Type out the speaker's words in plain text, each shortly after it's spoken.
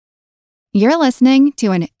You're listening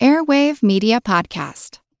to an Airwave Media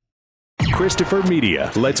Podcast. Christopher Media,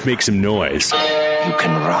 let's make some noise. You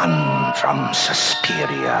can run from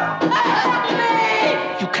Suspiria.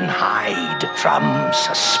 You can hide from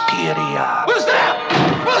Suspiria. Who's there?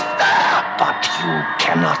 Who's there? But you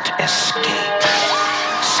cannot escape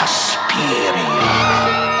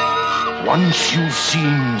Suspiria. Once you've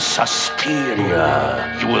seen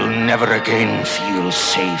Suspiria, you will never again feel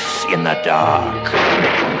safe in the dark.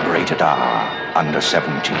 Rated R, under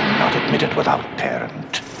 17, not admitted without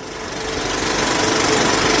parent.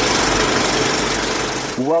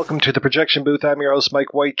 Welcome to the projection booth. I'm your host,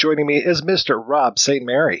 Mike White. Joining me is Mr. Rob St.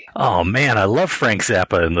 Mary. Oh, man, I love Frank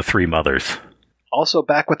Zappa and the Three Mothers. Also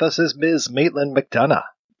back with us is Ms. Maitland McDonagh.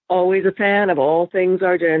 Always a fan of all things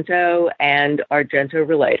Argento and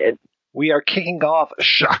Argento-related. We are kicking off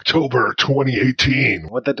Shocktober 2018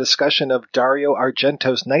 with a discussion of Dario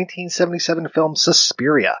Argento's 1977 film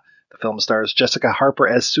Suspiria. The film stars Jessica Harper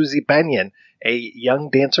as Suzy Banyon, a young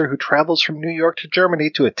dancer who travels from New York to Germany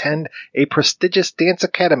to attend a prestigious dance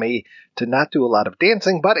academy to not do a lot of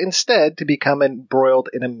dancing, but instead to become embroiled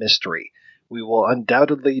in a mystery. We will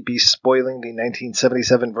undoubtedly be spoiling the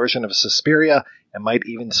 1977 version of Suspiria and might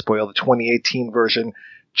even spoil the 2018 version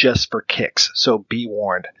just for kicks, so be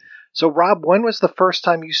warned. So, Rob, when was the first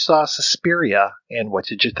time you saw Suspiria, and what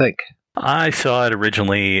did you think? I saw it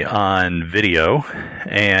originally on video,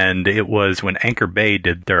 and it was when Anchor Bay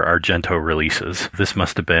did their Argento releases. This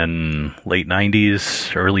must have been late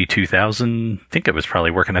 90s, early 2000. I think I was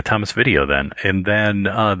probably working at Thomas Video then. And then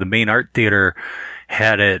the main art theater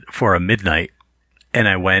had it for a midnight, and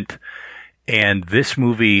I went. And this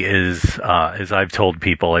movie is, as I've told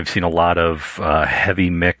people, I've seen a lot of heavy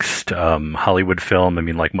mixed Hollywood film. I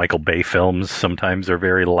mean, like Michael Bay films sometimes are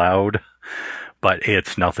very loud, but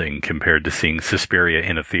it's nothing compared to seeing Suspiria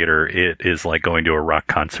in a theater. It is like going to a rock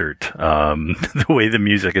concert. The way the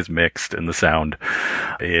music is mixed and the sound,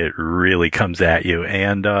 it really comes at you.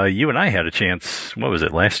 And you and I had a chance, what was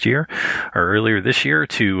it, last year or earlier this year,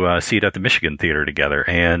 to see it at the Michigan Theater together.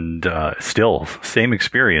 And still, same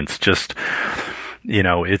experience, just... You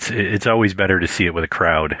know, it's always better to see it with a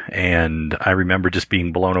crowd. And I remember just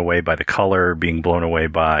being blown away by the color, being blown away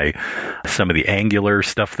by some of the angular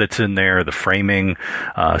stuff that's in there, the framing,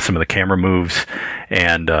 some of the camera moves.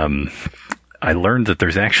 And I learned that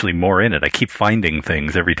there's actually more in it. I keep finding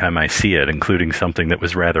things every time I see it, including something that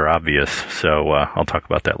was rather obvious. So I'll talk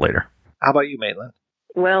about that later. How about you, Maitland?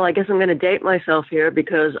 Well, I guess I'm going to date myself here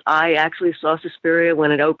because I actually saw Suspiria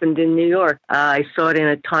when it opened in New York. I saw it in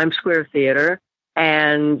a Times Square theater.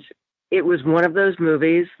 And it was one of those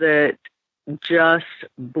movies that just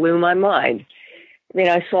blew my mind. I mean,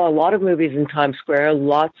 I saw a lot of movies in Times Square,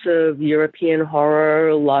 lots of European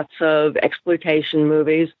horror, lots of exploitation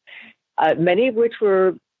movies, many of which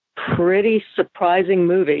were pretty surprising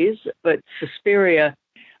movies. But Suspiria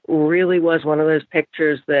really was one of those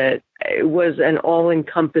pictures that was an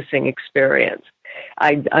all-encompassing experience.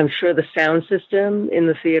 I'm sure the sound system in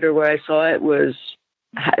the theater where I saw it was,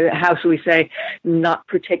 how should we say, not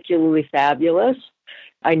particularly fabulous.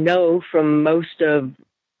 I know from most of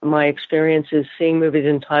my experiences seeing movies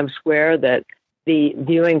in Times Square that the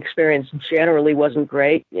viewing experience generally wasn't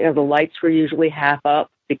great. You know, the lights were usually half up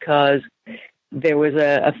because there was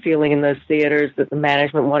a feeling in those theaters that the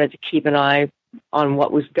management wanted to keep an eye on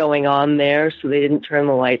what was going on there, so they didn't turn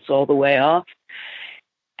the lights all the way off.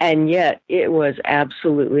 And yet, it was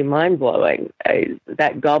absolutely mind-blowing.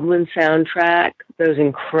 That Goblin soundtrack, those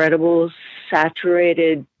incredible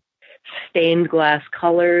saturated stained glass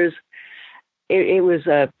colors, it was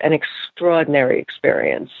an extraordinary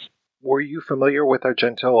experience. Were you familiar with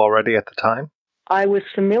Argento already at the time? I was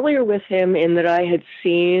familiar with him in that I had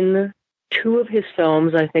seen two of his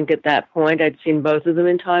films, I think, at that point. I'd seen both of them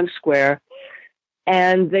in Times Square,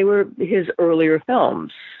 and they were his earlier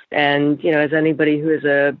films. And, you know, as anybody who is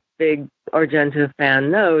a big Argento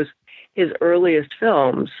fan knows, his earliest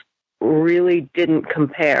films really didn't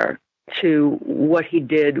compare to what he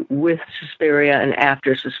did with Suspiria and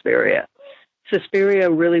after Suspiria.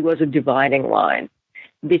 Suspiria really was a dividing line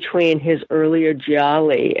between his earlier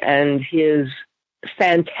gialli and his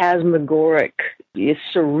phantasmagoric,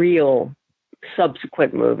 surreal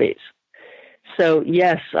subsequent movies. So,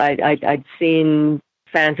 yes, I'd seen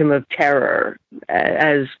Phantom of Terror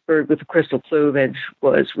as Bird with the Crystal Plumage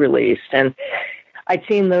was released. And I'd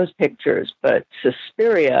seen those pictures, but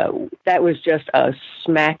Suspiria, that was just a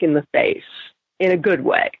smack in the face in a good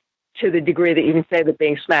way, to the degree that you can say that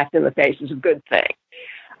being smacked in the face is a good thing.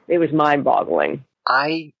 It was mind-boggling.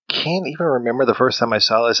 I can't even remember the first time I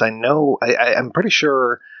saw this. I know, I'm pretty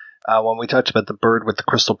sure when we talked about the Bird with the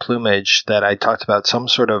Crystal Plumage that I talked about some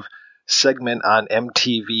sort of segment on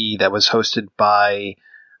MTV that was hosted by,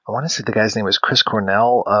 I want to say the guy's name was Chris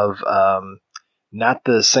Cornell of, not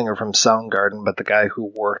the singer from Soundgarden, but the guy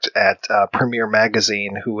who worked at Premiere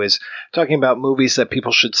Magazine, who was talking about movies that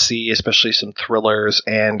people should see, especially some thrillers.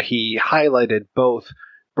 And he highlighted both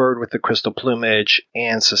Bird with the Crystal Plumage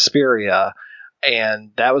and Suspiria.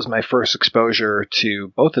 And that was my first exposure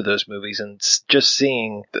to both of those movies. And just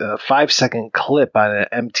seeing the 5-second clip on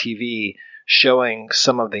MTV showing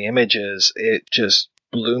some of the images, it just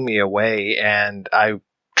blew me away. And I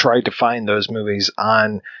tried to find those movies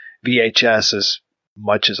on VHS as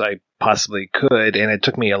much as I possibly could, and it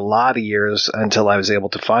took me a lot of years until I was able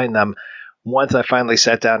to find them. Once I finally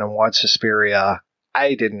sat down and watched Suspiria,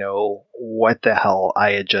 I didn't know what the hell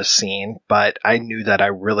I had just seen, but I knew that I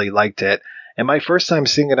really liked it. And my first time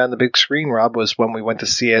seeing it on the big screen, Rob, was when we went to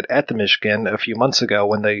see it at the Michigan a few months ago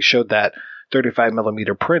when they showed that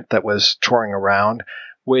 35mm print that was touring around,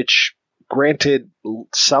 which, granted,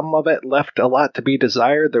 some of it left a lot to be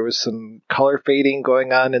desired. There was some color fading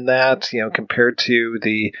going on in that, compared to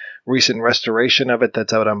the recent restoration of it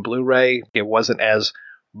that's out on Blu-ray. It wasn't as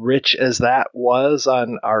rich as that was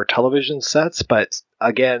on our television sets, but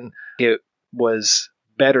again, it was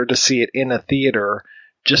better to see it in a theater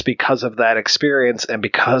just because of that experience and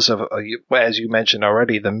because of, as you mentioned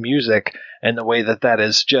already, the music and the way that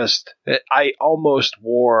is just, I almost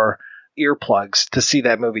wore earplugs to see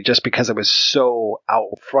that movie just because it was so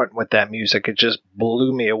out front with that music. It just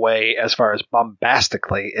blew me away as far as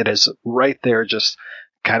bombastically. It is right there, just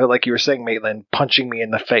kind of like you were saying, Maitland, punching me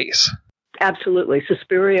in the face. Absolutely.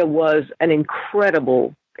 Suspiria was an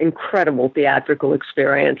incredible theatrical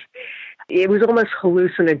experience. It was almost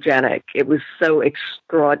hallucinogenic. It was so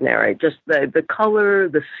extraordinary. Just the color,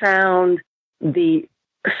 the sound, the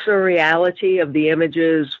surreality of the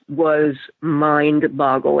images was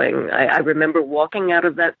mind-boggling. I remember walking out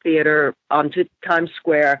of that theater onto Times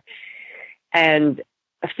Square and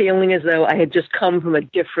feeling as though I had just come from a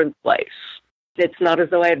different place. It's not as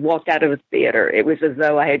though I had walked out of a theater. It was as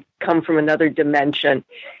though I had come from another dimension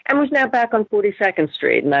and was now back on 42nd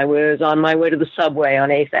Street, and I was on my way to the subway on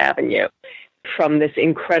 8th Avenue from this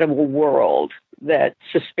incredible world that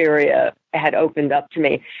Suspiria had opened up to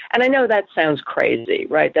me. And I know that sounds crazy,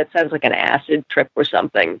 right? That sounds like an acid trip or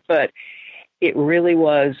something, but it really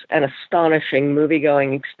was an astonishing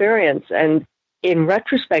movie-going experience. And in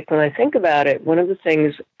retrospect, when I think about it, one of the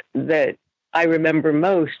things that I remember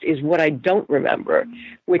most is what I don't remember,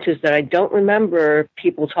 which is that I don't remember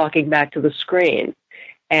people talking back to the screen.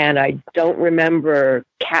 And I don't remember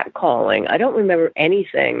catcalling. I don't remember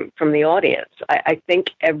anything from the audience. I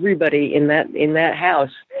think everybody in that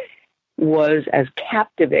house was as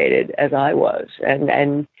captivated as I was,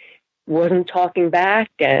 and wasn't talking back,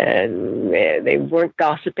 and they weren't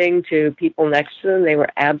gossiping to people next to them. They were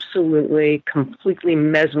absolutely, completely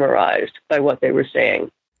mesmerized by what they were seeing.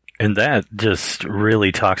 And that just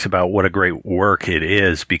really talks about what a great work it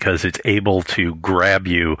is, because it's able to grab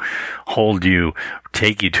you, hold you,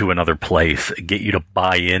 take you to another place, get you to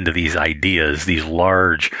buy into these ideas, these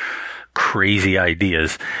large, crazy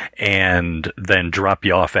ideas, and then drop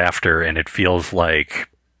you off after, and it feels like,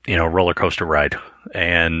 roller coaster ride.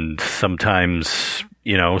 And sometimes,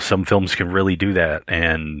 some films can really do that.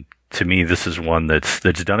 And to me, this is one that's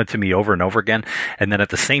done it to me over and over again. And then at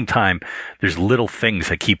the same time, there's little things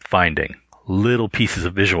I keep finding, little pieces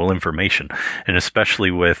of visual information. And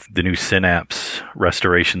especially with the new Synapse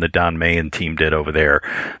restoration that Don May and team did over there,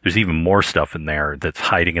 there's even more stuff in there that's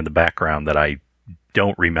hiding in the background that I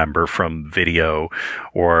don't remember from video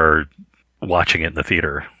or watching it in the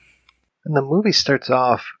theater. And the movie starts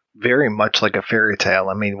off very much like a fairy tale.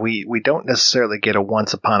 I mean, we don't necessarily get a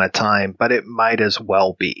once upon a time, but it might as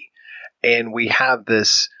well be. And we have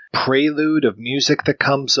this prelude of music that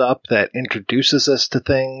comes up that introduces us to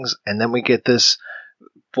things. And then we get this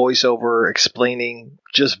voiceover explaining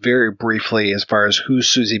just very briefly as far as who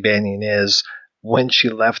Suzy Banyon is, when she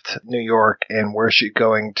left New York and where she's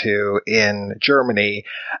going to in Germany.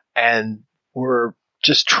 And we're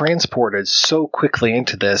just transported so quickly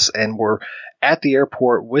into this. And we're at the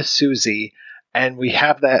airport with Suzy. And we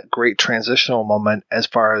have that great transitional moment as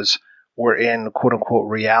far as we're in quote unquote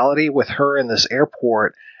reality with her in this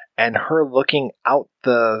airport and her looking out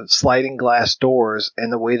the sliding glass doors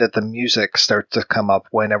and the way that the music starts to come up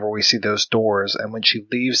whenever we see those doors. And when she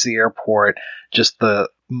leaves the airport, just the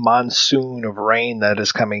monsoon of rain that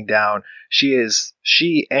is coming down,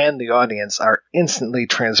 she and the audience are instantly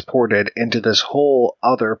transported into this whole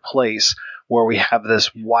other place where we have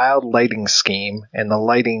this wild lighting scheme, and the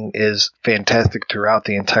lighting is fantastic throughout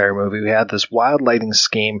the entire movie. We have this wild lighting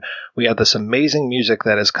scheme. We have this amazing music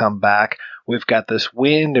that has come back. We've got this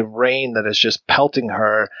wind and rain that is just pelting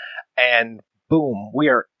her, and boom, we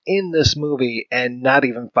are in this movie, and not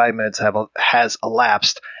even 5 minutes has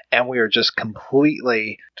elapsed, and we are just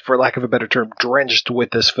completely, for lack of a better term, drenched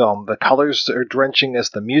with this film. The colors are drenching us,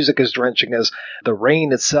 the music is drenching us, the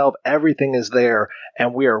rain itself, everything is there,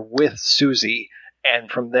 and we are with Suzy.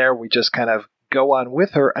 And from there, we just kind of go on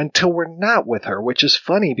with her until we're not with her, which is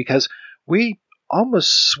funny because we almost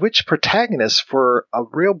switch protagonists for a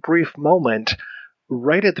real brief moment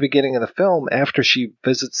right at the beginning of the film after she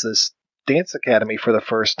visits this dance academy for the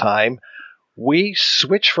first time. We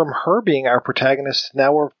switch from her being our protagonist.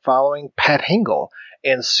 Now we're following Pat Hingle,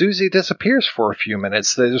 and Suzy disappears for a few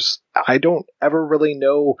minutes. I don't ever really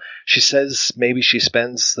know. She says maybe she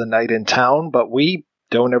spends the night in town, but we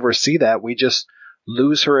don't ever see that. We just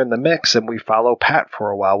lose her in the mix, and we follow Pat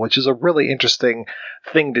for a while, which is a really interesting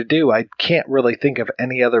thing to do. I can't really think of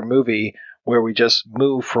any other movie where we just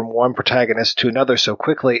move from one protagonist to another so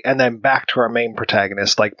quickly and then back to our main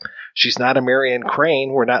protagonist. Like, she's not a Marion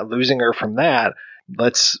Crane. We're not losing her from that.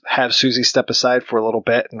 Let's have Suzy step aside for a little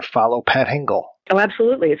bit and follow Pat Hingle. Oh,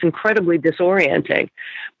 absolutely. It's incredibly disorienting.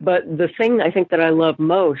 But the thing I think that I love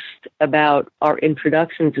most about our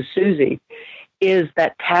introduction to Suzy is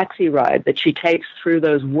that taxi ride that she takes through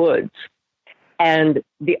those woods and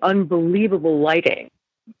the unbelievable lighting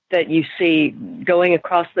that you see going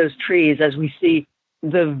across those trees as we see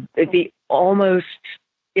the almost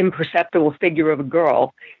imperceptible figure of a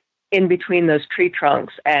girl in between those tree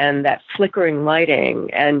trunks, and that flickering lighting.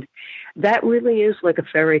 And that really is like a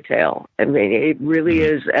fairy tale. I mean, it really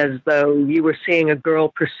is as though you were seeing a girl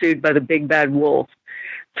pursued by the big bad wolf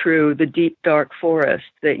through the deep, dark forest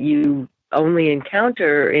that you only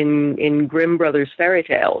encounter in Grimm Brothers fairy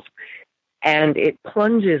tales. And it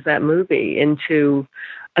plunges that movie into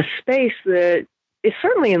a space that is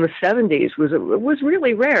certainly in the 70s was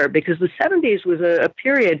really rare, because the 70s was a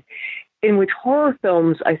period in which horror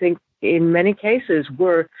films, I think, in many cases,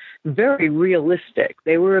 were very realistic.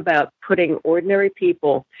 They were about putting ordinary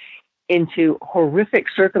people into horrific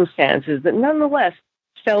circumstances that nonetheless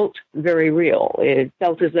felt very real. It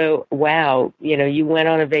felt as though, wow, you went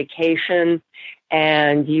on a vacation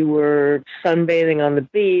and you were sunbathing on the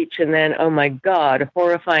beach, and then, oh my God,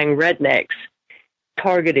 horrifying rednecks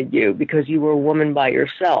targeted you because you were a woman by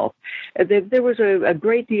yourself. There was a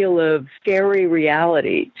great deal of scary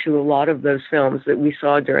reality to a lot of those films that we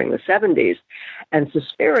saw during the 70s. And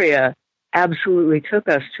Suspiria absolutely took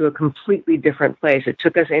us to a completely different place. It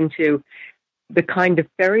took us into the kind of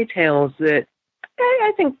fairy tales that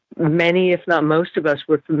I think many, if not most of us,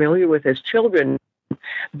 were familiar with as children,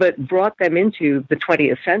 but brought them into the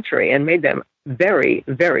 20th century and made them very,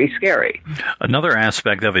 very scary. Another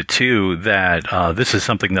aspect of it, too, that this is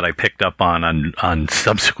something that I picked up on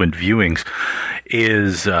subsequent viewings,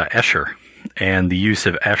 is Escher. And the use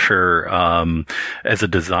of Escher as a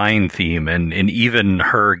design theme, and even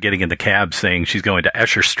her getting in the cab saying she's going to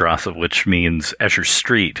Escherstrasse, which means Escher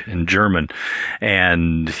Street in German.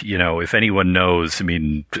 And, if anyone knows,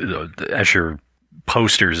 Escher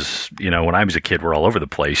posters, when I was a kid, were all over the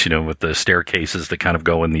place, with the staircases that kind of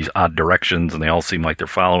go in these odd directions, and they all seem like they're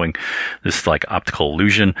following this like optical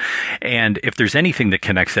illusion. And if there's anything that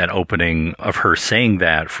connects that opening of her saying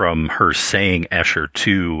that from her saying Escher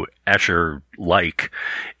to Escher-like,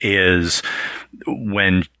 is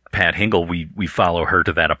when Pat Hingle, we follow her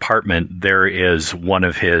to that apartment. There is one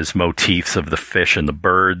of his motifs of the fish and the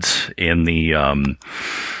birds in the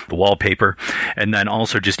wallpaper. And then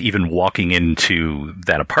also just even walking into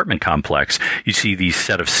that apartment complex, you see these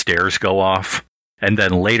set of stairs go off. And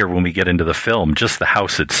then later when we get into the film, just the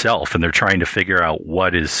house itself, and they're trying to figure out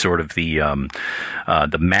what is sort of the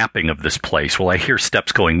mapping of this place. Well, I hear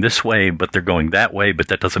steps going this way, but they're going that way, but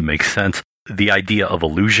that doesn't make sense. The idea of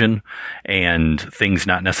illusion and things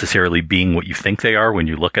not necessarily being what you think they are when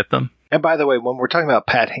you look at them. And by the way, when we're talking about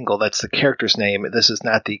Pat Hingle, that's the character's name. This is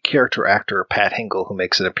not the character actor Pat Hingle who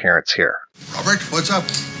makes an appearance here. Robert, what's up?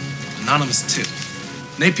 Anonymous tip.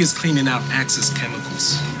 Napier's cleaning out Axis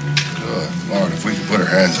chemicals. Good Lord, if we could put our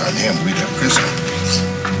hands on him, we'd have prison.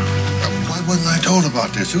 Why wasn't I told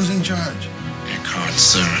about this? Who's in charge? Eckhart,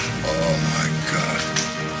 sir. Oh, my God.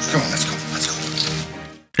 Come on, let's go.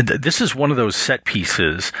 This is one of those set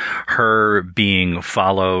pieces, her being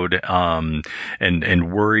followed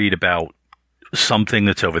and worried about something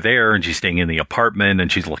that's over there, and she's staying in the apartment,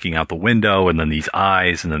 and she's looking out the window, and then these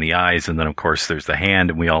eyes, and then the eyes, and then of course there's the hand,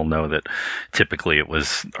 and we all know that typically it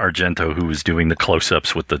was Argento who was doing the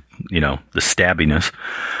close-ups with the, the stabbiness.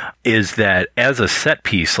 Is that as a set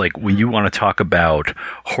piece, like when you want to talk about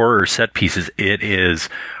horror set pieces, it is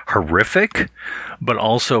horrific, but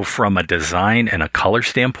also from a design and a color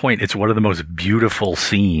standpoint, it's one of the most beautiful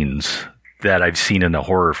scenes that I've seen in a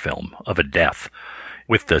horror film of a death.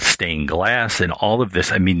 With the stained glass and all of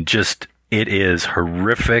this, I mean, just, it is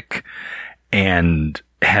horrific and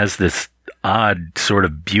has this odd sort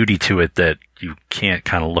of beauty to it that you can't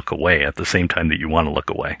kind of look away at the same time that you want to look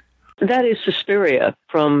away. That is Suspiria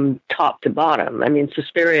from top to bottom. I mean,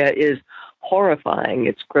 Suspiria is horrifying.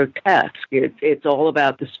 It's grotesque. It's all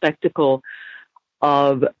about the spectacle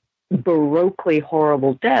of baroquely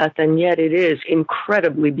horrible death, and yet it is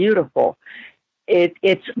incredibly beautiful.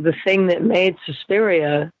 It's the thing that made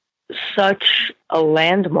Suspiria such a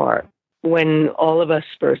landmark when all of us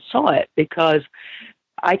first saw it, because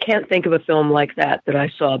I can't think of a film like that I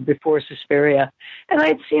saw before Suspiria. And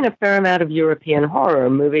I'd seen a fair amount of European horror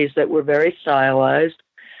movies that were very stylized,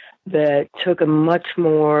 that took a much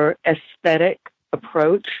more aesthetic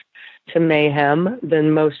approach to mayhem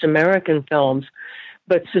than most American films.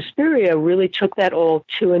 But Suspiria really took that all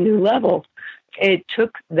to a new level. It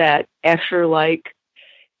took that Escher-like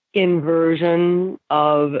inversion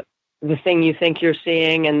of the thing you think you're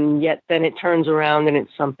seeing, and yet then it turns around and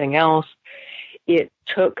it's something else. It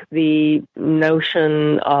took the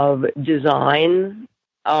notion of design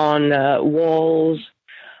on walls,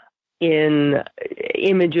 in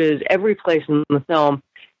images, every place in the film,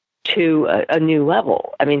 to a new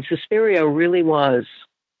level. I mean, Suspiria really was,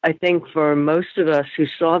 I think, for most of us who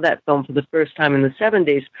saw that film for the first time in the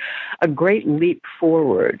 70s, a great leap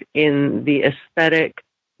forward in the aesthetic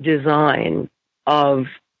design of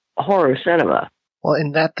horror cinema. Well,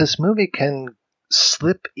 in that this movie can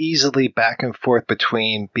slip easily back and forth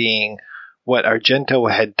between being what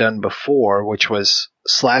Argento had done before, which was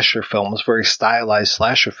slasher films, very stylized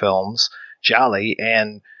slasher films, gialli,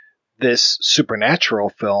 and this supernatural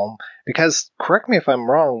film, because, correct me if I'm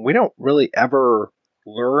wrong, we don't really ever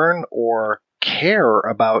learn or care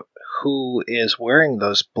about who is wearing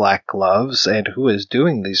those black gloves and who is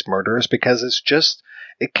doing these murders, because it's just,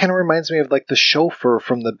 it kind of reminds me of like the chauffeur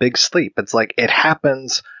from The Big Sleep. It's like, it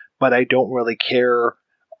happens, but I don't really care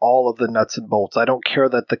all of the nuts and bolts. I don't care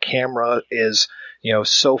that the camera is,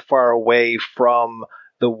 so far away from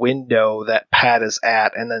the window that Pat is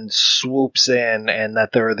at and then swoops in, and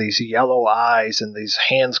that there are these yellow eyes and these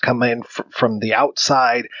hands come in from the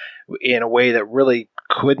outside in a way that really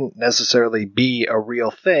couldn't necessarily be a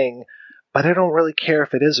real thing. But I don't really care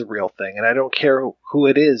if it is a real thing, and I don't care who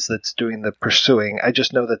it is that's doing the pursuing. I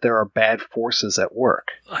just know that there are bad forces at work.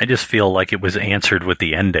 I just feel like it was answered with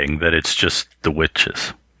the ending, that it's just the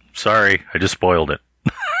witches. Sorry, I just spoiled it.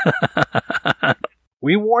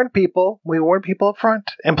 We warn people. We warn people up front.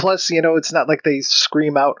 And plus, it's not like they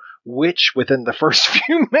scream out witch within the first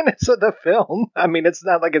few minutes of the film. I mean, it's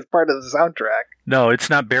not like it's part of the soundtrack. No, it's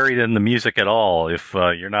not buried in the music at all. If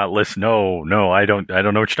you're not listening, no, I don't know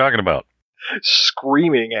what you're talking about.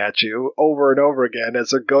 Screaming at you over and over again as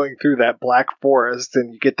they're going through that black forest,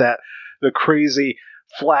 and you get the crazy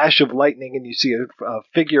flash of lightning, and you see a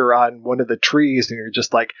figure on one of the trees, and you're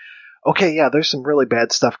just like, okay, yeah, there's some really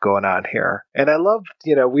bad stuff going on here. And I love,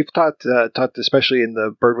 we've talked especially in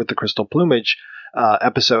the Bird with the Crystal Plumage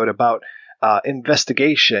episode about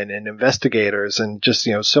investigation and investigators, and just,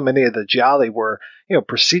 so many of the gialli were,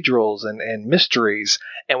 procedurals and mysteries.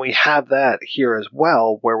 And we have that here as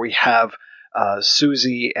well, where we have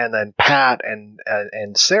Suzy and then Pat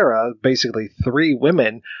and Sarah, basically three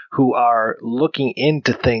women who are looking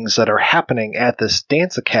into things that are happening at this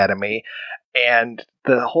dance academy. And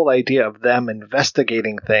the whole idea of them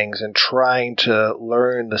investigating things and trying to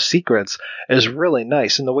learn the secrets is really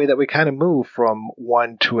nice in the way that we kind of move from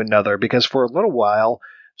one to another. Because for a little while,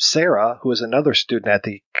 Sarah, who is another student at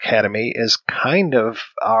the academy, is kind of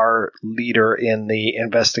our leader in the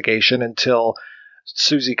investigation until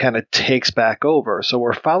Suzy kind of takes back over. So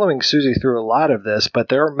we're following Suzy through a lot of this, but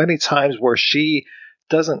there are many times where she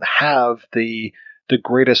doesn't have the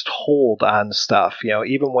greatest hold on stuff.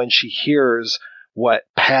 Even when she hears what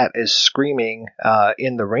Pat is screaming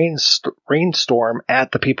in the rainstorm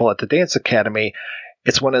at the people at the dance academy,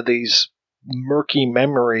 it's one of these murky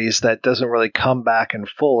memories that doesn't really come back in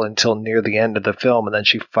full until near the end of the film, and then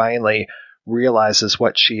she finally realizes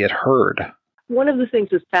what she had heard. One of the things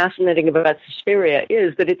that's fascinating about Suspiria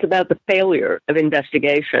is that it's about the failure of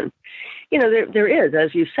investigation. There is,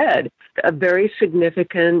 as you said, a very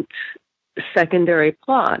significant secondary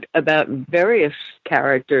plot about various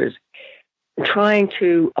characters trying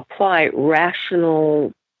to apply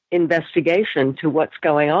rational investigation to what's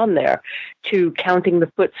going on there, to counting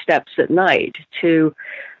the footsteps at night, to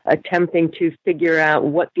attempting to figure out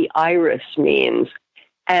what the iris means.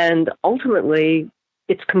 And ultimately,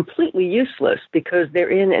 it's completely useless because they're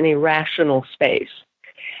in an irrational space.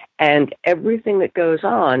 And everything that goes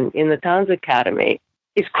on in the Tanz Academy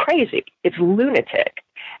is crazy. It's lunatic.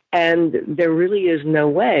 And there really is no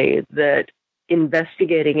way that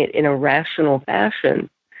investigating it in a rational fashion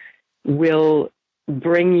will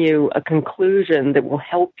bring you a conclusion that will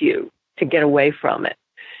help you to get away from it.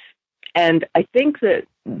 And I think that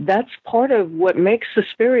that's part of what makes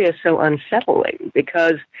Suspiria so unsettling,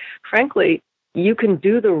 because, frankly, you can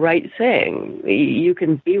do the right thing. You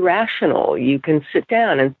can be rational. You can sit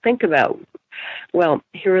down and think about, well,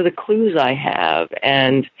 here are the clues I have,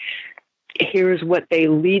 and here's what they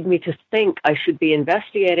lead me to think I should be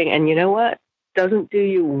investigating. And you know what? Doesn't do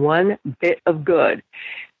you one bit of good,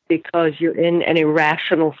 because you're in an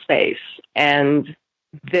irrational space and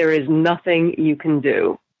there is nothing you can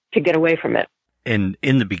do to get away from it. And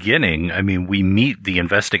in the beginning, I mean, we meet the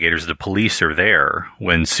investigators. The police are there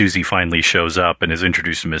when Suzy finally shows up and is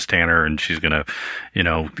introduced to Miss Tanner, and she's going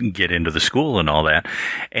to, get into the school and all that.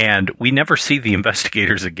 And we never see the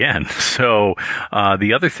investigators again. So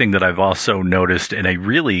the other thing that I've also noticed, and I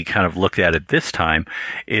really kind of looked at it this time,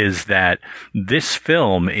 is that this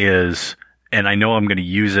film is... And I know I'm going to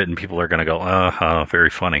use it and people are going to go, very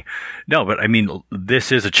funny. No, but I mean,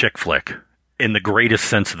 this is a chick flick in the greatest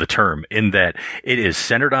sense of the term, in that it is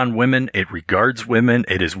centered on women. It regards women.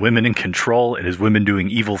 It is women in control. It is women doing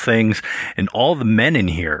evil things. And all the men in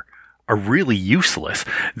here are really useless.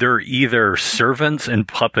 They're either servants and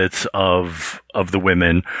puppets of the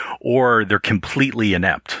women, or they're completely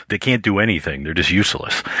inept. They can't do anything. They're just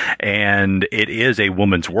useless. And it is a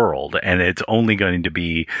woman's world, and it's only going to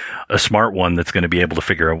be a smart one that's going to be able to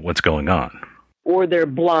figure out what's going on. Or they're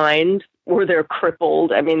blind, or they're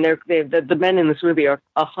crippled. I mean, the men in this movie are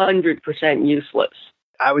 100% useless.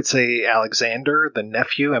 I would say Alexander, the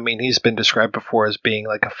nephew, I mean, he's been described before as being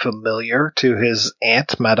like a familiar to his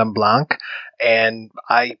aunt, Madame Blanc, and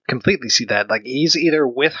I completely see that. Like, he's either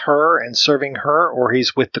with her and serving her, or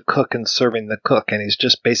he's with the cook and serving the cook, and he's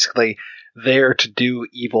just basically there to do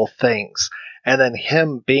evil things. And then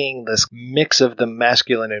him being this mix of the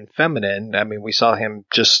masculine and feminine, I mean, we saw him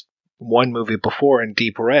just one movie before in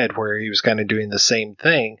Deep Red where he was kind of doing the same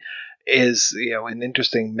thing, is, an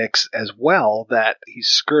interesting mix as well, that he's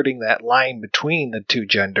skirting that line between the two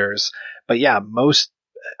genders. But yeah,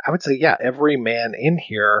 I would say, every man in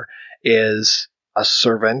here is a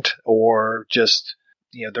servant, or just,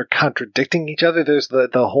 they're contradicting each other. There's the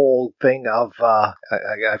whole thing of,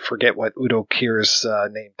 I forget what Udo Kier's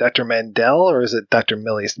name, Dr. Mandel, or is it Dr.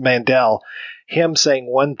 Milius? Mandel, him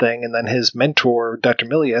saying one thing, and then his mentor, Dr.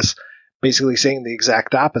 Milius, basically saying the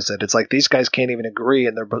exact opposite. It's like these guys can't even agree,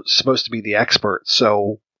 and they're supposed to be the experts.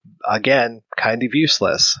 So, again, kind of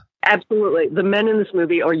useless. Absolutely. The men in this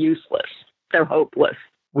movie are useless. They're hopeless.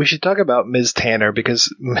 We should talk about Ms. Tanner,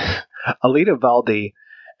 because Alida Valli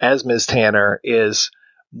as Ms. Tanner is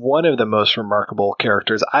one of the most remarkable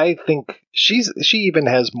characters. I think she even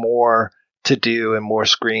has more to do and more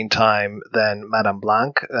screen time than Madame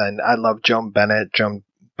Blanc. And I love Joan Bennett. Joan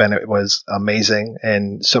Bennett was amazing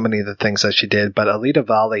in so many of the things that she did. But Alida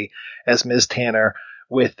Valli as Ms. Tanner,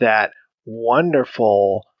 with that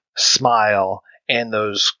wonderful smile and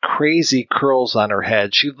those crazy curls on her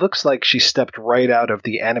head, she looks like she stepped right out of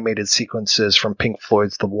the animated sequences from Pink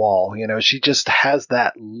Floyd's The Wall. She just has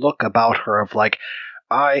that look about her of like,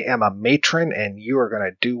 I am a matron and you are going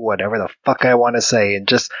to do whatever the fuck I want to say. And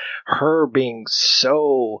just her being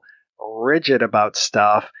so rigid about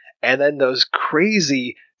stuff. And then those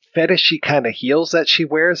crazy fetishy kind of heels that she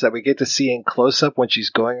wears that we get to see in close up when she's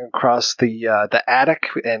going across the attic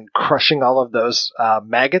and crushing all of those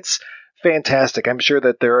maggots. Fantastic. I'm sure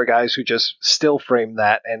that there are guys who just still frame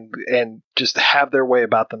that and just have their way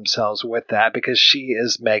about themselves with that, because she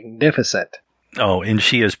is magnificent. Oh, and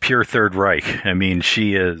she is pure Third Reich. I mean,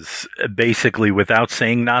 she is basically, without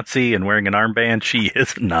saying Nazi and wearing an armband, she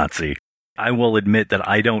is a Nazi. I will admit that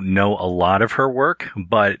I don't know a lot of her work,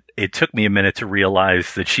 but it took me a minute to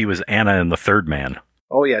realize that she was Anna in The Third Man.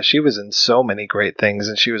 Oh, yeah, she was in so many great things,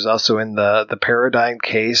 and she was also in the Paradigm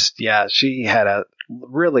Case. Yeah, she had a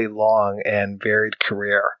really long and varied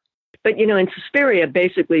career. But, in Suspiria,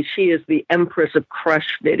 basically, she is the Empress of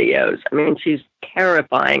Crush videos. I mean, she's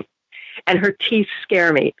terrifying. And her teeth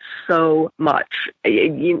scare me so much.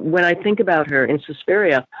 When I think about her in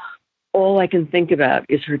Suspiria, all I can think about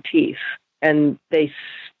is her teeth. and they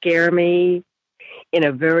scare me in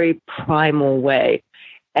a very primal way.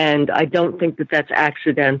 And I don't think that that's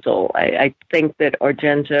accidental. I think that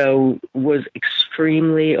Argento was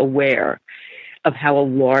extremely aware of how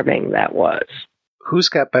alarming that was. Who's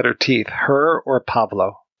got better teeth, her or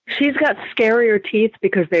Pablo? She's got scarier teeth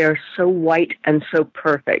because they are so white and so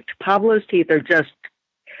perfect. Pablo's teeth are just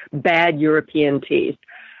bad European teeth.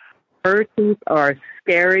 Her teeth are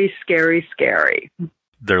scary, scary, scary.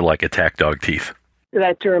 They're like attack dog teeth.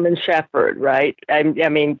 That German Shepherd, right? I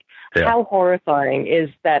mean, yeah. How horrifying is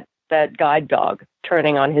that guide dog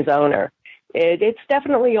turning on his owner? It's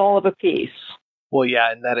definitely all of a piece. Well,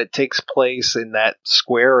 yeah, and that it takes place in that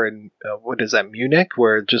square in, what is that, Munich,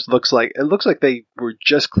 where it looks like they were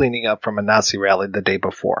just cleaning up from a Nazi rally the day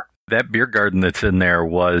before. That beer garden that's in there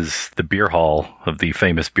was the beer hall of the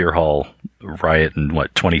famous beer hall riot in,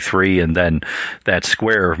 23? And then that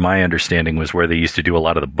square, my understanding, was where they used to do a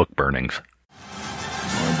lot of the book burnings.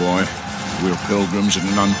 My boy, we're pilgrims in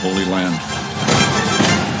an unholy land.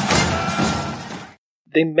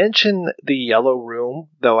 They mention the Yellow Room,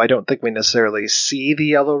 though I don't think we necessarily see the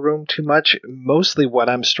Yellow Room too much. Mostly what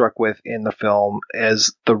I'm struck with in the film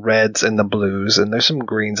is the reds and the blues, and there's some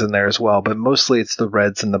greens in there as well, but mostly it's the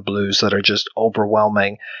reds and the blues that are just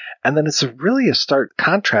overwhelming. And then it's really a stark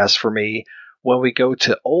contrast for me when we go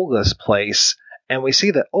to Olga's place, and we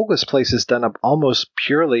see that Olga's place is done up almost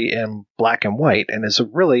purely in black and white, and is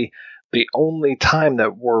really the only time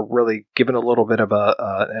that we're really given a little bit of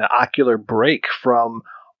an ocular break from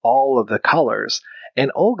all of the colors.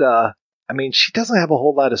 And Olga, I mean, she doesn't have a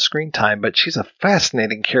whole lot of screen time, but she's a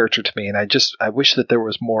fascinating character to me. And I wish that there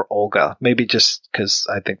was more Olga, maybe just because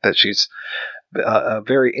I think that she's a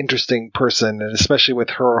very interesting person, and especially with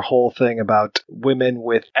her whole thing about women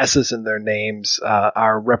with S's in their names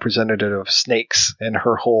are representative of snakes, and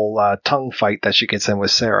her whole tongue fight that she gets in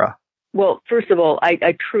with Sarah. Well, first of all,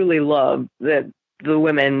 I truly love that the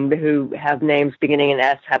women who have names beginning in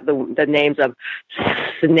S have the names of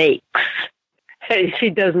snakes. She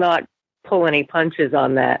does not pull any punches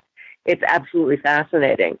on that. It's absolutely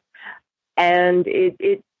fascinating. And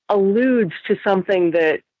it alludes to something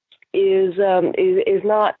that is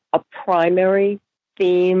not a primary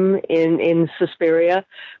theme in Suspiria,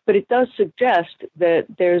 but it does suggest that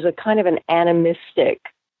there's a kind of an animistic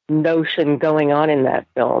notion going on in that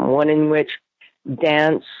film, one in which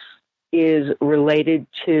dance is related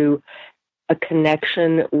to a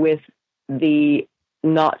connection with the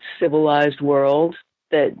not civilized world,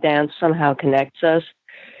 that dance somehow connects us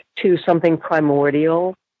to something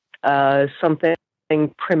primordial, something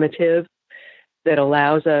primitive that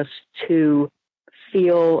allows us to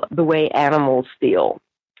feel the way animals feel.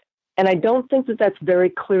 And I don't think that that's very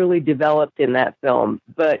clearly developed in that film,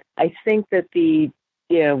 but I think that the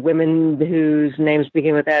women whose names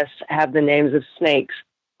begin with S have the names of snakes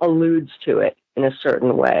alludes to it in a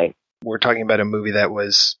certain way. We're talking about a movie that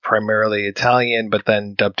was primarily Italian, but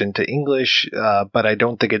then dubbed into English. But I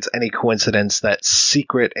don't think it's any coincidence that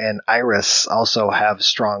Secret and Iris also have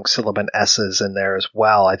strong sibilant S's in there as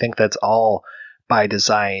well. I think that's all by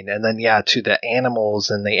design. And then, to the animals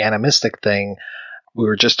and the animistic thing, we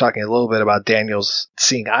were just talking a little bit about Daniel's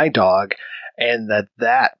seeing eye dog, and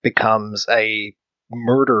that becomes a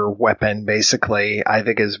murder weapon, basically, I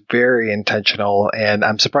think is very intentional, and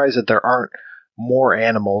I'm surprised that there aren't more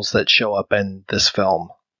animals that show up in this film.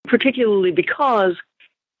 Particularly because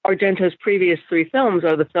Argento's previous 3 films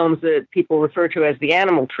are the films that people refer to as the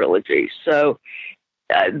Animal Trilogy. So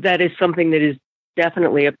that is something that is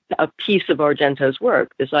definitely a piece of Argento's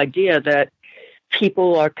work, this idea that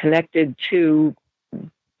people are connected to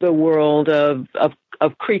the world of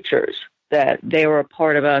creatures, that they were a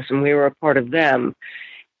part of us and we were a part of them,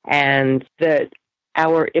 and that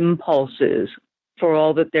our impulses, for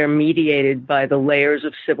all that they're mediated by the layers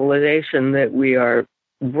of civilization that we are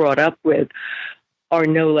brought up with, are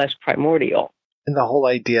no less primordial. And the whole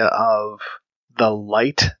idea of the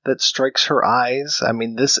light that strikes her eyes, I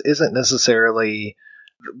mean, this isn't necessarily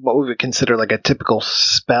what we would consider like a typical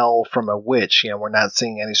spell from a witch. We're not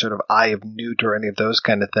seeing any sort of eye of newt or any of those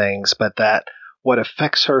kind of things, but that what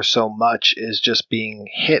affects her so much is just being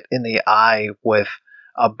hit in the eye with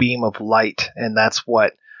a beam of light, and that's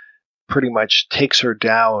what pretty much takes her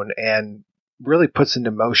down and really puts into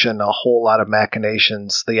motion a whole lot of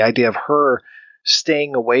machinations. The idea of her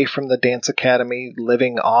staying away from the dance academy,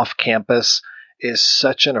 living off campus, is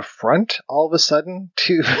such an affront all of a sudden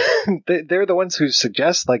to they're the ones who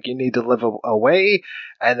suggest like you need to live away,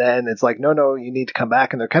 and then it's like no, you need to come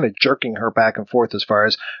back, and they're kind of jerking her back and forth as far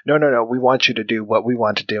as no, we want you to do what we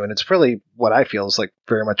want to do, and it's really what I feel is like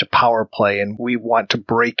very much a power play, and we want to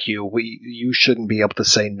break you. You shouldn't be able to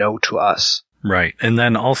say no to us. Right. And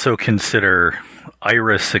then also consider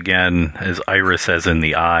iris again as iris as in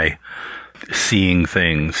the eye, seeing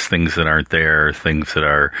things that aren't there, things that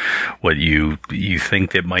are what you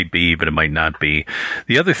think it might be, but it might not be.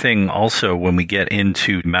 The other thing also, when we get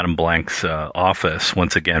into Madame Blanc's office,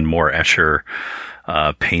 once again, more Escher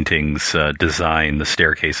paintings, design, the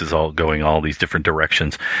staircases all going all these different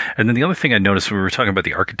directions. And then the other thing I noticed, we were talking about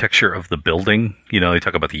the architecture of the building. You know, they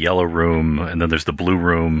talk about the yellow room, and then there's the blue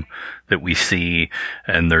room that we see,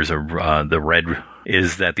 and there's the red,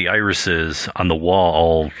 is that the irises on the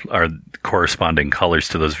wall are corresponding colors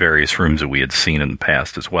to those various rooms that we had seen in the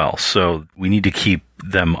past as well. So we need to keep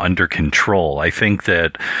them under control. I think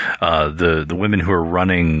that the women who are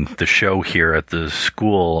running the show here at the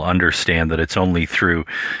school understand that it's only through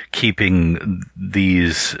keeping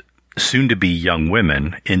these soon-to-be young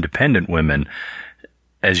women, independent women,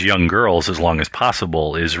 as young girls as long as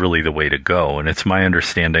possible is really the way to go. And it's my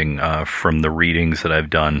understanding from the readings that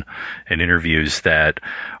I've done and interviews that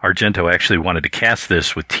Argento actually wanted to cast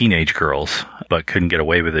this with teenage girls, but couldn't get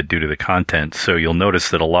away with it due to the content. So you'll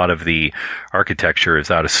notice that a lot of the architecture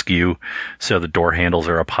is out of skew. So the door handles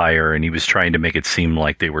are up higher, and he was trying to make it seem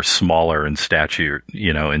like they were smaller in stature,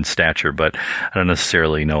 but I don't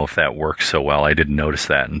necessarily know if that works so well. I didn't notice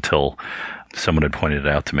that until someone had pointed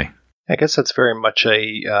it out to me. I guess that's very much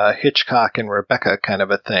a Hitchcock and Rebecca kind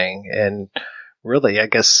of a thing. And really, I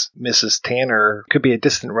guess Mrs. Tanner could be a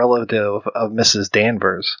distant relative of Mrs.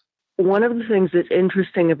 Danvers. One of the things that's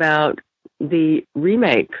interesting about the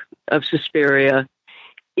remake of Suspiria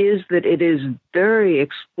is that it is very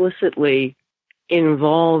explicitly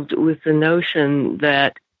involved with the notion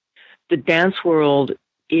that the dance world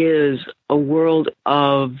is a world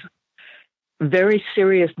of very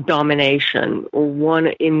serious domination, or one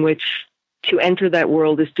in which to enter that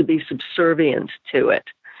world is to be subservient to it.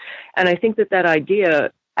 And I think that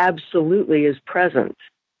idea absolutely is present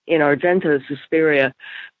in Argento's Suspiria,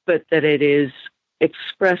 but that it is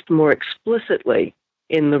expressed more explicitly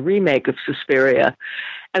in the remake of Suspiria.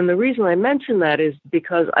 And the reason I mention that is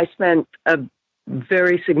because I spent a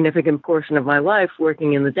very significant portion of my life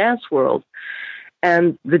working in the dance world.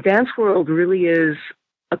 And the dance world really is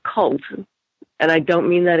a cult. And I don't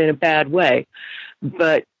mean that in a bad way,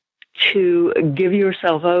 but to give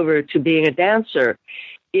yourself over to being a dancer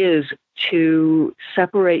is to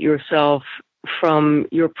separate yourself from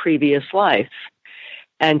your previous life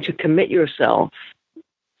and to commit yourself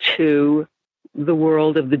to the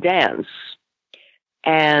world of the dance.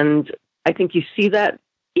 And I think you see that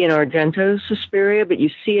in Argento's Suspiria, but you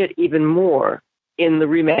see it even more in the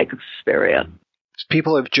remake of Suspiria.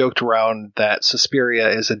 People have joked around that Suspiria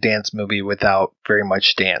is a dance movie without very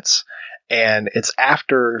much dance. And it's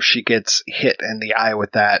after she gets hit in the eye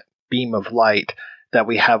with that beam of light that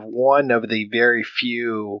we have one of the very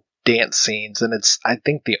few dance scenes. And it's, I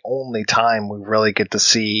think, the only time we really get to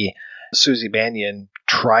see Suzy Banyon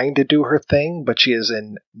trying to do her thing, but she is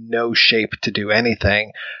in no shape to do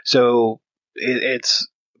anything. So it's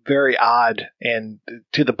very odd, and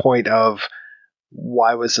to the point of,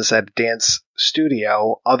 why was this at a dance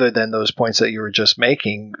studio other than those points that you were just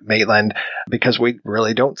making, Maitland? Because we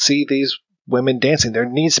really don't see these women dancing. There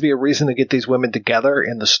needs to be a reason to get these women together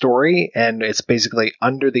in the story, and it's basically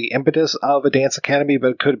under the impetus of a dance academy,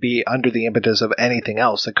 but it could be under the impetus of anything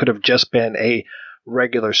else. It could have just been a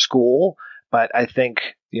regular school, but I think,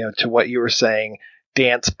 to what you were saying,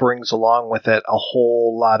 dance brings along with it a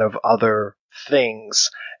whole lot of other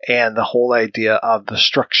things, and the whole idea of the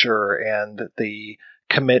structure and the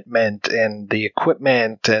commitment and the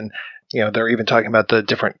equipment, and they're even talking about the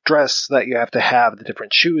different dress that you have to have, the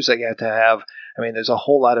different shoes that you have to have. I mean, there's a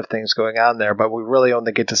whole lot of things going on there, but we really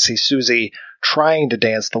only get to see Suzy trying to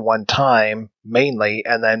dance the one time mainly,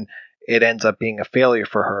 and then it ends up being a failure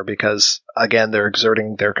for her because, again, they're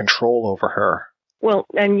exerting their control over her. Well,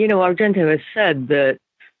 and Argento has said that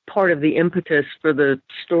part of the impetus for the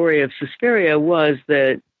story of Suspiria was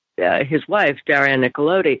that his wife, Dario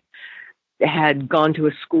Argento, had gone to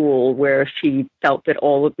a school where she felt that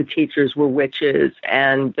all of the teachers were witches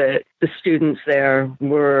and that the students there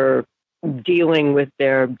were dealing with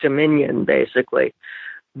their dominion, basically.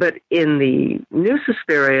 But in the new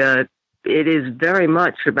Suspiria, it is very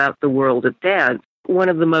much about the world of dance. One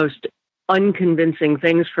of the most unconvincing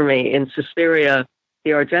things for me in Suspiria,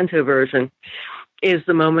 the Argento version, is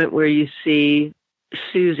the moment where you see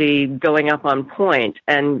Suzy going up on point.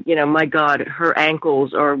 And, my God, her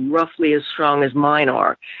ankles are roughly as strong as mine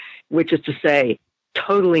are, which is to say,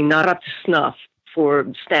 totally not up to snuff for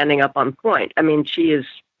standing up on point. I mean, she is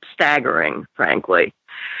staggering, frankly.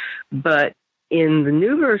 But in the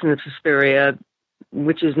new version of Suspiria,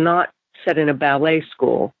 which is not set in a ballet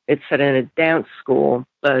school, it's set in a dance school,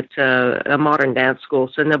 but a modern dance school,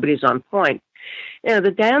 so nobody's on point.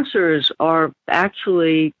 The dancers are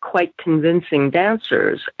actually quite convincing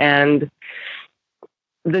dancers, and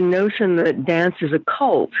the notion that dance is a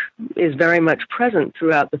cult is very much present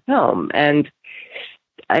throughout the film. And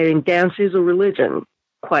I mean, dance is a religion,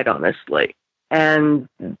 quite honestly, and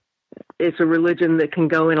it's a religion that can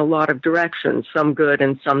go in a lot of directions, some good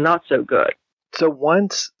and some not so good. So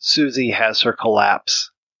once Suzy has her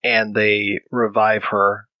collapse and they revive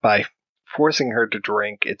her by forcing her to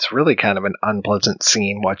drink, it's really kind of an unpleasant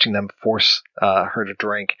scene watching them force her to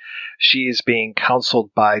drink. She's being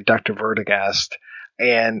counseled by Dr. Vertigast.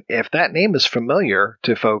 And if that name is familiar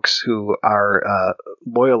to folks who are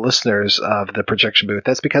loyal listeners of the Projection Booth,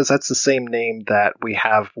 that's because that's the same name that we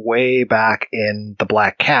have way back in The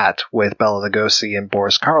Black Cat with Bela Lugosi and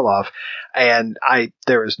Boris Karloff. And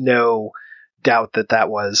there is no doubt that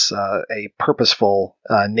was a purposeful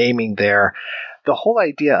naming there. The whole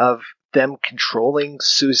idea of them controlling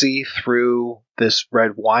Suzy through this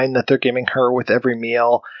red wine that they're giving her with every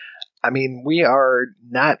meal. I mean, we are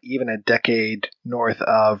not even a decade north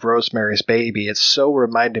of Rosemary's Baby. It so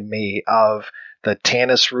reminded me of the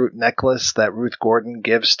Tannis root necklace that Ruth Gordon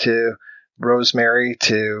gives to Rosemary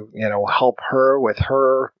to, help her with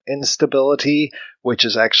her instability, which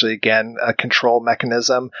is actually, again, a control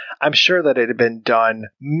mechanism. I'm sure that it had been done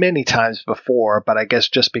many times before, but I guess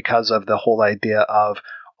just because of the whole idea of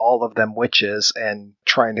all of them witches and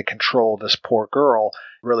trying to control this poor girl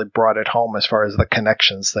really brought it home as far as the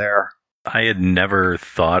connections there. I had never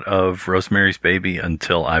thought of Rosemary's Baby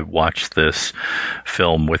until I watched this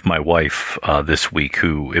film with my wife this week,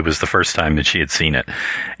 who it was the first time that she had seen it.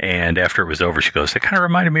 And after it was over, she goes, "It kind of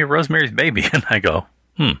reminded me of Rosemary's Baby." And I go,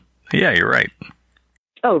 yeah, you're right.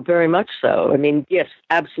 Oh, very much so. I mean, yes,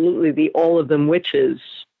 absolutely. The all of them witches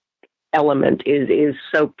element is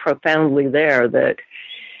so profoundly there that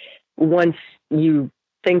once you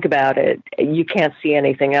think about it, you can't see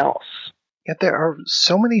anything else. Yet there are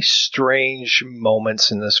so many strange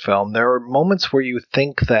moments in this film. There are moments where you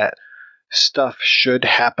think that stuff should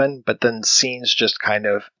happen, but then scenes just kind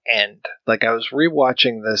of end. Like, I was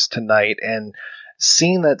rewatching this tonight and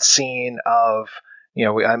seeing that scene of,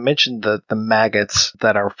 I mentioned the maggots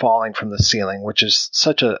that are falling from the ceiling, which is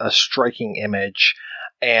such a striking image.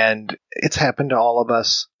 And it's happened to all of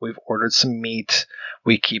us. We've ordered some meat.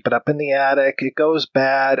 We keep it up in the attic. It goes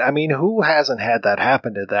bad. I mean, who hasn't had that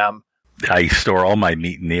happen to them? I store all my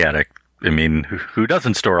meat in the attic. I mean, who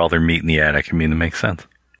doesn't store all their meat in the attic? I mean, it makes sense.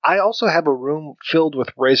 I also have a room filled with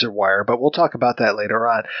razor wire, but we'll talk about that later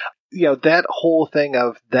on. That whole thing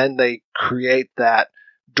of then they create that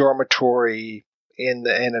dormitory in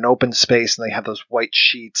an open space and they have those white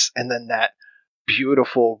sheets and then that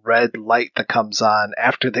beautiful red light that comes on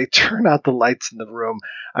after they turn out the lights in the room.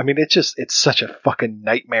 I mean, it's such a fucking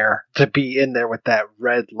nightmare to be in there with that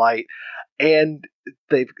red light. And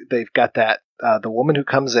they've got that the woman who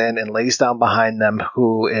comes in and lays down behind them,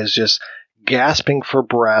 who is just gasping for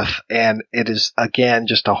breath, and it is again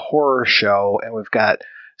just a horror show. And we've got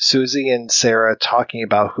Suzy and Sarah talking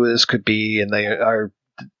about who this could be, and they are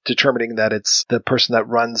determining that it's the person that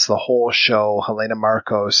runs the whole show, Helena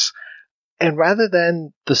Marcos. And rather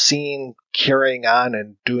than the scene carrying on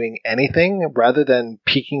and doing anything, rather than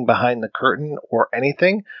peeking behind the curtain or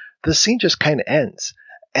anything, the scene just kind of ends.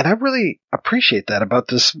 And I really appreciate that about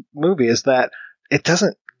this movie, is that it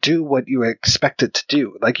doesn't do what you expect it to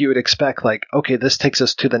do. Like, you would expect, like, okay, this takes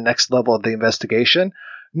us to the next level of the investigation.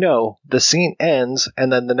 No, the scene ends,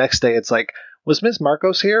 and then the next day it's like, was Ms.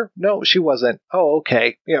 Marcos here? No, she wasn't. Oh,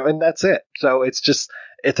 okay. And that's it. So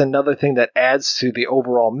it's another thing that adds to the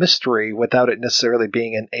overall mystery without it necessarily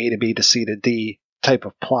being an A to B to C to D type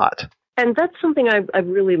of plot. And that's something I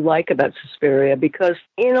really like about Suspiria, because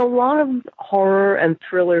in a lot of horror and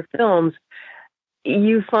thriller films,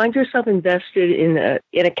 you find yourself invested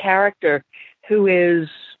in a character who is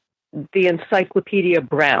the Encyclopedia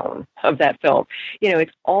Brown of that film.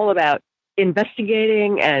 It's all about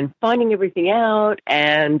investigating and finding everything out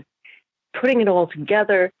and putting it all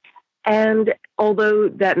together. And although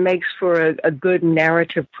that makes for a good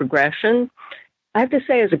narrative progression, I have to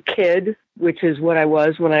say, as a kid, which is what I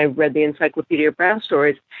was when I read the Encyclopedia Brown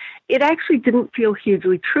stories, it actually didn't feel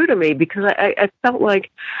hugely true to me, because I felt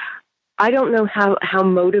like, I don't know how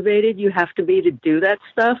motivated you have to be to do that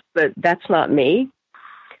stuff, but that's not me.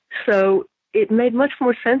 So it made much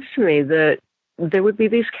more sense to me that there would be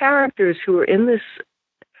these characters who were in this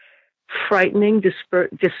frightening,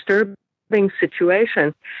 disturbing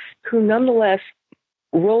situation who nonetheless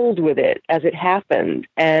rolled with it as it happened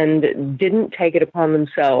and didn't take it upon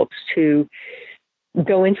themselves to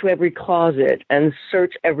go into every closet and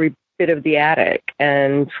search every bit of the attic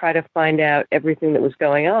and try to find out everything that was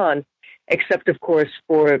going on, except, of course,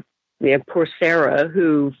 for poor Sarah,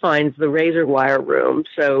 who finds the razor wire room.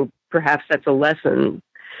 So perhaps that's a lesson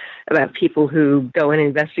about people who go and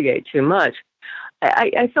investigate too much.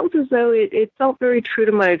 I felt as though it felt very true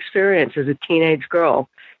to my experience as a teenage girl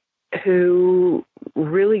who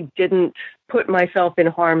really didn't put myself in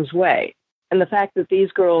harm's way. And the fact that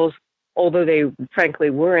these girls, although they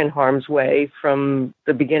frankly were in harm's way from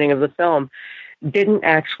the beginning of the film, didn't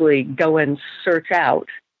actually go and search out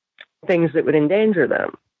things that would endanger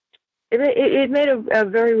them. It made a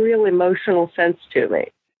very real emotional sense to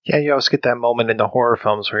me. Yeah, you always get that moment in the horror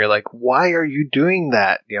films where you're like, why are you doing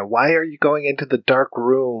that? Why are you going into the dark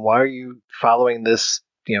room? Why are you following this,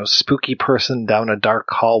 spooky person down a dark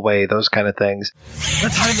hallway? Those kind of things.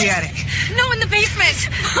 Let's hide in the attic. No, in the basement.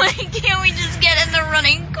 Why can't we just get in the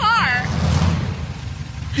running car?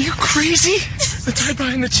 Are you crazy? Let's hide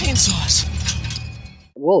behind the chainsaws.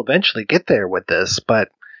 We'll eventually get there with this, but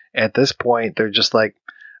at this point, they're just like,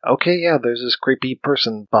 okay, yeah, there's this creepy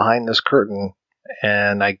person behind this curtain.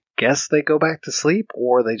 And I guess they go back to sleep,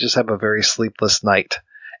 or they just have a very sleepless night.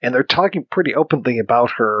 And they're talking pretty openly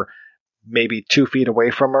about her maybe 2 feet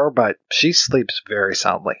away from her, but she sleeps very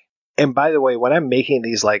soundly. And by the way, when I'm making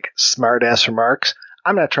these smart-ass remarks,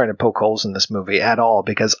 I'm not trying to poke holes in this movie at all,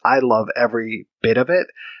 because I love every bit of it.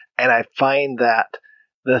 And I find that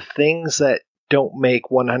the things that don't make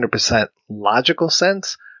 100% logical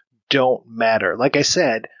sense don't matter. Like I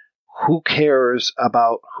said, who cares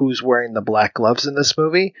about who's wearing the black gloves in this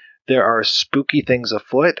movie? There are spooky things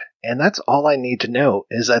afoot, and that's all I need to know,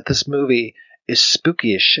 is that this movie is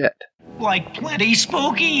spooky as shit. Like plenty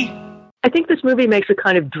spooky? I think this movie makes a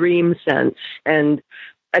kind of dream sense, and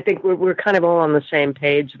I think we're kind of all on the same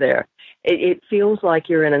page there. It feels like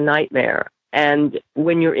you're in a nightmare, and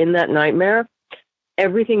when you're in that nightmare,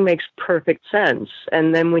 everything makes perfect sense.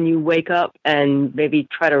 And then when you wake up and maybe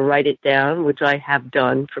try to write it down, which I have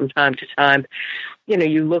done from time to time,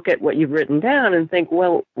 you look at what you've written down and think,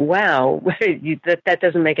 well, wow, that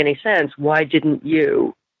doesn't make any sense. Why didn't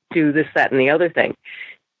you do this, that, and the other thing?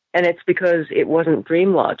 And it's because it wasn't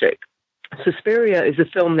dream logic. Suspiria is a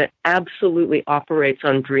film that absolutely operates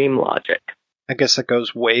on dream logic. I guess it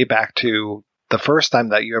goes way back to the first time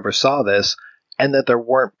that you ever saw this, and that there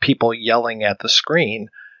weren't people yelling at the screen,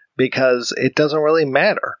 because it doesn't really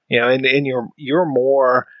matter. And you're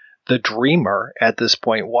more the dreamer at this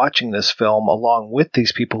point watching this film along with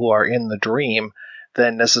these people who are in the dream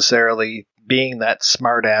than necessarily being that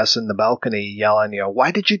smartass in the balcony yelling,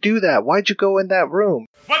 why did you do that? Why'd you go in that room?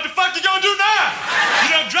 What the fuck you gonna do now? You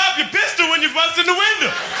don't drop your pistol when you bust in the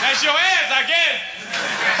window. That's your ass, I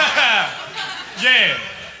guess. Yeah.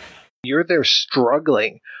 You're there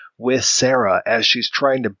struggling with Sarah as she's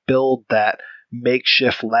trying to build that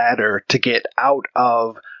makeshift ladder to get out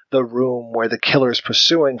of the room where the killer's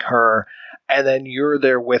pursuing her, and then you're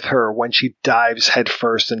there with her when she dives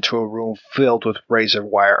headfirst into a room filled with razor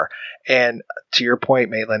wire. And to your point,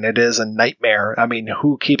 Maitland, it is a nightmare. I mean,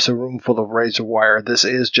 who keeps a room full of razor wire? This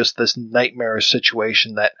is just this nightmare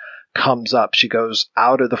situation that comes up. She goes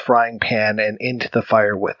out of the frying pan and into the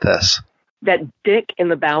fire with this. That dick in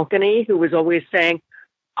the balcony who was always saying,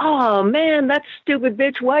 oh, man, that stupid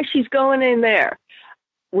bitch, why she's going in there,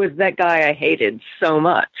 was that guy I hated so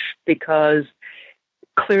much, because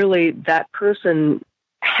clearly that person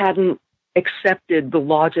hadn't accepted the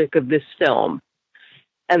logic of this film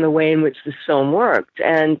and the way in which this film worked.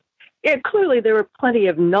 And clearly there were plenty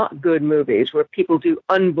of not good movies where people do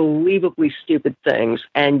unbelievably stupid things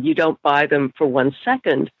and you don't buy them for 1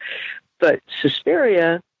 second. But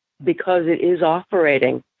Suspiria, because it is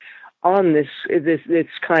operating on this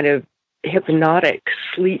kind of hypnotic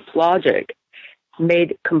sleep logic,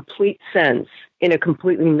 made complete sense in a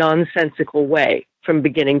completely nonsensical way from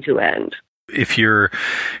beginning to end. If you're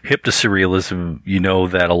hip to surrealism, you know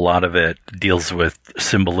that a lot of it deals with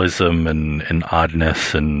symbolism and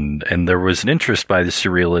oddness, and there was an interest by the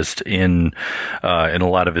surrealist in a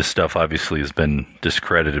lot of his stuff. Obviously has been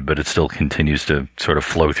discredited, but it still continues to sort of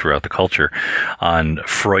flow throughout the culture on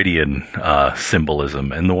Freudian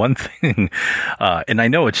symbolism. And the one thing, and I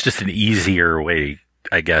know it's just an easier way,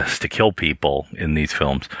 I guess, to kill people in these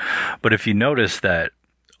films, but if you notice that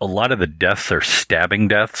a lot of the deaths are stabbing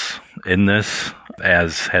deaths in this.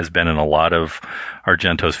 as has been in a lot of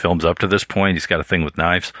Argento's films up to this point. He's got a thing with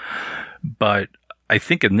knives. But I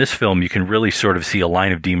think in this film, you can really sort of see a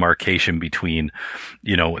line of demarcation between,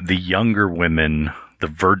 the younger women,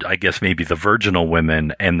 I guess maybe the virginal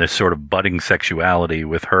women, and this sort of budding sexuality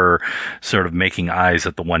with her sort of making eyes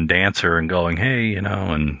at the one dancer and going, hey, and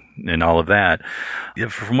all of that.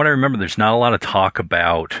 From what I remember, there's not a lot of talk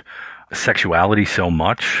about sexuality so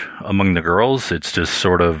much among the girls. It's just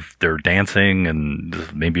sort of they're dancing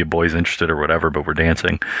and maybe a boy's interested or whatever, but we're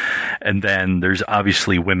dancing. And then there's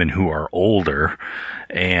obviously women who are older,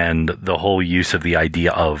 and the whole use of the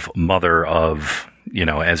idea of mother of,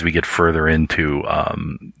 as we get further into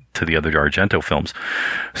to the other Argento films.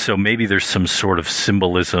 So maybe there's some sort of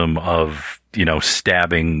symbolism of,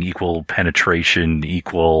 stabbing, equal penetration,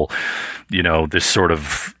 equal, this sort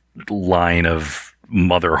of line of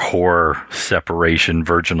mother whore separation,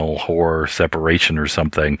 virginal whore separation or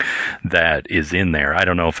something that is in there. I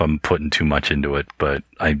don't know if I'm putting too much into it, but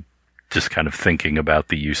I'm just kind of thinking about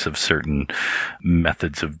the use of certain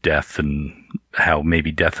methods of death and how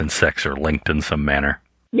maybe death and sex are linked in some manner.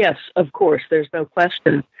 Yes, of course, there's no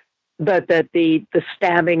question. But that the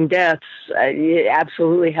stabbing deaths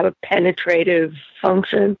absolutely have a penetrative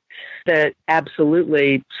function that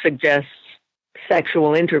absolutely suggests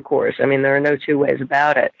sexual intercourse. I mean, there are no two ways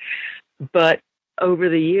about it. But over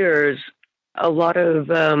the years, a lot of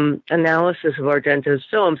analysis of Argento's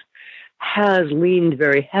films has leaned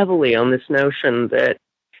very heavily on this notion that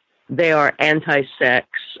they are anti-sex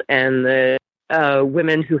and that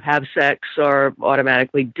women who have sex are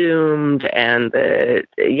automatically doomed, and that,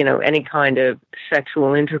 any kind of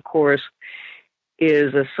sexual intercourse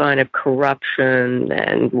is a sign of corruption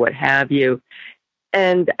and what have you.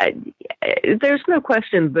 And there's no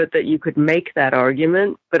question but that you could make that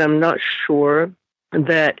argument, but I'm not sure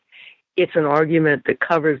that it's an argument that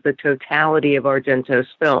covers the totality of Argento's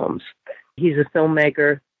films. He's a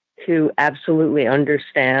filmmaker who absolutely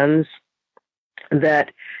understands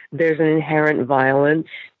that there's an inherent violence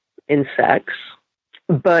in sex,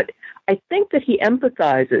 but I think that he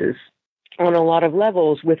empathizes on a lot of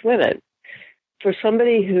levels with women. For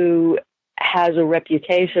somebody who has a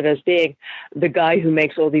reputation as being the guy who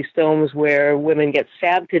makes all these films where women get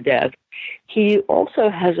stabbed to death, he also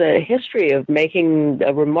has a history of making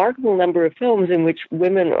a remarkable number of films in which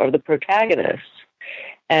women are the protagonists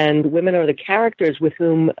and women are the characters with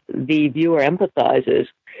whom the viewer empathizes.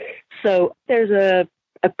 So there's a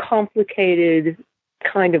complicated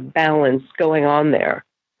kind of balance going on there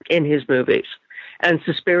in his movies. And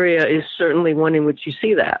Suspiria is certainly one in which you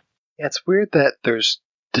see that. Yeah, it's weird that there's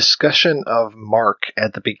discussion of Mark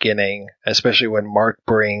at the beginning, especially when Mark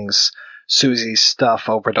brings Suzy's stuff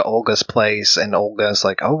over to Olga's place, and Olga's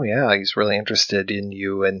like, oh yeah, he's really interested in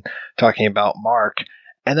you, and talking about Mark.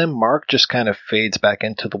 And then Mark just kind of fades back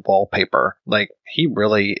into the wallpaper. Like, he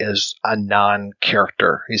really is a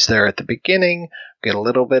non-character. He's there at the beginning, get a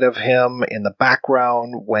little bit of him in the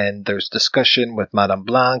background when there's discussion with Madame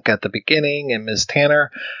Blanc at the beginning and Ms.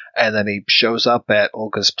 Tanner, and then he shows up at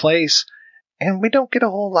Olga's place, and we don't get a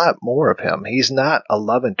whole lot more of him. He's not a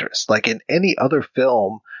love interest. Like in any other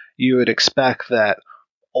film, you would expect that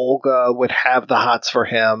Olga would have the hots for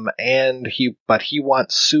him, but he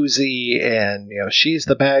wants Suzy, and she's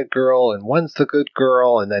the bad girl and one's the good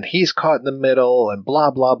girl, and then he's caught in the middle, and blah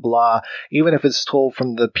blah blah. Even if it's told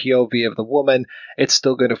from the POV of the woman, it's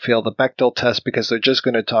still going to fail the Bechdel test because they're just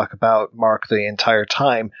going to talk about Mark the entire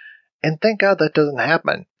time. And thank God that doesn't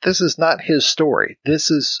happen. This is not his story. This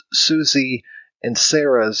is Suzy and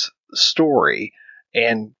Sarah's story,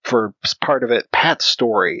 and for part of it, Pat's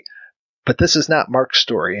story. But this is not Mark's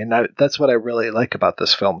story, and that's what I really like about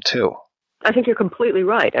this film, too. I think you're completely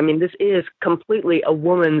right. I mean, this is completely a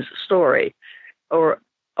woman's story, or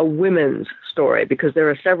a women's story, because there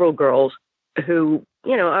are several girls who,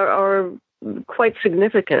 are quite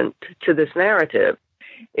significant to this narrative.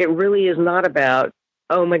 It really is not about,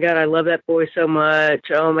 oh my God, I love that boy so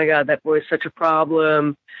much. Oh my God, that boy's such a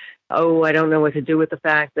problem. Oh, I don't know what to do with the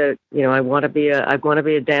fact that, I want to be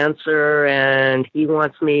a dancer, and he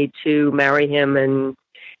wants me to marry him and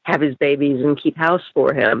have his babies and keep house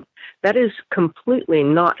for him. That is completely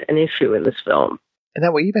not an issue in this film. And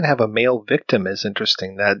that we even have a male victim is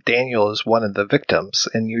interesting, that Daniel is one of the victims.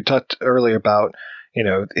 And you talked earlier about,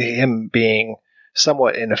 him being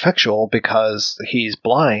somewhat ineffectual because he's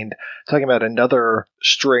blind, talking about another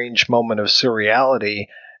strange moment of surreality.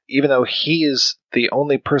 Even though he is the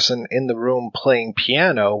only person in the room playing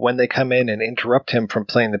piano, when they come in and interrupt him from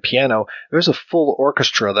playing the piano, there's a full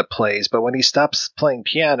orchestra that plays, but when he stops playing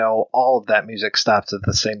piano, all of that music stops at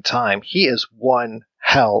the same time. He is one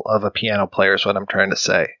hell of a piano player is what I'm trying to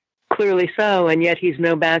say. Clearly so, and yet he's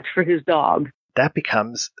no match for his dog. That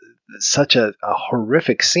becomes such a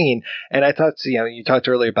horrific scene. And I thought, you talked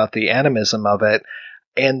earlier about the animism of it,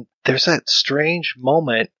 and there's that strange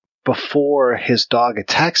moment before his dog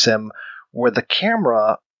attacks him where the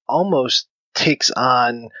camera almost takes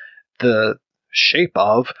on the shape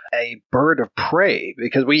of a bird of prey,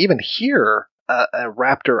 because we even hear a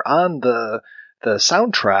raptor on the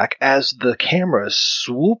soundtrack as the camera is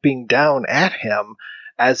swooping down at him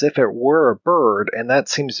as if it were a bird, and that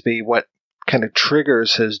seems to be what kind of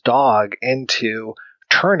triggers his dog into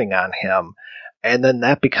turning on him. And then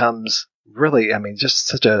that becomes really, just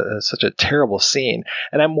such a terrible scene.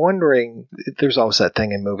 And I'm wondering, there's always that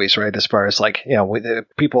thing in movies, right? As far as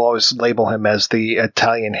people always label him as the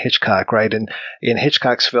Italian Hitchcock, right? And in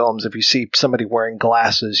Hitchcock's films, if you see somebody wearing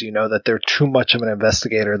glasses, you know that they're too much of an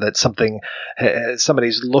investigator, that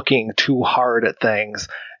somebody's looking too hard at things.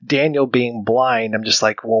 Daniel being blind, I'm just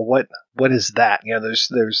like, well, what is that?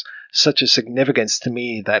 There's such a significance to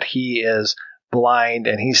me that he is blind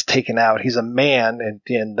and he's taken out. He's a man,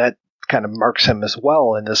 and that kind of marks him as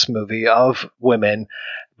well in this movie of women,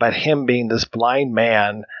 but him being this blind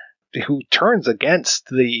man who turns against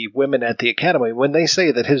the women at the academy. When they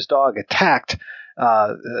say that his dog attacked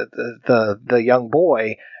the young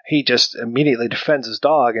boy, he just immediately defends his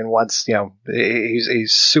dog and wants,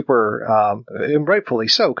 he's super, and rightfully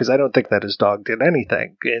so, because I don't think that his dog did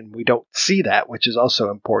anything, and we don't see that, which is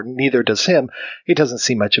also important. Neither does him. He doesn't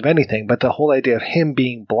see much of anything, but the whole idea of him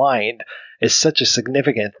being blind is such a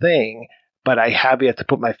significant thing, but I have yet to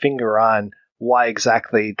put my finger on why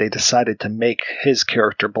exactly they decided to make his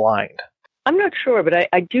character blind. I'm not sure, but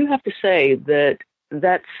I do have to say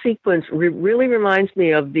that sequence really reminds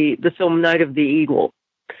me of the film Night of the Eagle.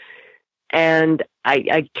 And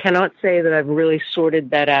I cannot say that I've really sorted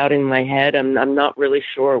that out in my head. I'm not really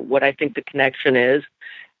sure what I think the connection is,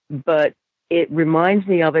 but it reminds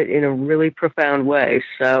me of it in a really profound way.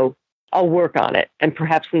 So I'll work on it. And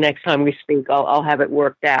perhaps the next time we speak, I'll have it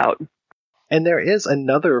worked out. And there is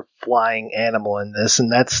another flying animal in this,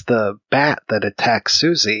 and that's the bat that attacks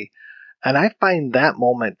Suzy. And I find that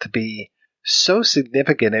moment to be so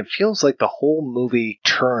significant. It feels like the whole movie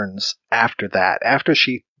turns after that, after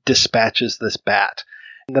she dispatches this bat.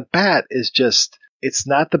 And the bat is just, it's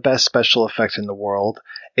not the best special effect in the world.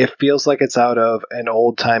 It feels like it's out of an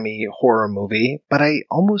old-timey horror movie, but I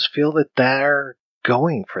almost feel that they're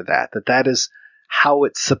going for that is how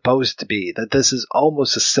it's supposed to be, that this is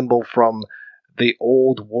almost a symbol from the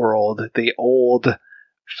old world, the old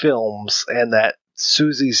films, and that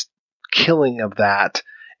Suzy's killing of that,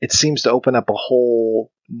 it seems to open up a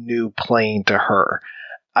whole new plane to her.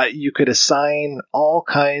 You could assign all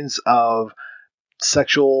kinds of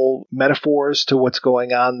sexual metaphors to what's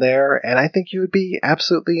going on there, and I think you would be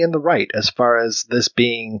absolutely in the right as far as this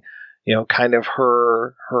being, kind of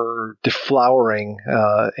her deflowering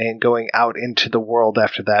and going out into the world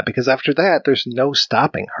after that, because after that, there's no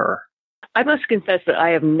stopping her. I must confess that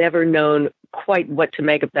I have never known quite what to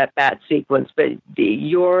make of that bat sequence, but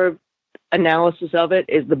your analysis of it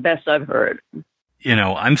is the best I've heard.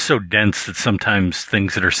 I'm so dense that sometimes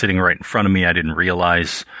things that are sitting right in front of me I didn't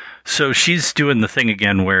realize. So she's doing the thing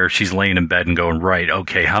again where she's laying in bed and going, right,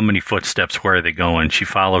 okay, how many footsteps, where are they going? She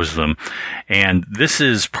follows them. And this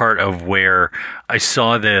is part of where I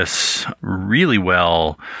saw this really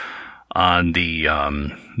well on the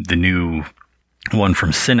new one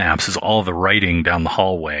from Synapse, is all the writing down the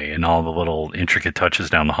hallway and all the little intricate touches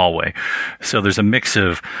down the hallway. So there's a mix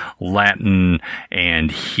of Latin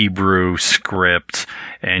and Hebrew script,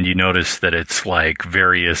 and you notice that it's like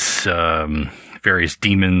various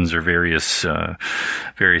demons or various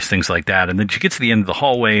things like that. And then she gets to the end of the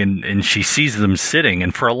hallway and she sees them sitting.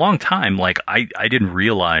 And for a long time, I didn't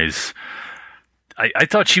realize. I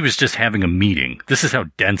thought she was just having a meeting. This is how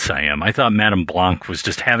dense I am. I thought Madame Blanc was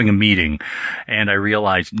just having a meeting, and I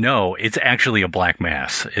realized, no, it's actually a black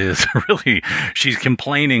mass. She's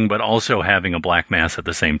complaining, but also having a black mass at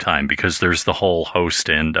the same time, because there's the whole host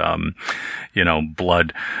and,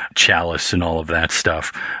 blood chalice and all of that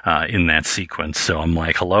stuff, in that sequence. So I'm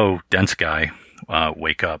like, hello, dense guy,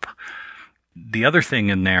 wake up. The other thing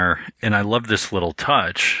in there, and I love this little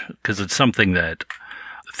touch, because it's something that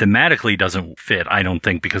thematically doesn't fit, I don't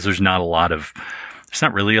think, because there's not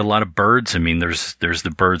really a lot of birds. I mean, there's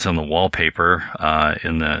the birds on the wallpaper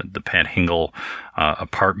in the Pat Hingle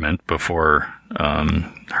apartment before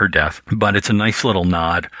her death. But it's a nice little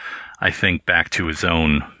nod, I think, back to his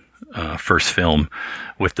own first film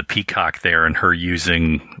with the peacock there and her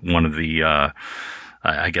using one of the,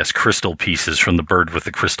 crystal pieces from the bird with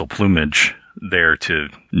the crystal plumage there to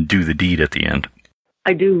do the deed at the end.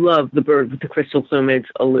 I do love the bird with the crystal plumage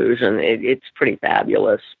illusion. It's pretty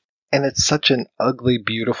fabulous. And it's such an ugly,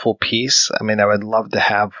 beautiful piece. I mean, I would love to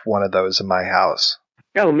have one of those in my house.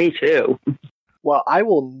 Oh, me too. Well, I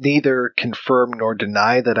will neither confirm nor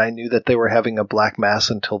deny that I knew that they were having a Black Mass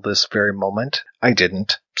until this very moment. I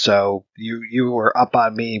didn't. So you were up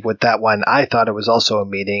on me with that one. I thought it was also a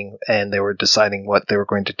meeting, and they were deciding what they were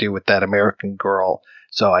going to do with that American girl.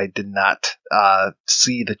 So I did not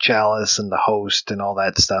see the chalice and the host and all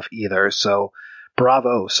that stuff either. So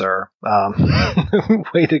bravo, sir.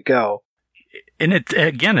 Way to go. And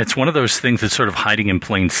it's one of those things that's sort of hiding in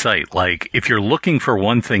plain sight. Like, if you're looking for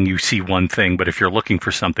one thing, you see one thing, but if you're looking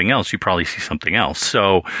for something else, you probably see something else.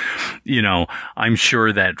 So, I'm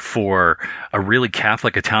sure that for a really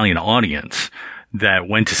Catholic Italian audience that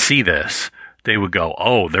went to see this, they would go,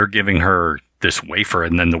 oh, they're giving her this wafer,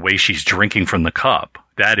 and then the way she's drinking from the cup,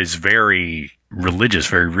 that is very religious,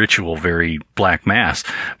 very ritual, very Black Mass.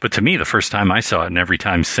 But to me, the first time I saw it, and every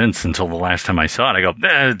time since until the last time I saw it, I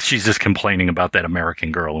go, she's just complaining about that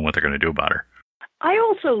American girl and what they're going to do about her. I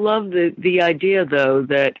also love the idea, though,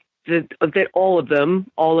 that all of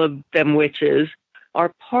them witches,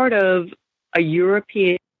 are part of a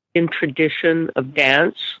European tradition of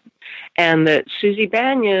dance, and that Suzy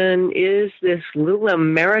Banyon is this little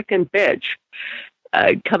American bitch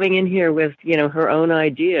coming in here with, her own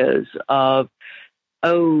ideas of,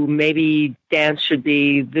 oh, maybe dance should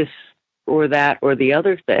be this or that or the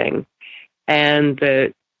other thing, and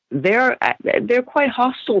that they're quite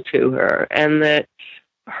hostile to her, and that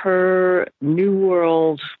her New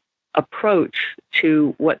World approach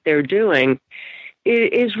to what they're doing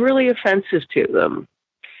is really offensive to them.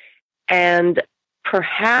 And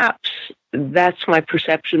perhaps that's my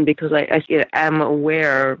perception, because I am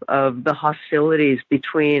aware of the hostilities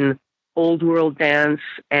between Old World dance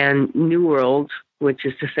and New World, which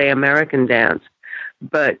is to say American dance.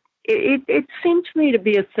 But it seemed to me to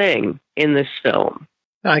be a thing in this film.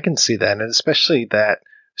 I can see that, and especially that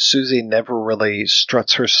Suzy never really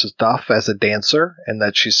struts her stuff as a dancer, and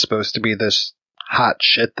that she's supposed to be this hot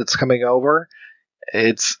shit that's coming over.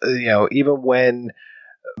 It's, even when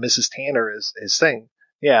Mrs. Tanner is saying,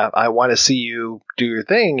 yeah, I want to see you do your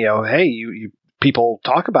thing, hey, you people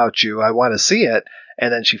talk about you, I want to see it,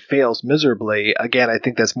 and then she fails miserably. Again, I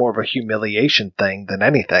think that's more of a humiliation thing than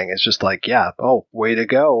anything. It's just like, yeah, oh, way to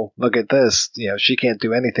go, look at this, she can't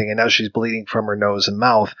do anything, and now she's bleeding from her nose and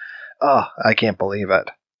mouth. Oh, I can't believe it.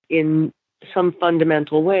 In some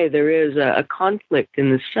fundamental way, there is a conflict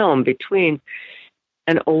in this film between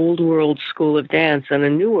an old world school of dance and a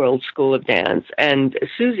new world school of dance. And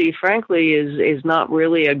Suzy, frankly, is not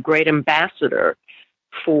really a great ambassador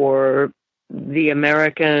for the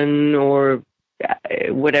American, or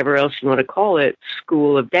whatever else you want to call it,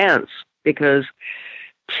 school of dance, because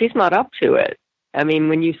she's not up to it. I mean,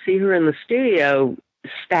 when you see her in the studio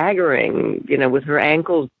staggering, with her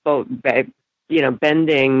ankles both,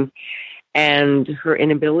 bending, and her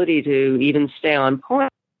inability to even stay on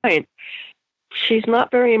point, she's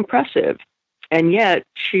not very impressive. And yet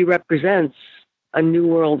she represents a new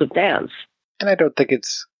world of dance. And I don't think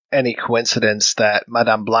it's any coincidence that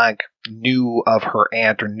Madame Blanc knew of her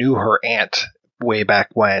aunt, or knew her aunt way back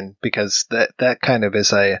when, because that kind of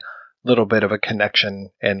is a little bit of a connection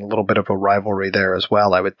and a little bit of a rivalry there as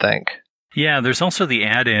well, I would think. Yeah, there's also the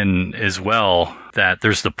add-in as well, that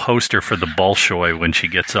there's the poster for the Bolshoi when she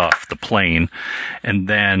gets off the plane, and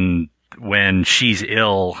then when she's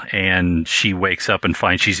ill and she wakes up and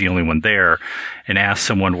finds she's the only one there and asks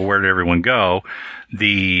someone, well, where did everyone go?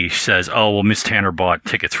 She says, oh, well, Miss Tanner bought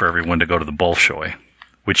tickets for everyone to go to the Bolshoi,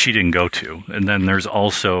 which she didn't go to. And then there's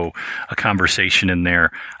also a conversation in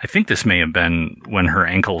there. I think this may have been when her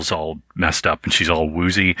ankle's all messed up and she's all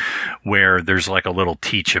woozy, where there's like a little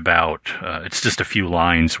teach about, it's just a few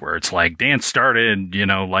lines where it's like, dance started,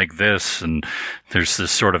 like this. And there's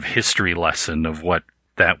this sort of history lesson of what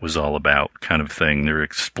that was all about, kind of thing. They're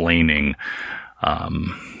explaining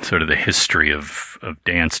sort of the history of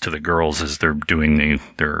dance to the girls as they're doing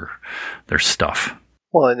their stuff.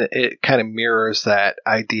 Well, and it kind of mirrors that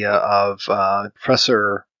idea of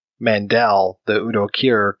Professor Mandel, the Udo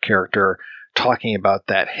Kier character, talking about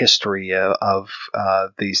that history of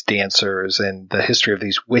these dancers and the history of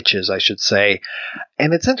these witches, I should say.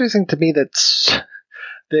 And it's interesting to me that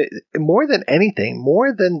more than anything,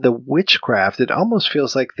 more than the witchcraft, it almost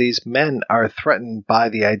feels like these men are threatened by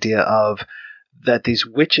the idea of that these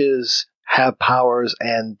witches have powers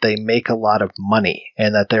and they make a lot of money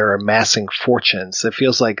and that they're amassing fortunes. It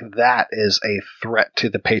feels like that is a threat to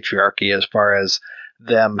the patriarchy as far as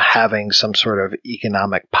them having some sort of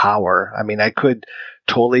economic power. I mean, I could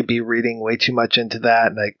totally be reading way too much into that,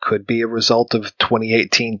 and it could be a result of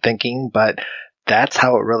 2018 thinking, but that's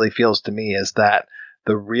how it really feels to me, is that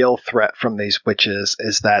the real threat from these witches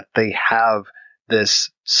is that they have this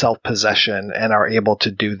self-possession and are able to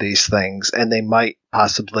do these things, and they might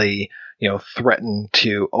possibly, threaten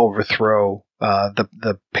to overthrow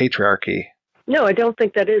the patriarchy. No, I don't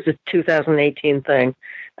think that is a 2018 thing.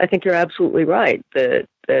 I think you're absolutely right. The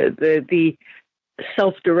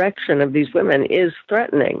self-direction of these women is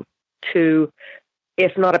threatening to,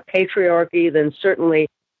 if not a patriarchy, then certainly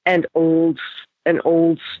an old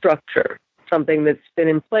structure, something that's been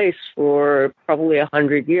in place for probably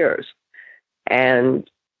 100 years. And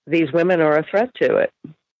these women are a threat to it.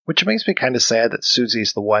 Which makes me kind of sad that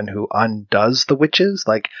Susie's the one who undoes the witches.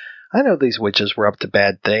 Like, I know these witches were up to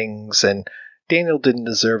bad things, and Daniel didn't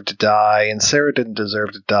deserve to die, and Sarah didn't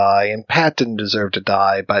deserve to die, and Pat didn't deserve to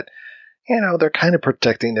die, but, they're kind of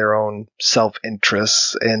protecting their own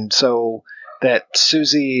self-interests, and so that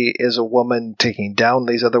Suzy is a woman taking down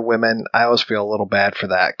these other women, I always feel a little bad for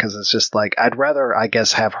that, because it's just like, I'd rather, I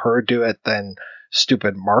guess, have her do it than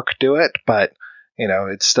stupid Mark do it, but,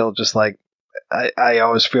 it's still just like, I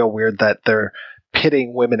always feel weird that they're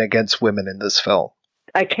pitting women against women in this film.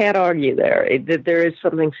 I can't argue there. There is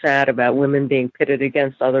something sad about women being pitted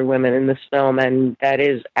against other women in this film, and that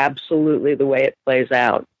is absolutely the way it plays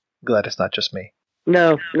out. Glad it's not just me.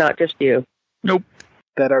 No, not just you. Nope.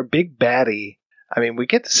 That our big baddie, we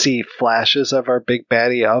get to see flashes of our big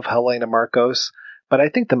baddie of Helena Markos, but I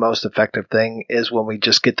think the most effective thing is when we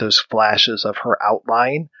just get those flashes of her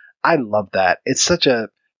outline. I love that. It's such a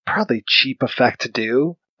probably cheap effect to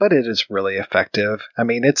do, but it is really effective.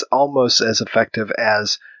 It's almost as effective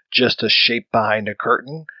as just a shape behind a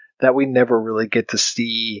curtain. That we never really get to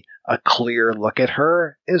see a clear look at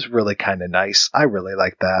her is really kind of nice. I really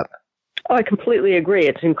like that. Oh, I completely agree.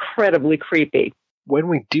 It's incredibly creepy. When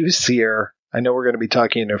we do see her, I know we're going to be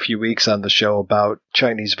talking in a few weeks on the show about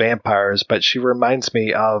Chinese vampires, but she reminds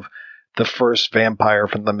me of the first vampire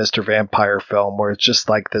from the Mr. Vampire film, where it's just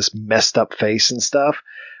like this messed up face and stuff.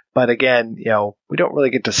 But again, we don't really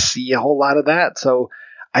get to see a whole lot of that. So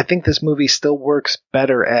I think this movie still works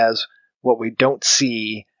better as what we don't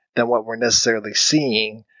see than what we're necessarily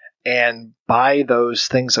seeing. And by those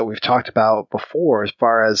things that we've talked about before, as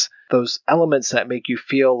far as those elements that make you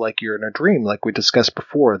feel like you're in a dream, like we discussed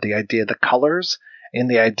before, the idea of the colors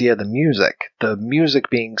and the idea of the music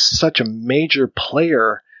being such a major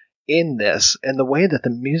player in this, and the way that the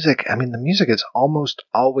music is almost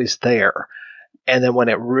always there. And then when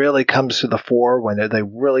it really comes to the fore, when they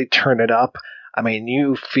really turn it up,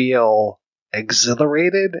 you feel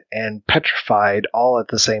exhilarated and petrified all at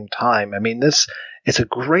the same time. It's a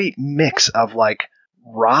great mix of like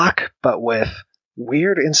rock, but with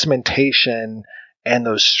weird instrumentation and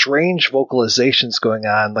those strange vocalizations going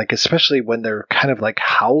on, like especially when they're kind of like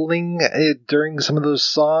howling during some of those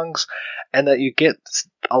songs, and that you get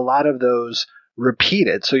a lot of those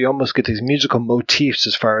repeated. So you almost get these musical motifs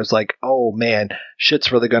as far as like, oh man,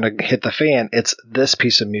 shit's really going to hit the fan. It's this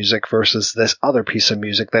piece of music versus this other piece of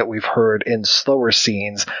music that we've heard in slower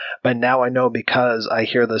scenes. But now I know, because I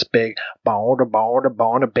hear this big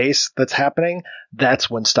bass that's happening, that's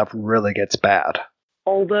when stuff really gets bad.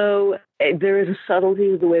 Although there is a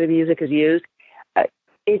subtlety to the way the music is used,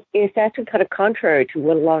 it's actually kind of contrary to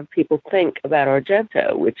what a lot of people think about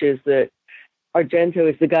Argento, which is that Argento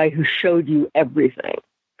is the guy who showed you everything.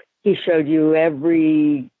 He showed you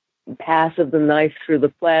every pass of the knife through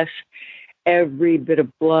the flesh, every bit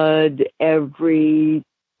of blood, every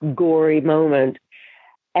gory moment.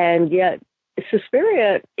 And yet,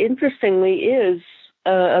 Suspiria, interestingly, is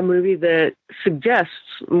a movie that suggests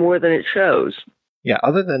more than it shows. Yeah,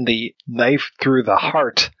 other than the knife through the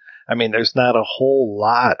heart, there's not a whole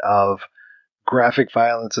lot of graphic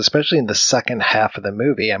violence, especially in the second half of the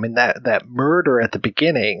movie. That murder at the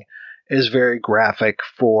beginning is very graphic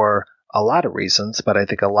for a lot of reasons, but I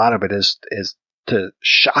think a lot of it is to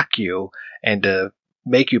shock you and to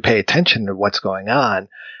make you pay attention to what's going on.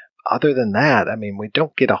 Other than that, we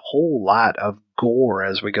don't get a whole lot of gore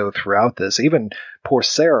as we go throughout this. Even poor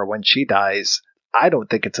Sarah, when she dies, I don't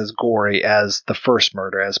think it's as gory as the first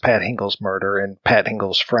murder, as Pat Hingle's murder and Pat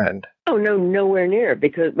Hingle's friend. Oh, no, nowhere near,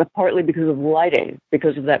 partly because of lighting,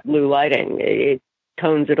 because of that blue lighting. It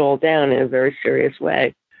tones it all down in a very serious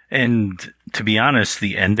way. And to be honest,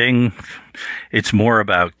 the ending, it's more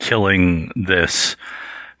about killing this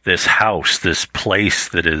this house, this place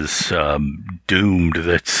that is doomed,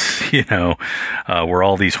 that's, where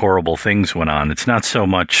all these horrible things went on. It's not so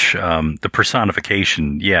much the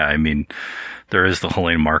personification. Yeah, I mean, there is the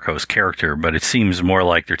Helena Marcos character, but it seems more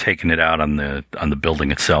like they're taking it out on the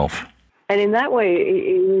building itself. And in that way,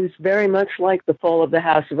 it was very much like the fall of the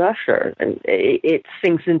House of Usher. And it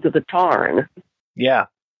sinks into the tarn. Yeah.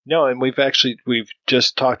 No, and we've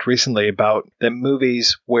just talked recently about the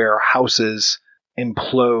movies where houses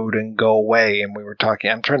implode and go away. And we were talking,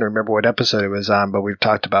 I'm trying to remember what episode it was on, but we've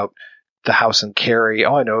talked about the house in Carrie.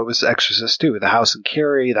 Oh, I know, it was Exorcist 2. The house in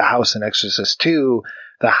Carrie, the house in Exorcist 2,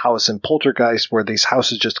 the house in Poltergeist, where these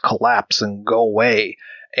houses just collapse and go away.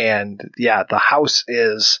 And yeah, the house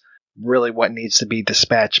is really what needs to be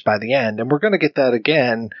dispatched by the end. And we're going to get that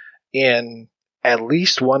again in at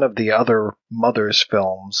least one of the other Mothers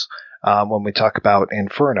films when we talk about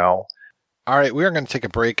Inferno. All right, we're going to take a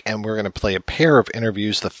break, and we're going to play a pair of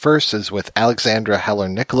interviews. The first is with Alexandra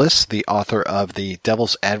Heller-Nicholas, the author of the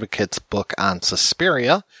Devil's Advocates book on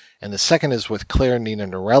Suspiria, and the second is with Clare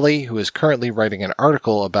Nina-Norelli, who is currently writing an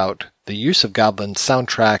article about the use of Goblin's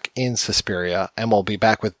soundtrack in Suspiria, and we'll be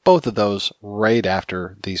back with both of those right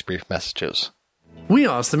after these brief messages. We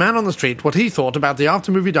asked the man on the street what he thought about the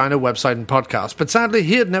After Movie Diner website and podcast, but sadly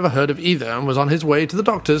he had never heard of either and was on his way to the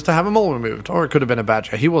doctor's to have a mole removed. Or it could have been a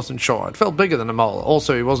badger. He wasn't sure. It felt bigger than a mole.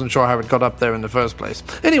 Also, he wasn't sure how it got up there in the first place.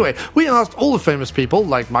 Anyway, we asked all the famous people,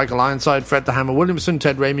 like Michael Ironside, Fred the Hammer Williamson,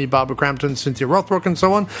 Ted Raimi, Barbara Crampton, Cynthia Rothrock, and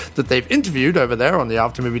so on, that they've interviewed over there on the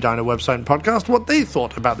After Movie Diner website and podcast, what they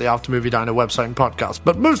thought about the After Movie Diner website and podcast.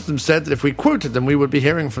 But most of them said that if we quoted them, we would be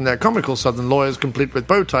hearing from their comical southern lawyers complete with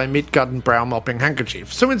bow tie, meat gut, and brow mopping handkerchief.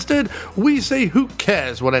 So instead, we say who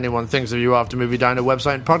cares what anyone thinks of you After Movie Diner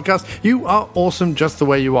website and podcast. You are awesome just the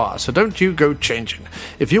way you are, so don't you go changing.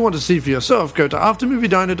 If you want to see for yourself, go to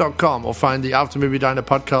aftermoviediner.com or find the After Movie Diner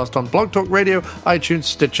podcast on Blog Talk Radio, iTunes,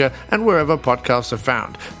 Stitcher, and wherever podcasts are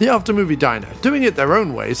found. The After Movie Diner, doing it their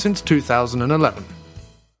own way since 2011.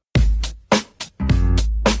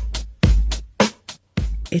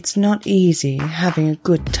 It's not easy having a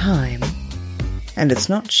good time, and it's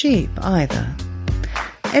not cheap either.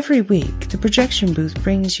 Every week, the Projection Booth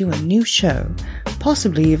brings you a new show,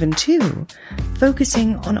 possibly even two,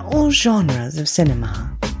 focusing on all genres of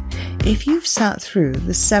cinema. If you've sat through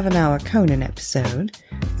the 7-hour Conan episode,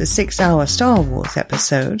 the 6-hour Star Wars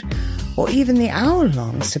episode, or even the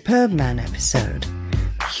hour-long Superman episode,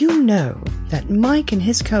 you know that Mike and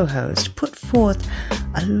his co-host put forth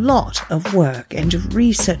a lot of work into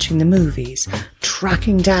researching the movies,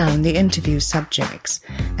 tracking down the interview subjects,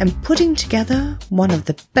 and putting together one of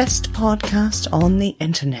the best podcasts on the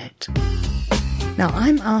internet. Now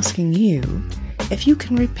I'm asking you if you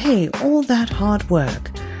can repay all that hard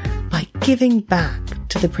work by giving back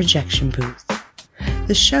to the Projection Booth.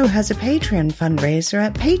 The show has a Patreon fundraiser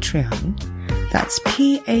at Patreon. That's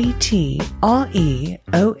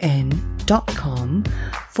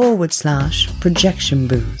patreon.com/Projection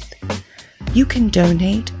Booth. You can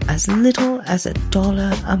donate as little as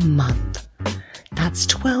 $1 a month. That's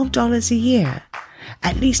 $12 a year.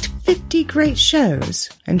 At least 50 great shows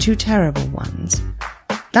and 2 terrible ones.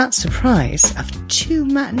 That's the price of 2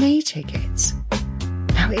 matinee tickets.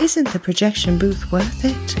 Now isn't the Projection Booth worth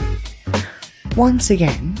it? Once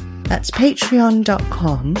again, that's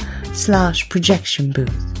patreon.com/Projection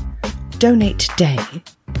Booth. Donate today.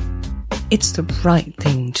 It's the right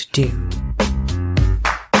thing to do.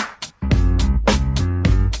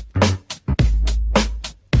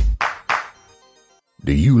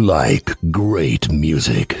 Do you like great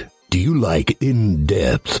music? Do you like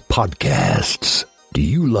in-depth podcasts? Do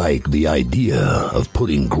you like the idea of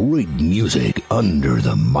putting great music under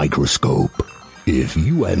the microscope? If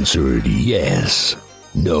you answered yes,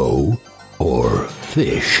 no, or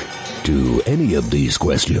fish to any of these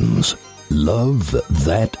questions, Love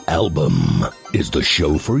That Album is the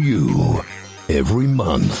show for you. Every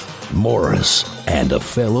month, Morris and a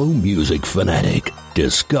fellow music fanatic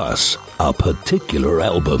discuss a particular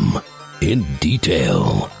album in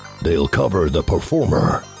detail. They'll cover the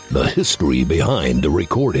performer, the history behind the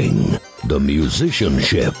recording, the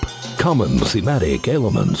musicianship, common thematic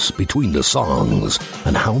elements between the songs,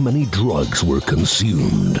 and how many drugs were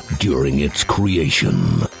consumed during its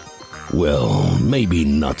creation. Well, maybe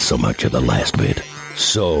not so much of the last bit.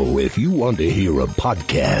 So, if you want to hear a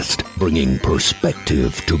podcast bringing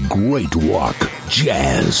perspective to great rock,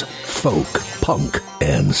 jazz, folk, punk,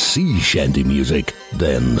 and sea shanty music,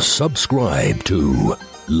 then subscribe to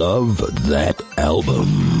Love That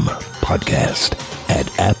Album podcast at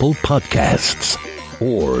Apple Podcasts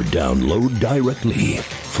or download directly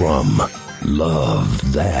from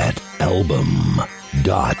lovethatalbum.com.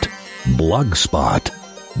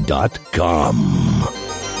 www.blogspot.com.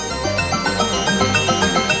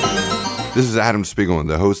 This is Adam Spiegelman,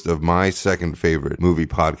 the host of my second favorite movie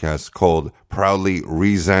podcast called Proudly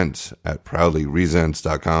Resents at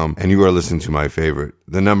proudlyresents.com. And you are listening to my favorite,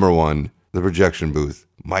 the number one, The Projection Booth.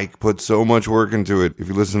 Mike put so much work into it. If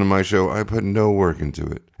you listen to my show, I put no work into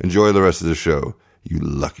it. Enjoy the rest of the show, you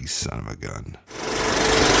lucky son of a gun.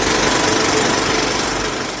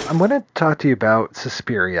 I'm going to talk to you about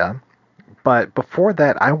Suspiria, but before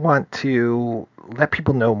that, I want to let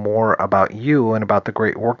people know more about you and about the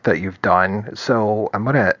great work that you've done. So I'm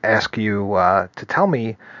going to ask you to tell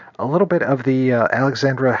me a little bit of the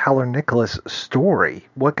Alexandra Heller-Nicholas story.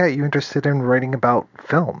 What got you interested in writing about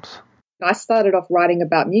films? I started off writing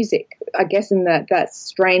about music, I guess in that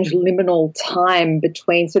strange liminal time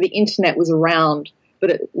between, so the internet was around, but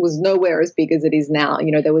it was nowhere as big as it is now.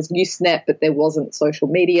 You know, there was Usenet, but there wasn't social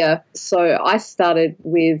media. So I started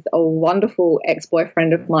with a wonderful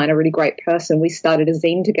ex-boyfriend of mine, a really great person. We started a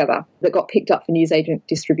zine together that got picked up for newsagent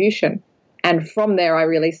distribution. And from there, I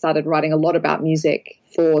really started writing a lot about music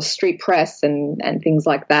for street press and things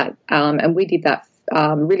like that. And we did that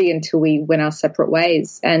really until we went our separate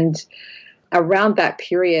ways. And around that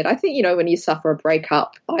period, I think, you know, when you suffer a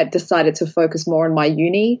breakup, I decided to focus more on my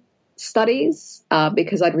uni studies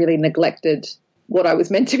because I'd really neglected what I was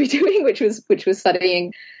meant to be doing, which was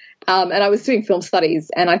studying. And I was doing film studies.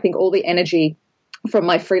 And I think all the energy from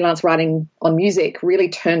my freelance writing on music really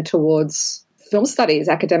turned towards film studies,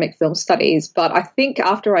 academic film studies. But I think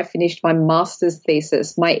after I finished my master's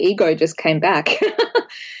thesis, my ego just came back.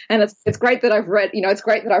 And it's great that I've read, you know, it's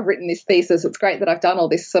great that I've written this thesis. It's great that I've done all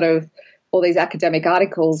these academic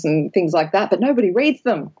articles and things like that, but nobody reads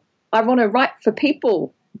them. I want to write for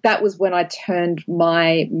people. That was when I turned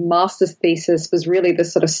my master's thesis was really the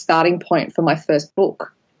sort of starting point for my first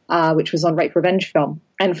book, which was on rape revenge film.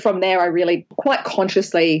 And from there, I really quite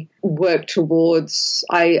consciously worked towards,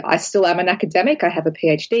 I still am an academic. I have a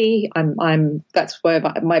PhD. That's where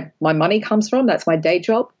my money comes from. That's my day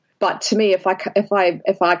job. But to me, if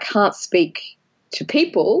I can't speak to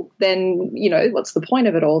people, then, you know, what's the point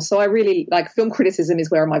of it all? So I really, like, film criticism is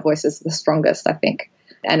where my voice is the strongest, I think.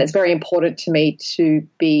 And it's very important to me to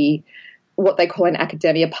be what they call in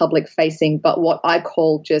academia public facing, but what I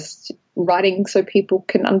call just writing so people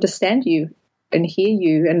can understand you and hear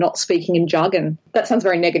you and not speaking in jargon. That sounds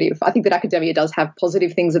very negative. I think that academia does have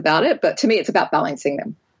positive things about it, but to me it's about balancing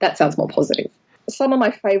them. That sounds more positive. Some of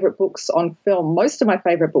my favorite books on film, most of my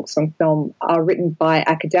favorite books on film are written by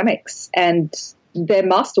academics, and they're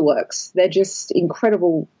masterworks. They're just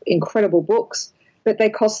incredible, incredible books, but they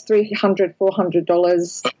cost $300,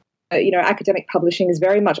 $400. You know, academic publishing is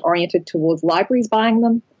very much oriented towards libraries buying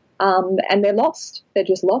them, and they're lost. They're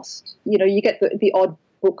just lost. You know, you get the odd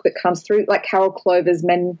book that comes through, like Carol Clover's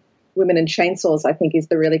Men, Women and Chainsaws, I think is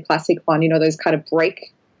the really classic one. You know, those kind of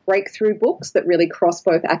breakthrough books that really cross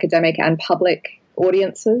both academic and public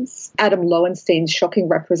audiences. Adam Lowenstein's Shocking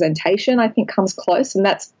Representation, I think, comes close, and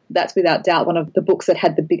that's without doubt one of the books that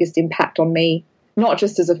had the biggest impact on me, not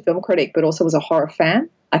just as a film critic, but also as a horror fan.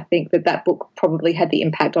 I think that book probably had the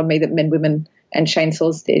impact on me that Men, Women and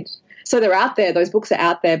Chainsaws did. So they're out there, those books are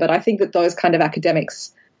out there, but I think that those kind of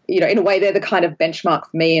academics, you know, in a way they're the kind of benchmark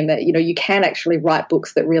for me, and that, you know, you can actually write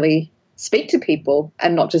books that really speak to people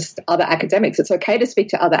and not just other academics. It's okay to speak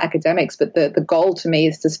to other academics, but the goal to me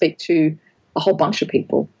is to speak to a whole bunch of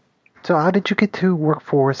people. So how did you get to work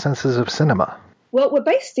for Senses of Cinema? Well, we're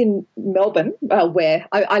based in Melbourne, where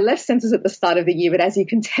I left Senses at the start of the year, but as you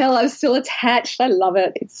can tell, I'm still attached. I love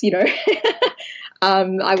it. It's, you know,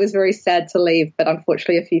 I was very sad to leave, but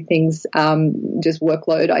unfortunately a few things, just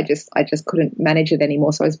workload, I just couldn't manage it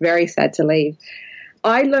anymore. So I was very sad to leave.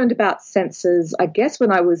 I learned about Senses, I guess,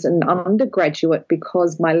 when I was an undergraduate,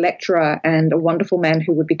 because my lecturer and a wonderful man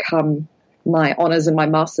who would become my honours and my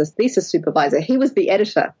master's thesis supervisor, he was the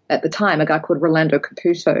editor at the time, a guy called Rolando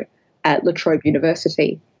Caputo at La Trobe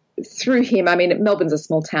University. Through him, I mean, Melbourne's a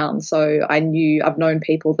small town, so I've known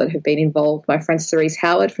people that have been involved. My friend Cerise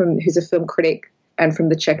Howard, who's a film critic and from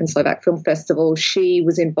the Czech and Slovak Film Festival, she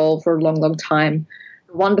was involved for a long, long time.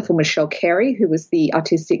 The wonderful Michelle Carey, who was the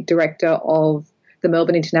artistic director of the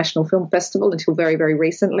Melbourne International Film Festival until very, very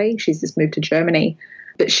recently. She's just moved to Germany.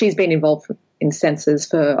 But she's been involved in Senses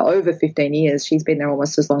for over 15 years. She's been there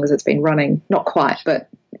almost as long as it's been running. Not quite, but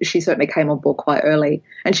she certainly came on board quite early.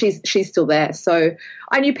 And she's still there. So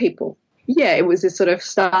I knew people. Yeah, it was this sort of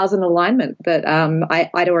stars in alignment that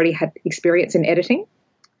I'd already had experience in editing.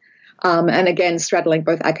 And again, straddling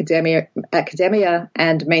both academia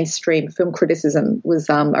and mainstream film criticism was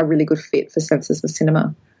a really good fit for Senses of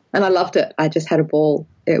Cinema. And I loved it. I just had a ball.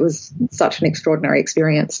 It was such an extraordinary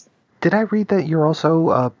experience. Did I read that you're also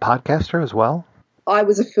a podcaster as well? I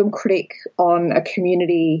was a film critic on a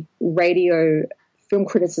community radio film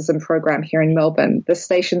criticism program here in Melbourne. The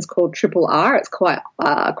station's called Triple R. It's quite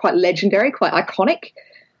legendary, quite iconic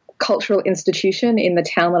cultural institution in the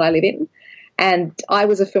town that I live in. And I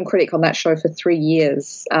was a film critic on that show for 3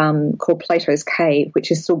 years, called Plato's Cave,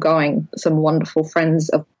 which is still going. Some wonderful friends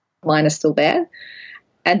of mine are still there.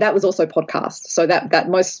 And that was also podcast. So that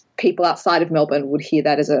most people outside of Melbourne would hear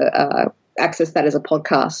that as access that as a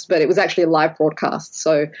podcast. But it was actually a live broadcast.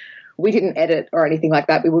 So we didn't edit or anything like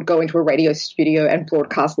that. We would go into a radio studio and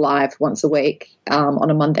broadcast live once a week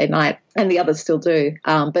on a Monday night. And the others still do.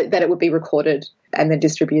 But that it would be recorded and then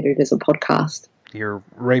distributed as a podcast. Your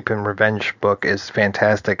Rape and Revenge book is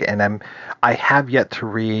fantastic, and I have yet to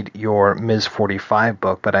read your Ms. 45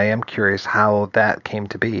 book, but I am curious how that came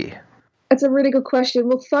to be. It's a really good question.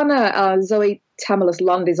 Well, Thana, Zoe Tamalis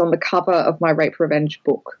Lund is on the cover of my Rape Revenge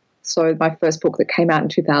book, so my first book that came out in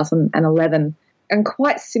 2011. And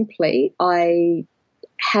quite simply, I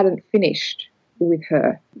hadn't finished with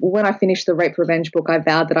her. When I finished the Rape Revenge book, I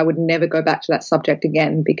vowed that I would never go back to that subject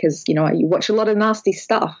again because, you watch a lot of nasty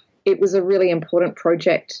stuff. It was a really important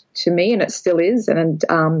project to me, and it still is, and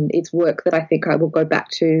it's work that I think I will go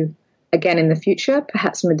back to again in the future,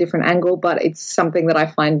 perhaps from a different angle, but it's something that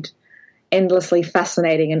I find endlessly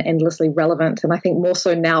fascinating and endlessly relevant, and I think more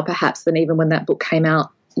so now perhaps than even when that book came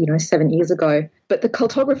out, 7 years ago. But the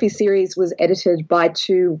Cultography series was edited by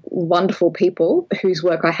two wonderful people whose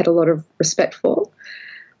work I had a lot of respect for.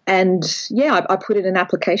 And I put in an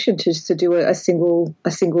application to do a single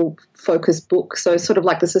focused book. So sort of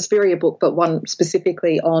like the Suspiria book, but one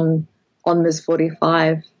specifically on Ms.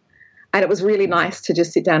 45. And it was really nice to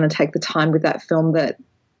just sit down and take the time with that film that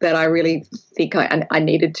I really think I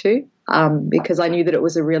needed to, because I knew that it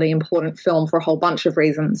was a really important film for a whole bunch of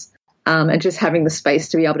reasons. And just having the space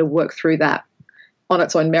to be able to work through that on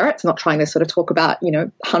its own merits, not trying to sort of talk about,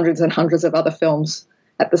 hundreds and hundreds of other films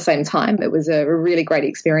at the same time. It was a really great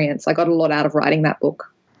experience. I got a lot out of writing that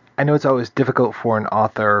book. I know it's always difficult for an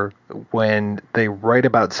author when they write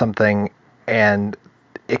about something and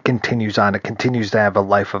it continues on. It continues to have a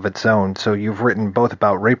life of its own. So you've written both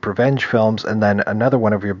about rape revenge films, and then another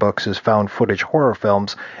one of your books is found footage horror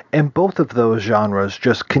films. And both of those genres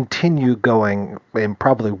just continue going and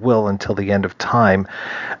probably will until the end of time.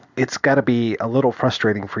 It's got to be a little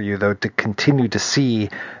frustrating for you, though, to continue to see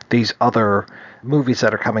these other movies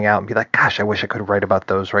that are coming out and be like, gosh, I wish I could write about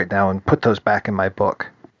those right now and put those back in my book.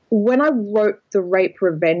 When I wrote the Rape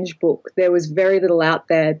Revenge book, there was very little out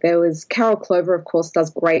there. There was Carol Clover, of course, does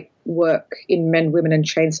great work in Men, Women and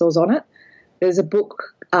Chainsaws on it. There's a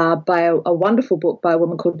book by a wonderful book by a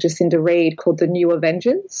woman called Jacinda Reed called The New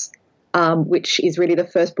Avengers, which is really the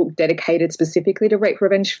first book dedicated specifically to rape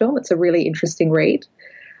revenge film. It's a really interesting read.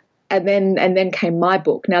 And then came my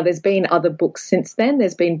book. Now, there's been other books since then.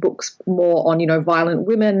 There's been books more on, violent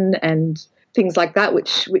women and things like that,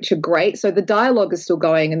 which are great. So the dialogue is still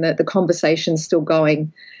going and the conversation's still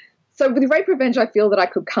going. So with Rape Revenge, I feel that I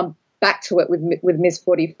could come back to it with Ms.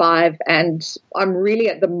 45, and I'm really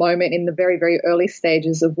at the moment in the very, very early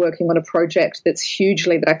stages of working on a project that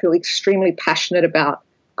I feel extremely passionate about,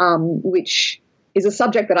 which is a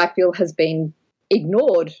subject that I feel has been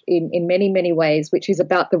ignored in many, many ways, which is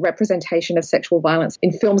about the representation of sexual violence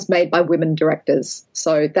in films made by women directors.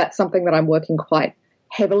 So that's something that I'm working quite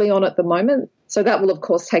heavily on at the moment. So that will, of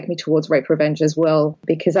course, take me towards rape revenge as well,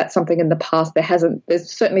 because that's something in the past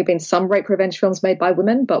there's certainly been some rape revenge films made by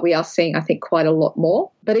women, but we are seeing, I think, quite a lot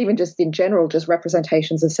more. But even just in general, just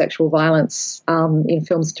representations of sexual violence in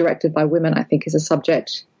films directed by women, I think, is a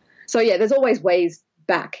subject. So yeah, there's always ways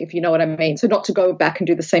back, if you know what I mean. So not to go back and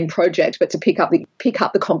do the same project, but to pick up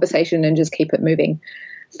the conversation and just keep it moving.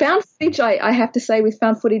 Found footage, I have to say, with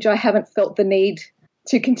found footage, I haven't felt the need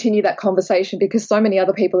to continue that conversation because so many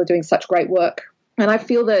other people are doing such great work. And I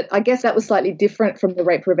feel that, I guess that was slightly different from the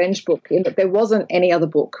Rape Revenge book in that there wasn't any other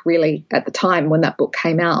book really at the time when that book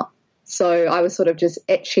came out. So I was sort of just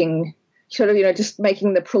etching, just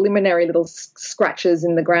making the preliminary little scratches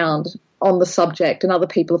in the ground on the subject, and other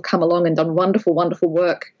people have come along and done wonderful, wonderful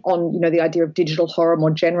work on, the idea of digital horror more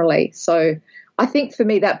generally. So I think for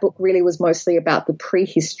me that book really was mostly about the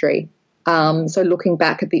prehistory. So looking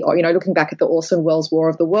back at the Orson Welles War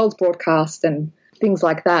of the Worlds broadcast and things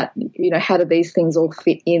like that, how do these things all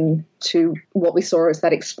fit in to what we saw as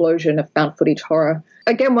that explosion of found footage horror?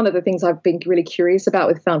 Again, one of the things I've been really curious about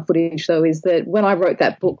with found footage, though, is that when I wrote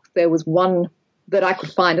that book, there was one that I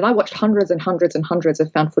could find, and I watched hundreds and hundreds and hundreds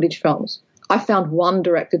of found footage films. I found one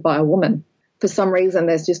directed by a woman. for some reason,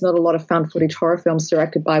 there's just not a lot of found footage horror films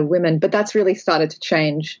directed by women, but that's really started to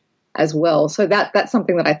change as well. So that's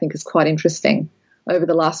something that I think is quite interesting. Over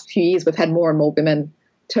the last few years, we've had more and more women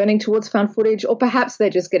turning towards found footage, or perhaps they're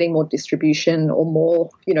just getting more distribution or more,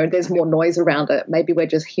 there's more noise around it. Maybe we're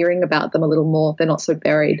just hearing about them a little more. They're not so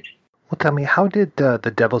buried. Well, tell me, how did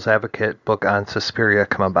the Devil's Advocate book on Suspiria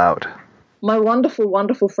come about? My wonderful,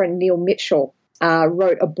 wonderful friend Neil Mitchell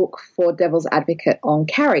wrote a book for Devil's Advocate on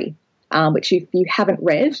Carrie, which if you haven't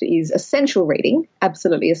read is essential reading,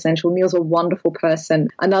 absolutely essential. Neil's a wonderful person.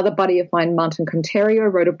 Another buddy of mine, Martin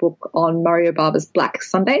Conterio, wrote a book on Mario Bava's Black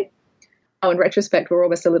Sunday. In retrospect, we're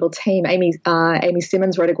almost a little team. Amy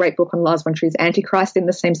Simmons wrote a great book on Lars von Trier's Antichrist in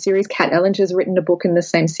the same series. Kat Ellinger's written a book in the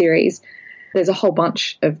same series. There's a whole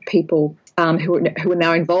bunch of people who are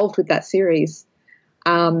now involved with that series.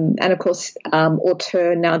 And, of course,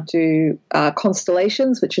 Auteur now do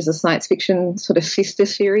Constellations, which is a science fiction sort of sister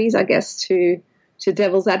series, I guess, to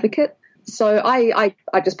Devil's Advocate. So I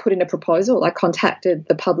just put in a proposal. I contacted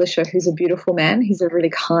the publisher, who's a beautiful man. He's a really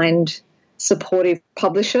kind, supportive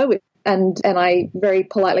publisher, and I very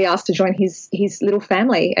politely asked to join his little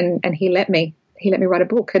family, and he let me. He let me write a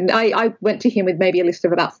book. And I went to him with maybe a list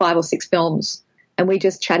of about 5 or 6 films, and we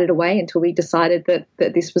just chatted away until we decided that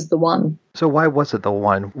this was the one. So why was it the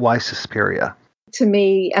one? Why Suspiria? To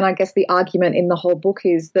me, and I guess the argument in the whole book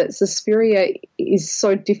is that Suspiria is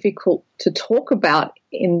so difficult to talk about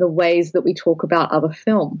in the ways that we talk about other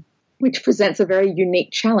film, which presents a very unique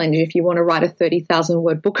challenge if you want to write a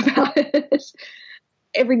 30,000-word book about it.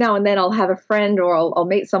 Every now and then I'll have a friend or I'll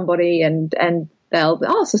meet somebody and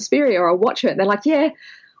they'll, Suspiria, or I'll watch it. And they're like, yeah,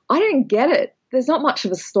 I don't get it. There's not much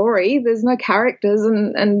of a story. There's no characters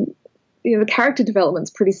and the character development's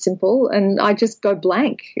pretty simple, and I just go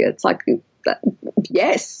blank. It's like,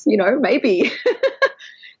 yes, maybe.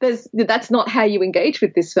 That's not how you engage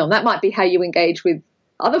with this film. That might be how you engage with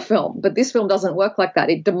other film, but this film doesn't work like that.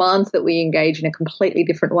 It demands that we engage in a completely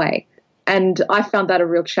different way. And I found that a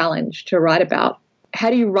real challenge to write about. How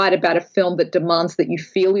do you write about a film that demands that you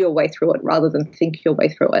feel your way through it rather than think your way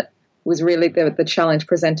through it? Was really the challenge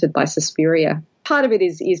presented by Suspiria. Part of it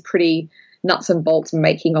is pretty nuts and bolts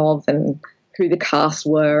making of and who the cast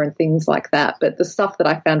were and things like that. But the stuff that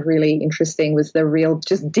I found really interesting was the real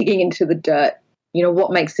just digging into the dirt.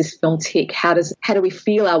 What makes this film tick? How do we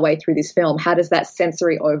feel our way through this film? How does that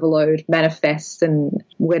sensory overload manifest, and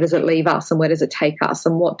where does it leave us and where does it take us?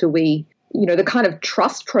 And what do we, the kind of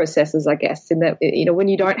trust processes, I guess, in that, when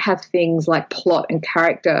you don't have things like plot and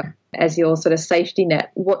character as your sort of safety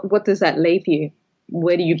net, what does that leave you?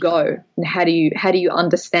 Where do you go? And how do you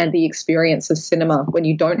understand the experience of cinema when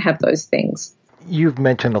you don't have those things? You've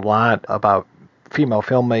mentioned a lot about female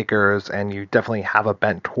filmmakers, and you definitely have a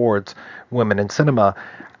bent towards women in cinema.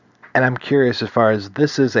 And I'm curious, as far as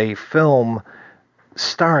this is a film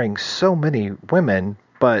starring so many women,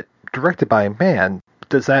 but directed by a man,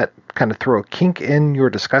 does that kind of throw a kink in your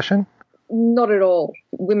discussion? Not at all.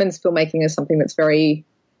 Women's filmmaking is something that's very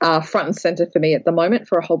front and center for me at the moment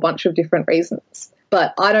for a whole bunch of different reasons.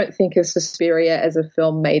 But I don't think of Suspiria as a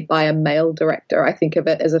film made by a male director. I think of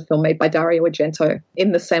it as a film made by Dario Argento,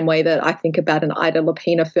 in the same way that I think about an Ida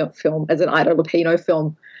Lupino film as an Ida Lupino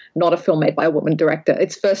film, not a film made by a woman director.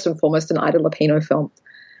 It's first and foremost an Ida Lupino film.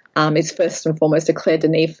 It's first and foremost a Clare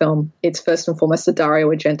Denis film. It's first and foremost a Dario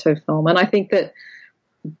Argento film. And I think that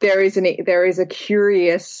there is a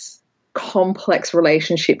curious, complex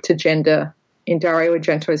relationship to gender in Dario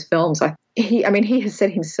Argento's films. He has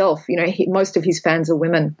said himself, most of his fans are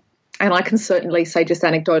women. And I can certainly say just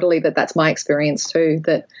anecdotally that that's my experience too,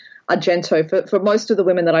 that Argento, for most of the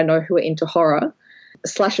women that I know who are into horror,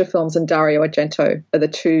 slasher films and Dario Argento are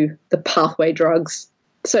the pathway drugs.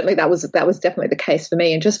 Certainly that was definitely the case for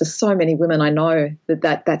me. And just for so many women I know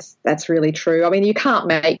that's really true. I mean, you can't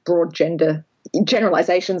make broad gender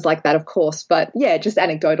generalizations like that, of course, but yeah, just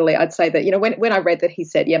anecdotally, I'd say that, when I read that he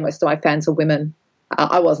said, yeah, most of my fans are women,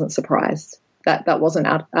 I wasn't surprised. That wasn't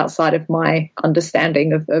outside of my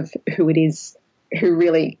understanding of who it is who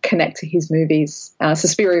really connect to his movies.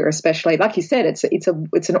 Suspiria especially, like you said, it's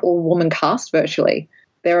an all-woman cast virtually.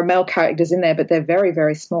 There are male characters in there, but they're very,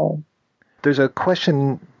 very small. There's a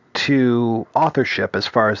question to authorship as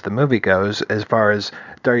far as the movie goes, as far as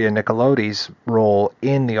Dario Nicolodi's role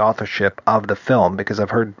in the authorship of the film, because I've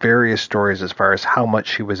heard various stories as far as how much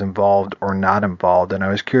she was involved or not involved, and I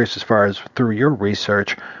was curious as far as, through your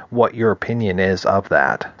research, what your opinion is of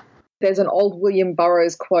that. There's an old William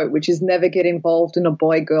Burroughs quote, which is never get involved in a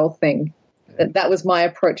boy-girl thing. That was my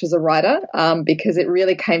approach as a writer, because it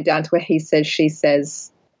really came down to a he says, she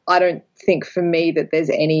says. I don't think for me that there's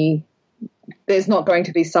any there's not going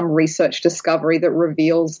to be some research discovery that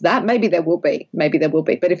reveals that. Maybe there will be.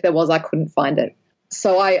 But if there was, I couldn't find it.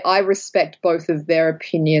 So I respect both of their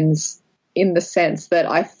opinions in the sense that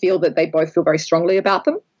I feel that they both feel very strongly about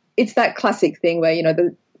them. It's that classic thing where,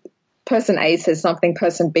 the person A says something,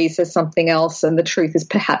 person B says something else, and the truth is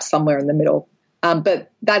perhaps somewhere in the middle.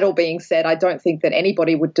 But that all being said, I don't think that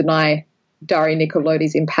anybody would deny Dario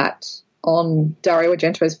Nicolodi's impact on Dario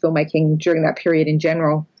Argento's filmmaking during that period in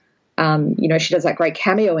general. She does that great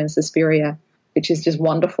cameo in Suspiria, which is just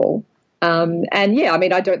wonderful. I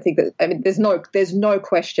don't think that, there's no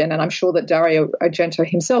question, and I'm sure that Dario Argento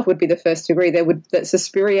himself would be the first to agree that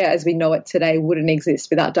Suspiria as we know it today wouldn't exist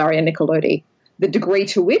without Dario Nicolodi. The degree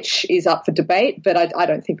to which is up for debate, but I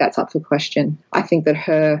don't think that's up for question. I think that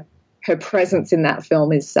her presence in that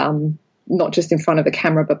film is not just in front of the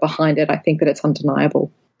camera but behind it. I think that it's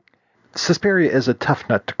undeniable. Suspiria is a tough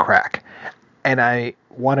nut to crack, and I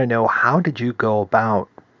want to know, how did you go about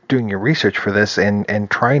doing your research for this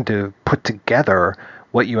and trying to put together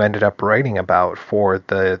what you ended up writing about for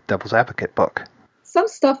the Devil's Advocate book? Some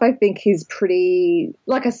stuff I think is pretty,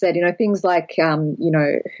 like I said, things like,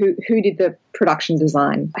 who did the production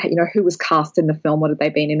design, who was cast in the film, what had they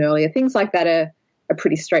been in earlier, things like that are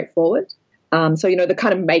pretty straightforward. The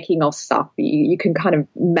kind of making of stuff you can kind of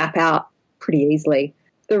map out pretty easily.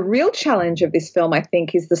 The real challenge of this film, I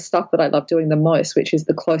think, is the stuff that I love doing the most, which is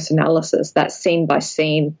the close analysis, that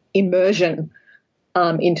scene-by-scene immersion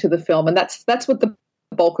into the film. And that's what the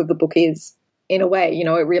bulk of the book is, in a way.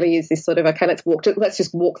 It really is this sort of, okay, let's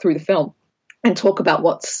just walk through the film and talk about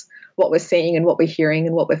what we're seeing and what we're hearing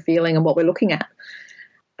and what we're feeling and what we're looking at.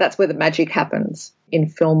 That's where the magic happens in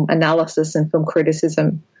film analysis and film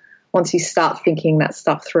criticism. Once you start thinking that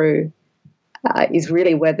stuff through, is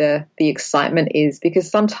really where the excitement is, because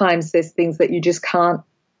sometimes there's things that you just can't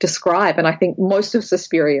describe. And I think most of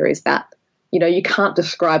Suspiria is that. You can't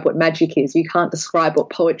describe what magic is. You can't describe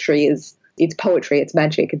what poetry is. It's poetry. It's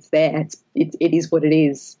magic. It's there. It is what it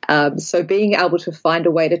is. So being able to find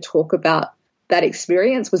a way to talk about that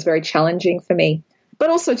experience was very challenging for me.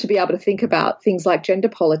 But also to be able to think about things like gender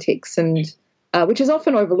politics, and which is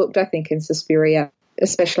often overlooked, I think, in Suspiria.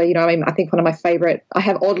 Especially, I think one of my I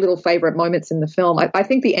have odd little favorite moments in the film. I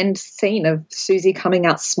think the end scene of Suzy coming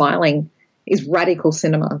out smiling is radical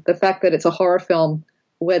cinema. The fact that it's a horror film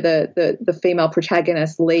where the female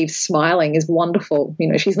protagonist leaves smiling is wonderful.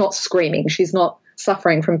 She's not screaming. She's not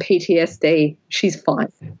suffering from PTSD. She's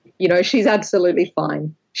fine. She's absolutely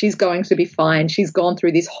fine. She's going to be fine. She's gone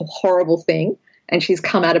through this horrible thing and she's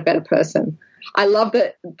come out a better person. I love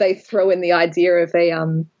that they throw in the idea of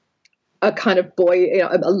a kind of boy,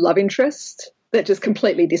 a love interest that just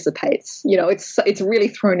completely dissipates. It's really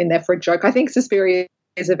thrown in there for a joke. I think Suspiria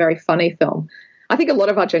is a very funny film. I think a lot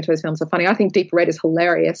of Argento's films are funny. I think Deep Red is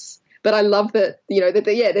hilarious. But I love that,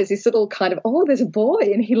 there's this little kind of, there's a boy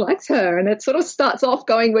and he likes her. And it sort of starts off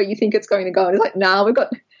going where you think it's going to go. And it's like, nah, I've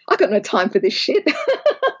got no time for this shit.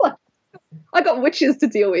 I got witches to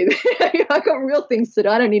deal with. I got real things to do.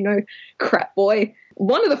 I don't need no crap boy.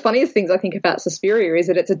 One of the funniest things I think about Suspiria is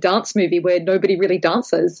that it's a dance movie where nobody really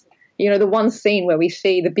dances. The one scene where we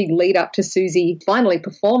see the big lead up to Suzy finally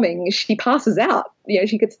performing, she passes out.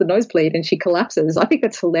 She gets the nosebleed and she collapses. I think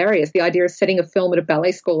that's hilarious. The idea of setting a film at a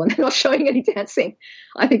ballet school and not showing any dancing.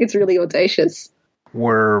 I think it's really audacious.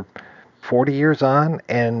 We're 40 years on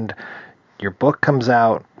and your book comes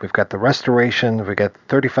out. We've got the restoration. We've got the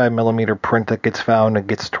 35 millimeter print that gets found and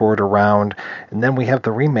gets toured around. And then we have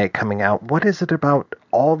the remake coming out. What is it about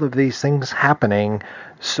all of these things happening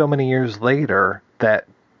so many years later that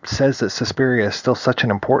says that Suspiria is still such an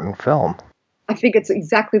important film? I think it's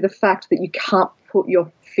exactly the fact that you can't put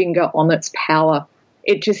your finger on its power.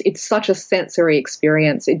 It's such a sensory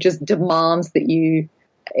experience. It just demands that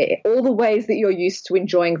all the ways that you're used to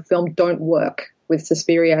enjoying film don't work with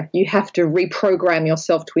Suspiria. You have to reprogram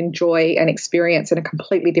yourself to enjoy an experience in a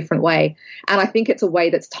completely different way. And I think it's a way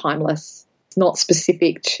that's timeless. It's not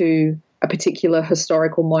specific to a particular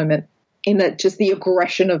historical moment, in that just the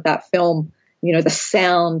aggression of that film, the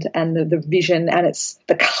sound and the vision and it's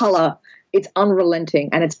the color, it's unrelenting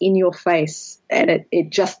and it's in your face and it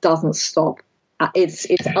just doesn't stop. It's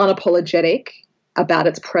unapologetic about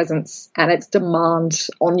its presence and its demand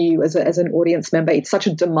on you as an audience member. It's such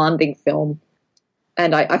a demanding film.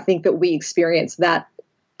 And I think that we experience that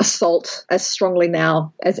assault as strongly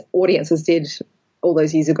now as audiences did all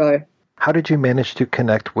those years ago. How did you manage to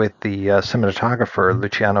connect with the cinematographer,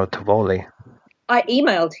 Luciano Tovoli? I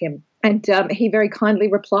emailed him and he very kindly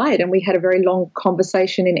replied, and we had a very long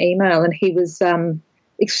conversation in email, and he was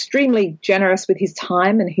extremely generous with his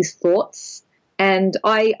time and his thoughts. And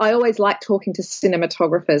I always like talking to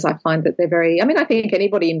cinematographers. I find that they're I think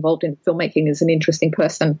anybody involved in filmmaking is an interesting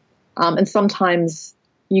person. And sometimes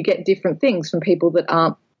you get different things from people that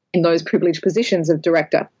aren't in those privileged positions of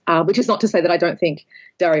director, which is not to say that I don't think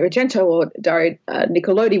Dario Argento or Dario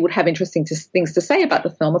Nicolodi would have interesting things to say about the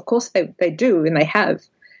film. Of course they do, and they have.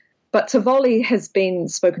 But Tovoli has been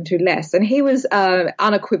spoken to less, and he was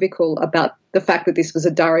unequivocal about the fact that this was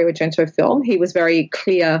a Dario Argento film. He was very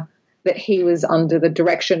clear that he was under the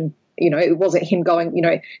direction, it wasn't him going,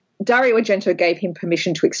 Dario Argento gave him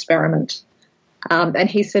permission to experiment. And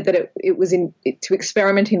he said that it was to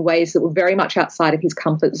experiment in ways that were very much outside of his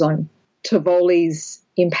comfort zone. Tovoli's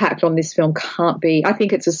impact on this film can't be, I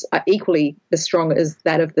think it's equally as strong as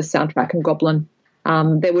that of the soundtrack and Goblin.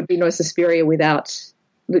 There would be no Suspiria without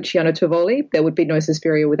Luciano Tovoli. There would be no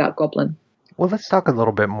Suspiria without Goblin. Well, let's talk a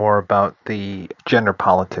little bit more about the gender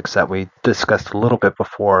politics that we discussed a little bit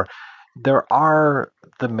before. There are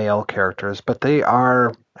the male characters, but they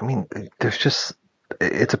are, there's just,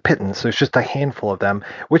 it's a pittance. There's just a handful of them,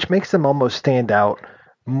 which makes them almost stand out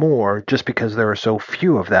more just because there are so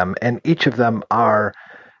few of them, and each of them are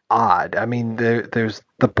odd. There's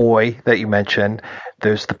the boy that you mentioned,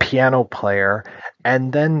 there's the piano player,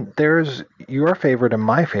 and then there's your favorite and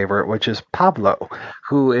my favorite, which is Pablo,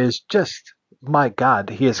 who is just, my God,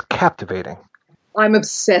 he is captivating. I'm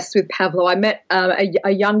obsessed with Pablo. I met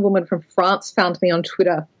a young woman from France, found me on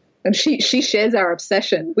Twitter, and she shares our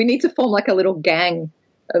obsession. We need to form like a little gang.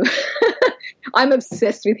 I'm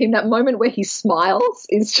obsessed with him. That moment where he smiles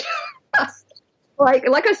is just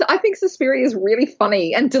like I said, I think Suspiria is really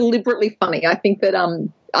funny and deliberately funny. I think that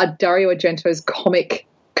Dario Argento's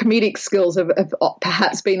comedic skills have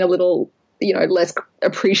perhaps been a little, less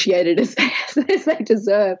appreciated as they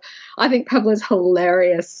deserve. I think Pablo's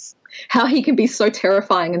hilarious. How he can be so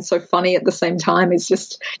terrifying and so funny at the same time is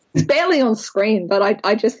just, it's barely on screen, but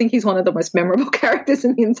I just think he's one of the most memorable characters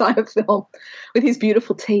in the entire film with his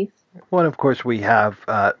beautiful teeth. Well, of course, we have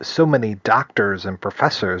so many doctors and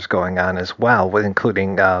professors going on as well,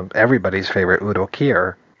 including everybody's favorite Udo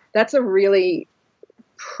Kier. That's a really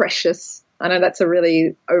precious, I know that's a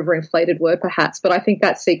really overinflated word perhaps, but I think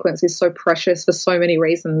that sequence is so precious for so many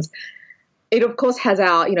reasons. It, of course, has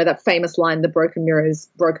our, that famous line, the broken mirrors,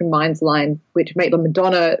 broken minds line, which Maitland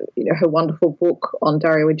McDonagh, her wonderful book on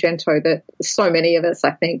Dario Argento that so many of us,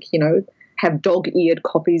 I think, have dog-eared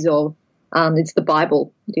copies of. It's the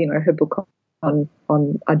Bible. Her book on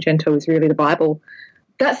Argento is really the Bible.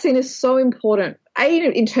 That scene is so important,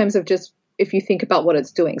 in terms of just if you think about what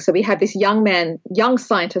it's doing. So we have this young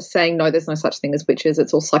scientist saying, no, there's no such thing as witches.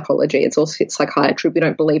 It's all psychology. It's all psychiatry. We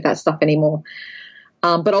don't believe that stuff anymore.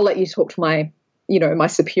 But I'll let you talk to my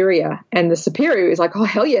superior. And the superior is like, oh,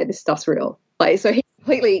 hell yeah, this stuff's real. So he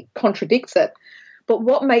completely contradicts it. But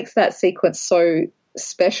what makes that sequence so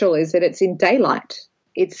special is that it's in daylight.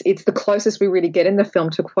 It's the closest we really get in the film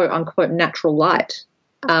to quote unquote natural light.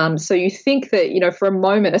 So you think that, for a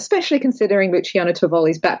moment, especially considering Luciano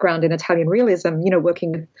Tovoli's background in Italian realism,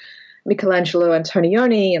 working with Michelangelo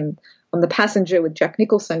Antonioni and on The Passenger with Jack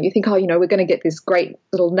Nicholson, you think, we're going to get this great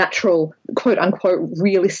little natural, quote-unquote,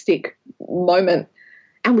 realistic moment.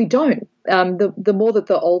 And we don't. The more that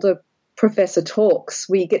the older professor talks,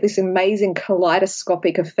 we get this amazing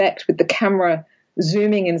kaleidoscopic effect with the camera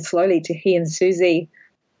zooming in slowly to he and Suzy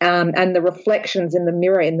and the reflections in the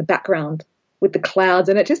mirror in the background with the clouds.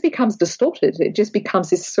 And it just becomes distorted. It just becomes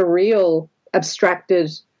this surreal,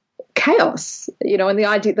 abstracted chaos, and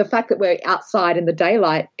the fact that we're outside in the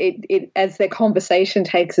daylight, it as their conversation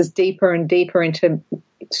takes us deeper and deeper into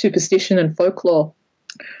superstition and folklore,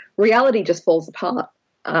 reality just falls apart.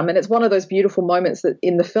 And it's one of those beautiful moments that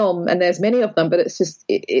in the film, and there's many of them, but it's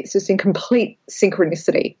just in complete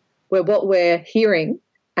synchronicity where what we're hearing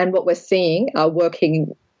and what we're seeing are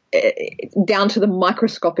working down to the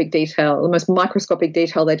microscopic detail, the most microscopic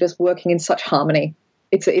detail. They're just working in such harmony.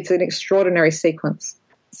 It's an extraordinary sequence.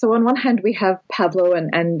 So on one hand, we have Pablo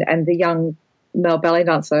and the young male ballet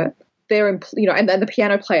dancer. They're, and then the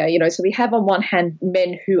piano player, so we have on one hand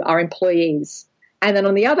men who are employees. And then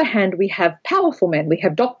on the other hand, we have powerful men. We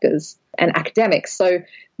have doctors and academics. So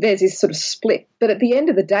there's this sort of split. But at the end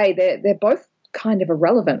of the day, they're both kind of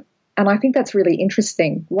irrelevant. And I think that's really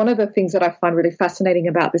interesting. One of the things that I find really fascinating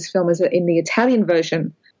about this film is that in the Italian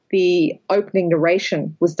version, the opening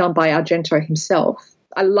narration was done by Argento himself.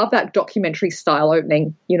 I love that documentary style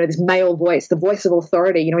opening, this male voice, the voice of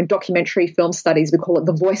authority. In documentary film studies, we call it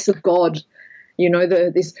the voice of God.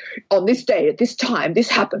 This on this day at this time, this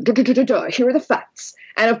happened. Here are the facts.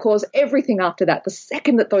 And of course, everything after that, the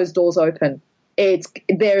second that those doors open,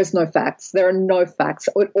 there is no facts. There are no facts.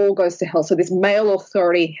 It all goes to hell. So this male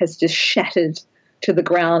authority has just shattered to the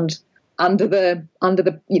ground under the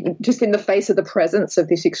just in the face of the presence of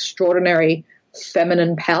this extraordinary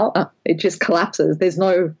feminine power. It just collapses.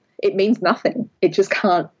 It means nothing. It just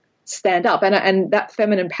can't stand up. And that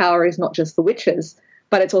feminine power is not just the witches,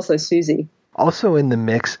 but it's also Suzy. Also in the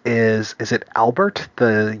mix is it Albert,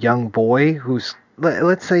 the young boy who's,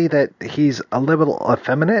 let's say that he's a little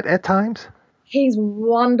effeminate at times? He's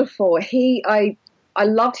wonderful. I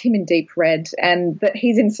loved him in Deep Red, and that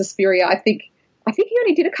he's in Suspiria. I think he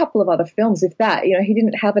only did a couple of other films, if that. You know, he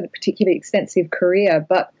didn't have a particularly extensive career,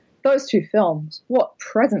 but those two films, what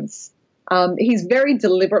presence. He's very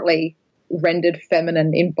deliberately rendered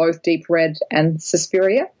feminine in both Deep Red and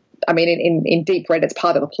Suspiria. I mean, in Deep Red, it's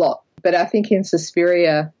part of the plot. But I think in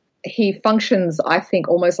Suspiria, he functions, I think,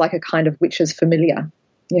 almost like a kind of witch's familiar.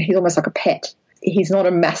 You know, he's almost like a pet. He's not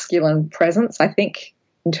a masculine presence, I think,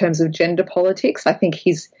 in terms of gender politics. I think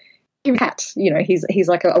he's a cat. You know, he's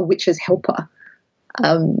like a witch's helper.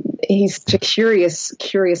 He's a curious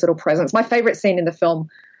little presence. My favourite scene in the film,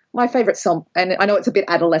 my favourite song, and I know it's a bit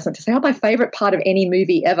adolescent to say, my favourite part of any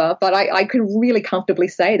movie ever, but I can really comfortably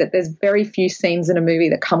say that there's very few scenes in a movie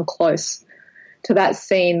that come close to that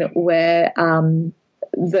scene where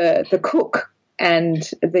the cook and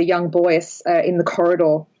the young boy are in the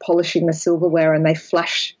corridor polishing the silverware, and they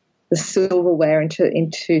flash the silverware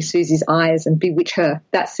into Suzy's eyes and bewitch her.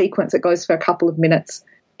 That sequence, it goes for a couple of minutes.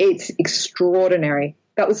 It's extraordinary.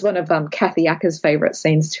 That was one of Kathy Acker's favourite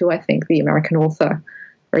scenes too, I think, the American author,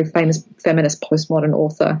 very famous feminist postmodern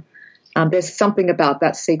author. There's something about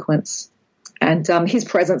that sequence. And his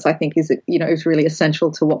presence, I think, is really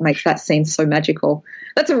essential to what makes that scene so magical.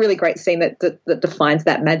 That's a really great scene that defines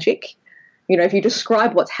that magic. You know, if you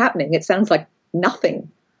describe what's happening, it sounds like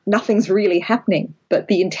nothing. Nothing's really happening. But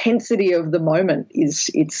the intensity of the moment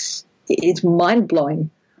it's mind-blowing.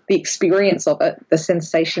 The experience of it, the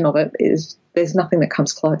sensation of it, there's nothing that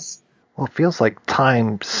comes close. Well, it feels like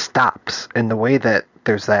time stops in the way that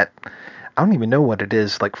there's that, I don't even know what it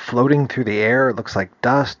is, like floating through the air. It looks like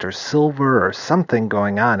dust or silver or something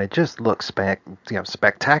going on. It just looks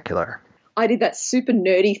spectacular. I did that super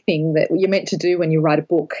nerdy thing that you're meant to do when you write a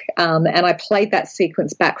book, and I played that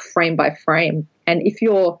sequence back frame by frame. And if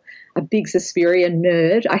you're a big Suspiria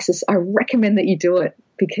nerd, I recommend that you do it,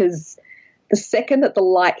 because the second that the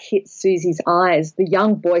light hits Suzy's eyes, the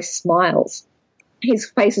young boy smiles. His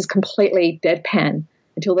face is completely deadpan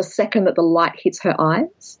until the second that the light hits her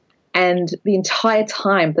eyes. And the entire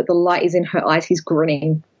time that the light is in her eyes, he's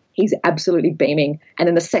grinning. He's absolutely beaming. And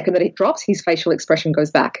then the second that it drops, his facial expression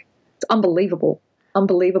goes back. It's unbelievable.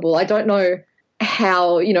 Unbelievable. I don't know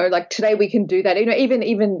how, like today we can do that. Even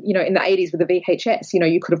in the 80s with the VHS,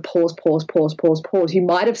 you could have pause. You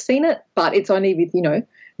might have seen it, but it's only with,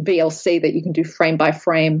 VLC that you can do frame by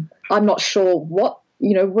frame. I'm not sure what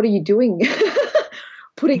are you doing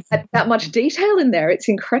putting that much detail in there? It's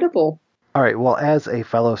incredible. All right, well, as a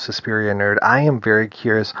fellow Suspiria nerd, I am very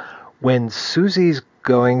curious. When Suzy's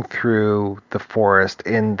going through the forest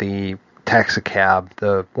in the taxicab,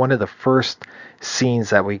 one of the first scenes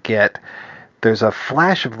that we get, there's a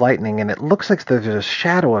flash of lightning, and it looks like there's a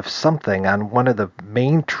shadow of something on one of the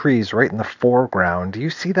main trees right in the foreground. Do you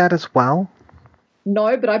see that as well?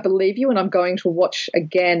 No, but I believe you, and I'm going to watch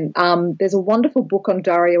again. There's a wonderful book on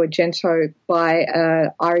Dario Argento by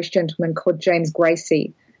an Irish gentleman called James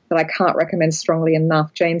Gracie that I can't recommend strongly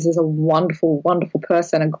enough. James is a wonderful, wonderful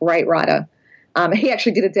person, a great writer. He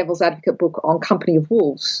actually did a Devil's Advocate book on Company of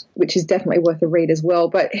Wolves, which is definitely worth a read as well.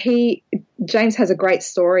 But James has a great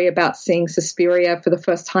story about seeing Suspiria for the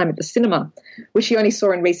first time at the cinema, which he only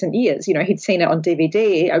saw in recent years. He'd seen it on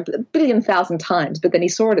DVD a billion thousand times, but then he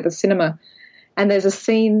saw it at the cinema. And there's a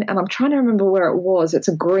scene, and I'm trying to remember where it was. It's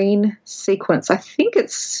a green sequence. I think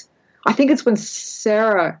it's when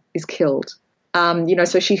Sarah is killed.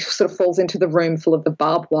 So she sort of falls into the room full of the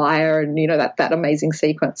barbed wire, and that amazing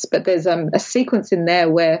sequence. But there's a sequence in there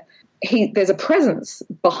where there's a presence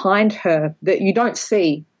behind her that you don't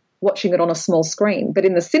see watching it on a small screen. But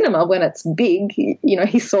in the cinema, when it's big,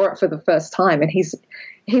 he saw it for the first time, and he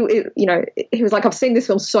was like, I've seen this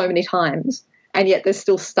film so many times. And yet there's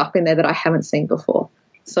still stuff in there that I haven't seen before.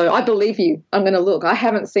 So I believe you. I'm going to look. I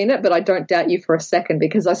haven't seen it, but I don't doubt you for a second,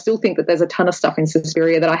 because I still think that there's a ton of stuff in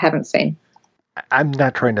Suspiria that I haven't seen. I'm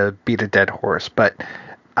not trying to beat a dead horse, but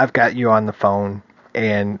I've got you on the phone,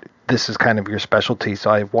 and this is kind of your specialty, so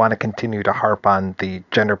I want to continue to harp on the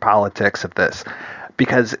gender politics of this,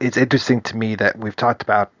 because it's interesting to me that we've talked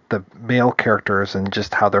about the male characters and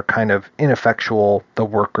just how they're kind of ineffectual, the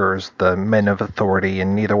workers, the men of authority,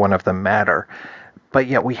 and neither one of them matter. But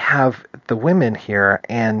yet we have the women here,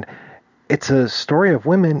 and it's a story of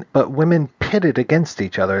women, but women pitted against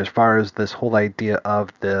each other as far as this whole idea of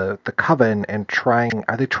the coven and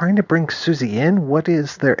are they trying to bring Suzy in? What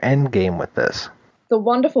is their end game with this? The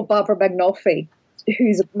wonderful Barbara Bagnolfi,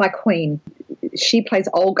 who's my queen, she plays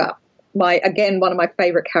Olga. Again, one of my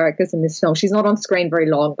favorite characters in this film. She's not on screen very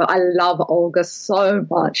long, but I love Olga so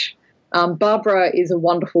much. Barbara is a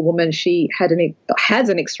wonderful woman. She has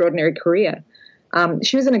an extraordinary career.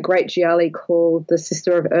 She was in a great giallo called The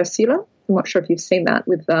Sister of Ursula. I'm not sure if you've seen that,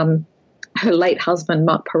 with her late husband,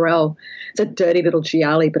 Mark Perel. It's a dirty little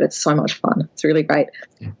giallo, but it's so much fun. It's really great.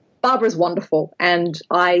 Barbara's wonderful, and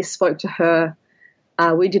I spoke to her.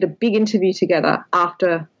 We did a big interview together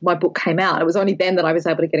after my book came out. It was only then that I was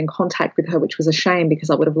able to get in contact with her, which was a shame because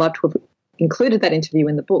I would have loved to have included that interview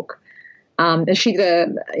in the book. And she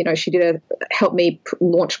did help me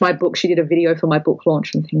launch my book. She did a video for my book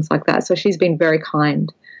launch and things like that. So she's been very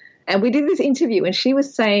kind. And we did this interview, and she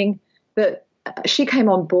was saying that she came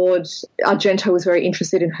on board. Argento was very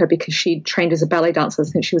interested in her because she trained as a ballet dancer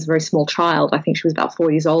since she was a very small child. I think she was about 4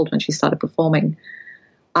 years old when she started performing.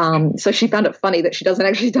 So she found it funny that she doesn't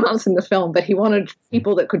actually dance in the film, but he wanted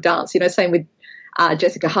people that could dance. Same with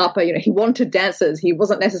Jessica Harper. He wanted dancers. He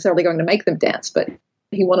wasn't necessarily going to make them dance, but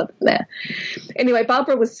he wanted them there. Anyway,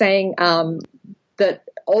 Barbara was saying that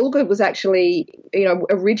Olga was actually,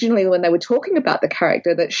 originally when they were talking about the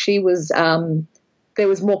character, that she was there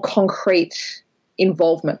was more concrete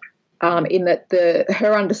involvement in that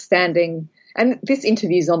her understanding. And this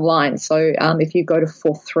interview's online, so if you go to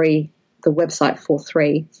 4.3. The website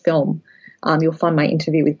 4.3 film, you'll find my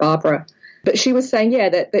interview with Barbara. But she was saying,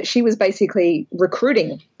 that she was basically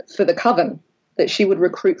recruiting for the coven, that she would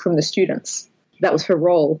recruit from the students. That was her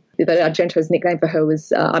role. That Argento's nickname for her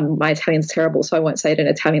was, my Italian's terrible, so I won't say it in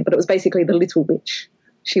Italian, but it was basically the little witch.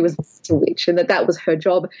 She was the little witch, and that was her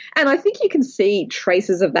job. And I think you can see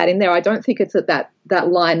traces of that in there. I don't think it's that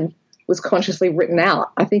line was consciously written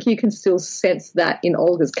out. I think you can still sense that in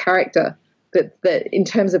Olga's character. That in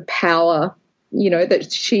terms of power,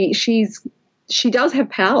 that she does have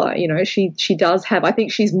power. She does have. I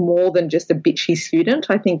think she's more than just a bitchy student.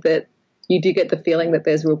 I think that you do get the feeling that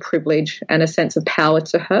there's real privilege and a sense of power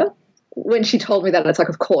to her. When she told me that, it's like,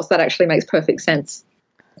 of course, that actually makes perfect sense.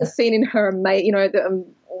 The scene in her,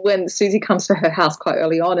 when Suzy comes to her house quite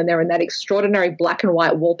early on, and they're in that extraordinary black and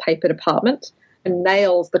white wallpapered apartment, and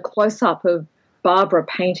nails, the close up of Barbara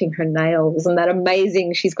painting her nails, and that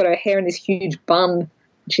amazing, she's got her hair in this huge bun.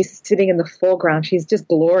 She's sitting in the foreground. She's just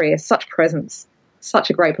glorious. Such presence. Such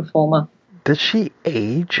a great performer. Does she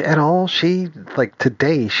age at all?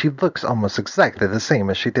 Today, she looks almost exactly the same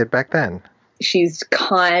as she did back then. She's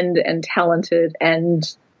kind and talented and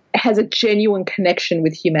has a genuine connection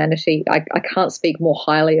with humanity. I can't speak more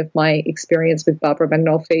highly of my experience with Barbara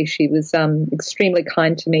Bagnolfi. She was extremely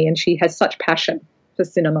kind to me, and she has such passion for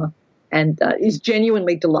cinema. And is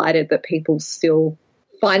genuinely delighted that people still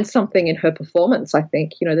find something in her performance, I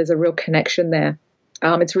think. There's a real connection there.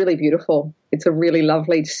 It's really beautiful. It's a really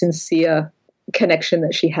lovely, sincere connection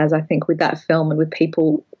that she has, I think, with that film and with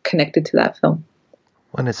people connected to that film.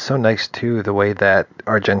 And it's so nice, too, the way that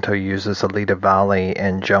Argento uses Alida Valli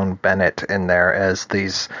and Joan Bennett in there as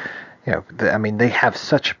these, they have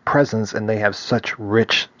such presence and they have such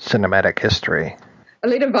rich cinematic history.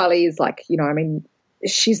 Alida Valli is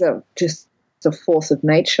she's just a force of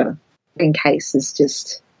nature. In Case is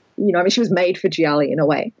just, she was made for giallo in a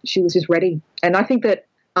way. She was just ready. And I think that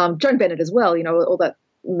Joan Bennett as well, all that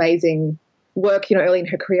amazing work, early in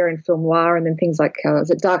her career in film noir, and then things like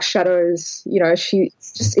Dark Shadows,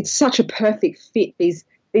 it's such a perfect fit. These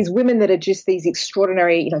women that are just these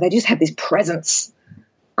extraordinary, they just have this presence,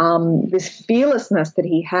 this fearlessness that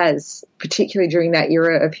he has, particularly during that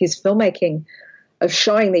era of his filmmaking, of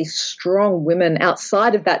showing these strong women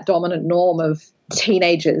outside of that dominant norm of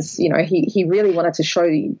teenagers. He really wanted to show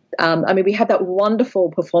you. We had that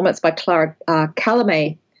wonderful performance by Clara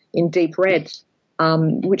Calamé in Deep Red,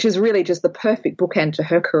 which is really just the perfect bookend to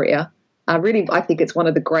her career. I think it's one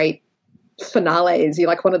of the great finales.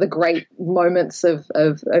 One of the great moments of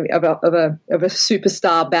a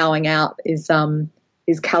superstar bowing out is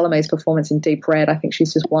Calamé's performance in Deep Red. I think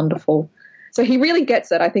she's just wonderful. So he really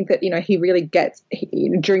gets it. I think that, he really gets,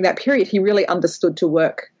 during that period, he really understood to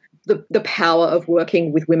work the power of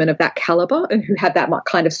working with women of that caliber and who had that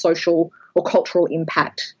kind of social or cultural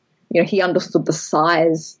impact. He understood the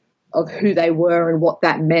size of who they were and what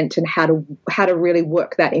that meant and how to really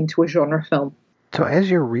work that into a genre film. So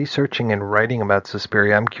as you're researching and writing about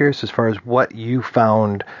Suspiria, I'm curious as far as what you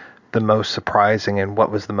found the most surprising and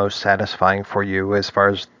what was the most satisfying for you as far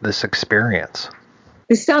as this experience.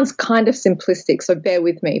 This sounds kind of simplistic, so bear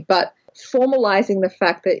with me. But formalizing the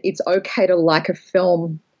fact that it's okay to like a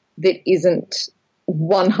film that isn't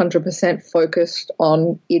 100% focused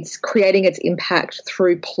on its creating its impact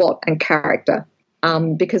through plot and character.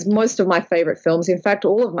 Because most of my favorite films, in fact,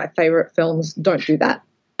 all of my favorite films don't do that.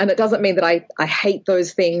 And it doesn't mean that I hate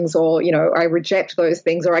those things or, I reject those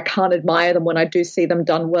things or I can't admire them when I do see them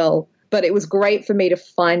done well. But it was great for me to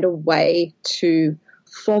find a way to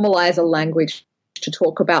formalize a language to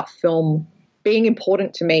talk about film being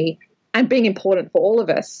important to me and being important for all of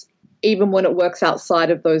us, even when it works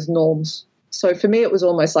outside of those norms. So for me, it was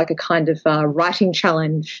almost like a kind of writing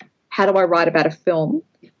challenge. How do I write about a film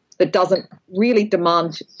that doesn't really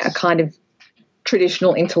demand a kind of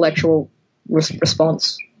traditional intellectual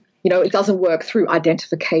response? It doesn't work through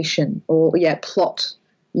identification or, plot.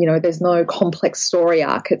 There's no complex story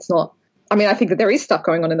arc. It's not, I think that there is stuff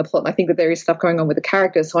going on in the plot, and I think that there is stuff going on with the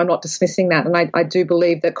characters, so I'm not dismissing that. And I do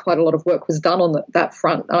believe that quite a lot of work was done on that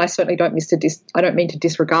front, and I certainly don't mean to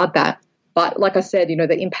disregard that. But like I said,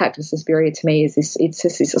 the impact of Suspiria to me is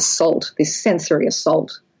this assault, this sensory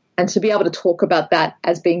assault. And to be able to talk about that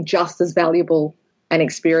as being just as valuable an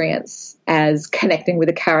experience as connecting with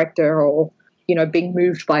a character or, being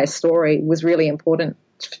moved by a story was really important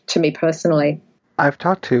to me personally. I've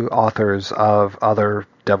talked to authors of other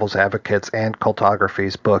Devil's Advocates and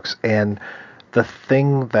Cultography's books, and the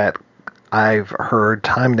thing that I've heard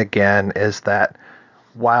time and again is that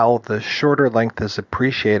while the shorter length is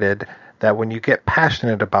appreciated, that when you get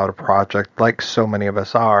passionate about a project, like so many of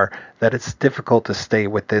us are, that it's difficult to stay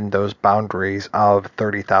within those boundaries of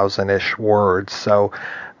 30,000-ish words. So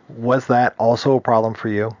was that also a problem for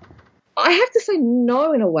you? I have to say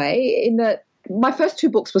no, in a way, in that my first two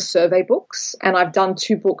books were survey books, and I've done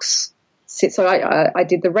two books. So I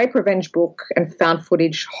did the Rape Revenge book and Found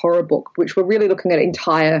Footage horror book, which were really looking at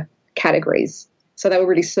entire categories. So they were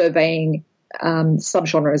really surveying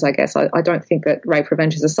subgenres, I guess. I don't think that Rape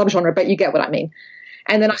Revenge is a subgenre, but you get what I mean.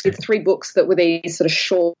 And then I did three books that were these sort of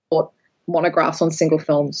short monographs on single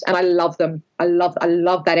films, and I love them. I love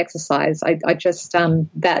that exercise. I just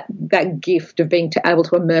that gift of being able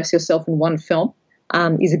to immerse yourself in one film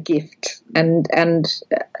is a gift. And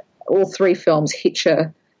all three films,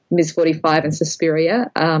 Hitcher, Ms. 45 and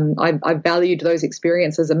Suspiria, I valued those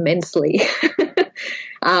experiences immensely.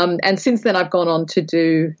 And since then I've gone on to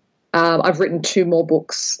do I've written two more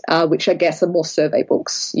books, which I guess are more survey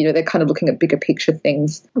books. They're kind of looking at bigger picture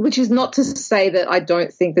things, which is not to say that I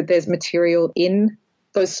don't think that there's material in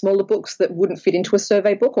those smaller books that wouldn't fit into a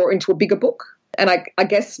survey book or into a bigger book. And I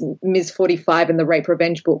guess Ms. 45 and the Rape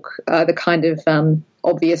Revenge book are the kind of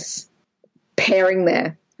obvious pairing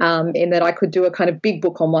there, in that I could do a kind of big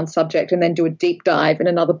book on one subject and then do a deep dive in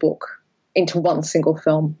another book into one single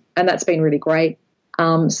film. And that's been really great.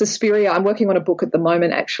 Suspiria, I'm working on a book at the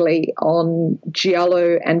moment actually on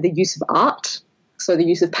giallo and the use of art, so the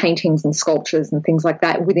use of paintings and sculptures and things like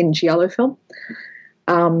that within giallo film,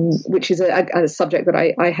 which is a subject that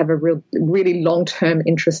I have a really long-term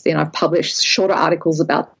interest in. I've published shorter articles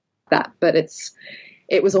about that, but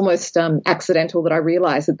it was almost accidental that I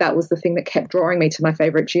realized that was the thing that kept drawing me to my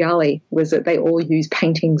favorite gialli, was that they all use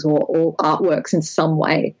paintings or artworks in some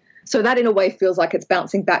way. So that in a way feels like it's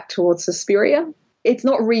bouncing back towards Suspiria. It's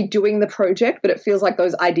not redoing the project, but it feels like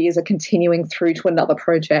those ideas are continuing through to another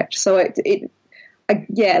project. So like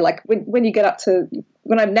when you get up to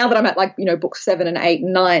now that I'm at book 7 and 8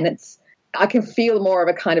 and 9, I can feel more of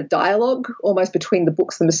a kind of dialogue almost between the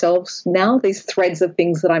books themselves now. These threads of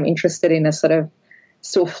things that I'm interested in are sort of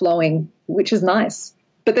still flowing, which is nice.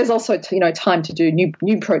 But there's also time to do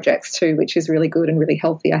new projects too, which is really good and really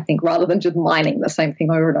healthy, I think, rather than just mining the same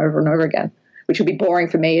thing over and over and over again, which would be boring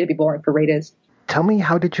for me. It'd be boring for readers. Tell me,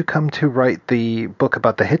 how did you come to write the book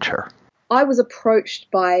about the Hitcher? I was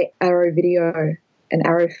approached by Arrow Video and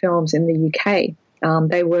Arrow Films in the UK.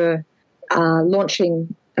 They were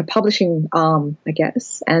launching a publishing arm, I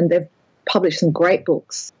guess, and they've published some great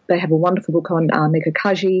books. They have a wonderful book on Mika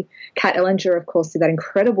Kaji. Kat Ellinger, of course, did that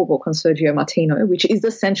incredible book on Sergio Martino, which is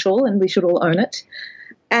essential, and we should all own it.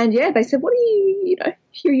 And, yeah, they said, what do you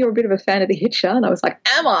hear you're a bit of a fan of the Hitcher? And I was like,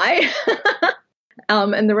 am I?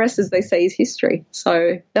 And the rest, as they say, is history.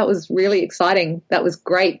 So that was really exciting. That was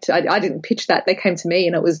great. I didn't pitch that. They came to me,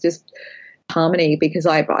 and it was just harmony, because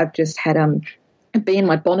I've just had been in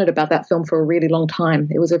my bonnet about that film for a really long time.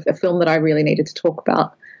 It was a film that I really needed to talk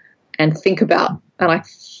about and think about. And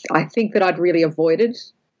I think that I'd really avoided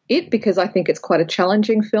it because I think it's quite a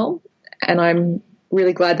challenging film, and I'm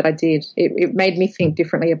really glad that I did. It made me think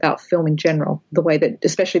differently about film in general,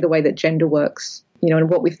 especially the way that gender works.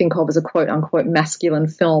 And what we think of as a quote-unquote masculine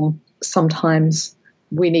film, sometimes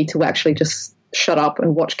we need to actually just shut up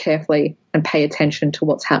and watch carefully and pay attention to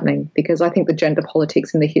what's happening, because I think the gender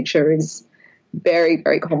politics in The Hitcher is very,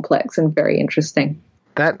 very complex and very interesting.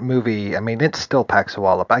 That movie, I mean, it still packs a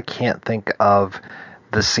wallop. I can't think of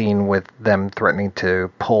the scene with them threatening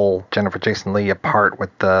to pull Jennifer Jason Leigh apart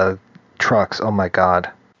with the trucks. Oh, my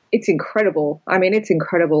God. It's incredible. I mean, it's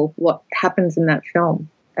incredible what happens in that film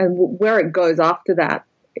and where it goes after that.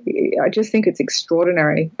 I just think it's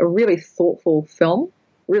extraordinary. A really thoughtful film,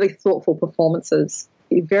 really thoughtful performances,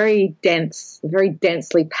 a very dense, very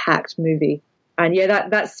densely packed movie. And yeah,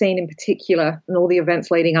 that scene in particular and all the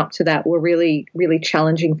events leading up to that were really, really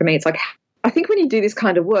challenging for me. It's like, I think when you do this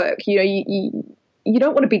kind of work, you know, you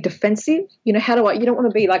don't want to be defensive. You know, you don't want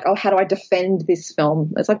to be like, oh, how do I defend this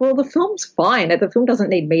film? It's like, well, the film's fine. The film doesn't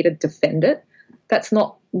need me to defend it. That's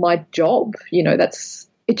not my job. You know,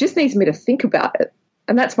 it just needs me to think about it.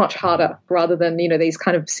 And that's much harder rather than, you know, these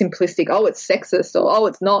kind of simplistic, oh, it's sexist or, oh,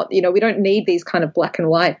 it's not. You know, we don't need these kind of black and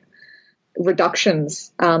white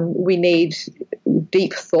reductions. We need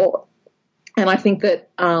deep thought. And I think that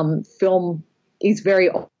film is very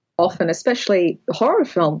often, especially horror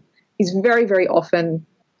film, is very, very often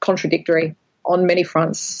contradictory on many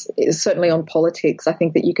fronts, certainly on politics. I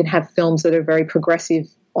think that you can have films that are very progressive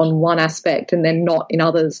on one aspect and then not in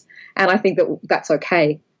others. And I think that that's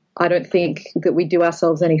okay. I don't think that we do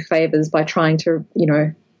ourselves any favors by trying to, you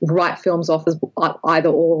know, write films off as either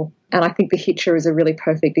or. And I think The Hitcher is a really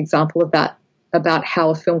perfect example of that, about how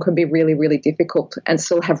a film can be really, really difficult and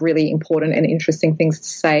still have really important and interesting things to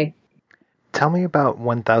say. Tell me about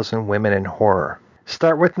 1,000 Women in Horror.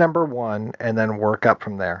 Start with number one and then work up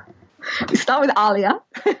from there. You start with Alia.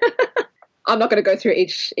 I'm not going to go through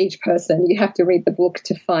each person. You have to read the book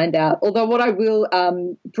to find out. Although what I will,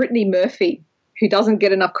 Brittany Murphy, who doesn't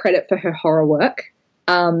get enough credit for her horror work,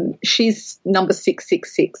 she's number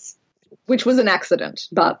 666, which was an accident,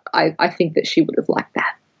 but I think that she would have liked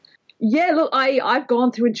that. Yeah, look, I've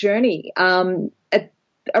gone through a journey.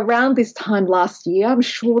 Around this time last year, I'm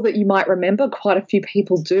sure that you might remember, quite a few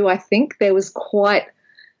people do, I think, there was quite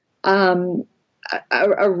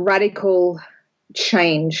a radical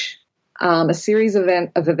change, a series of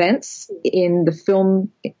events in the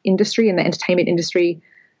film industry and the entertainment industry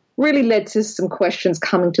really led to some questions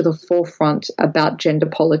coming to the forefront about gender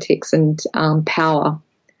politics and power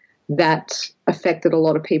that affected a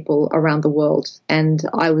lot of people around the world. And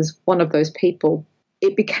I was one of those people.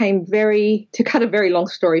 It became to cut a very long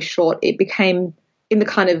story short, it became in the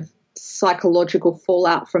kind of psychological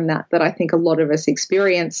fallout from that I think a lot of us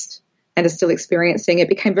experienced and are still experiencing. It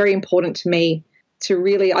became very important to me to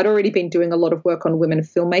really, I'd already been doing a lot of work on women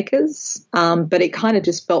filmmakers, but it kind of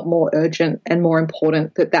just felt more urgent and more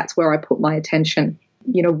important that that's where I put my attention.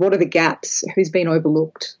 You know, what are the gaps? Who's been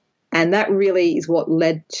overlooked? And that really is what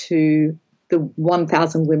led to the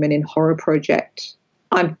 1,000 Women in Horror project.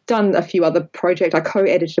 I've done a few other projects. I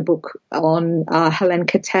co-edited a book on Hélène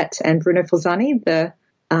Catet and Bruno Forzani, the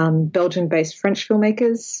Belgian-based French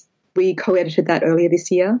filmmakers. We co-edited that earlier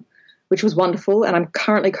this year, which was wonderful. And I'm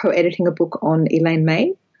currently co-editing a book on Elaine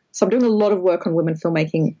May. So I'm doing a lot of work on women's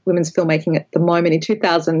filmmaking at the moment. In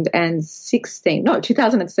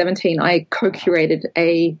 2017, I co-curated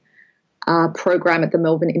a program at the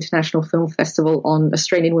Melbourne International Film Festival on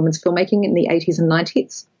Australian women's filmmaking in the 80s and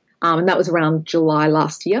 90s. And that was around July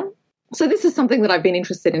last year. So this is something that I've been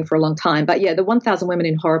interested in for a long time. But yeah, the 1,000 Women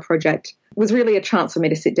in Horror project was really a chance for me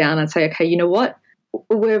to sit down and say, okay, you know what?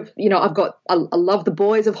 I love the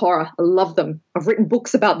boys of horror. I love them. I've written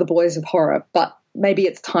books about the boys of horror, but maybe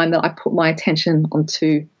it's time that I put my attention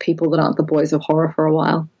onto people that aren't the boys of horror for a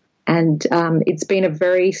while. And it's been a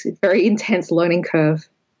very, very intense learning curve.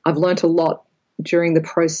 I've learned a lot during the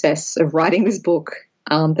process of writing this book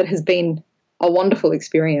that has been a wonderful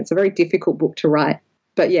experience, a very difficult book to write.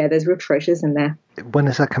 But yeah, there's real treasures in there. When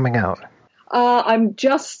is that coming out? I'm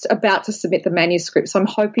just about to submit the manuscript, so I'm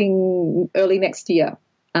hoping early next year.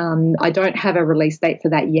 I don't have a release date for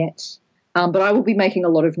that yet, but I will be making a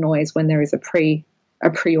lot of noise when there is a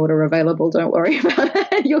pre-order available. Don't worry about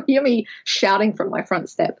it. You'll hear me shouting from my front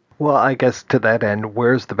step. Well, I guess to that end,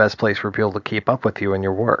 where's the best place for people to keep up with you and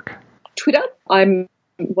your work? Twitter. I'm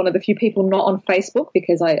one of the few people not on Facebook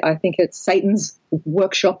because I think it's Satan's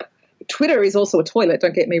workshop. Twitter is also a toilet,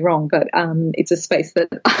 don't get me wrong, but it's a space that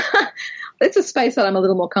I'm a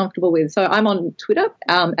little more comfortable with. So I'm on Twitter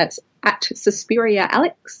at Suspiria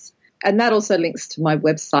Alex, and that also links to my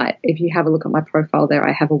website. If you have a look at my profile there,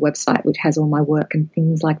 I have a website which has all my work and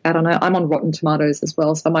things like that on it. I'm on Rotten Tomatoes as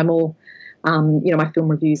well, so I'm all my film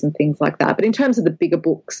reviews and things like that. But in terms of the bigger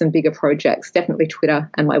books and bigger projects, definitely Twitter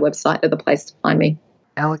and my website are the place to find me.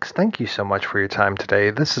 Alex, thank you so much for your time today.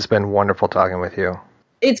 This has been wonderful talking with you.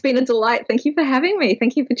 It's been a delight. Thank you for having me.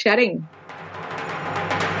 Thank you for chatting.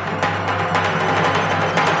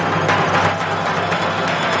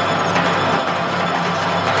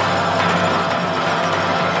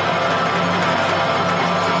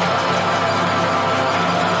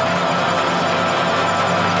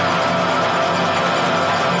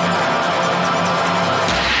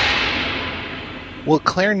 Well,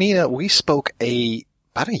 Clare Nina, we spoke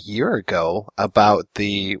about a year ago about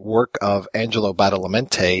the work of Angelo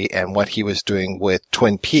Badalamenti and what he was doing with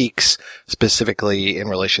Twin Peaks, specifically in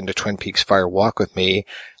relation to Twin Peaks Fire Walk with Me.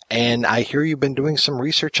 And I hear you've been doing some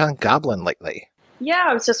research on Goblin lately. Yeah,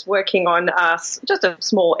 I was just working on just a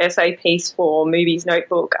small essay piece for Movies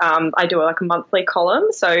Notebook. I do a monthly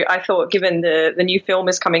column. So I thought, given the new film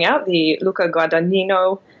is coming out, the Luca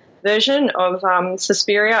Guadagnino version of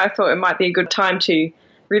Suspiria, I thought it might be a good time to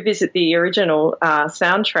revisit the original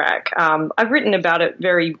soundtrack. I've written about it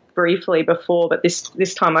very briefly before, but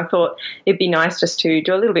this time I thought it'd be nice just to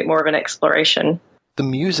do a little bit more of an exploration. The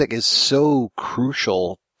music is so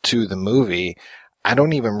crucial to the movie. I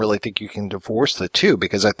don't even really think you can divorce the two,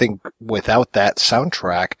 because I think without that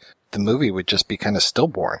soundtrack, the movie would just be kind of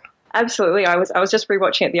stillborn. Absolutely. I was just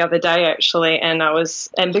rewatching it the other day, actually, and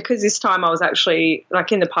because this time I was actually,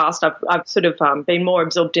 like in the past, I've sort of been more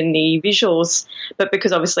absorbed in the visuals, but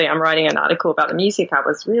because obviously I'm writing an article about the music, I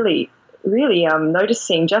was really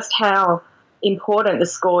noticing just how important the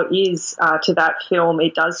score is to that film.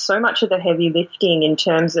 It does so much of the heavy lifting in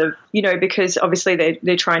terms of, because obviously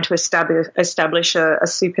they're trying to establish a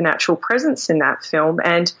supernatural presence in that film,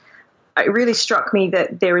 and it really struck me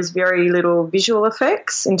that there is very little visual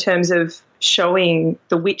effects in terms of showing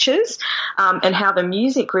the witches, and how the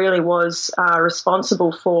music really was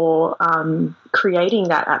responsible for creating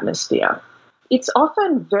that atmosphere. It's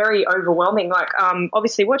often very overwhelming.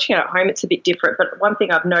 Obviously watching it at home, it's a bit different, but one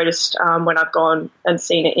thing I've noticed when I've gone and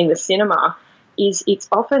seen it in the cinema is it's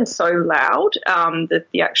often so loud,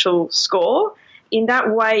 the actual score. In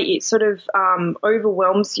that way, it sort of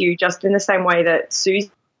overwhelms you, just in the same way that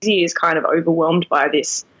Suzy is kind of overwhelmed by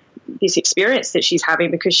this experience that she's having,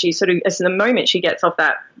 because she sort of, as the moment she gets off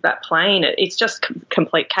that plane, it's just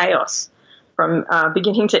complete chaos from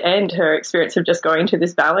beginning to end, her experience of just going to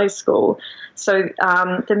this ballet school. So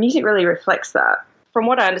the music really reflects that. From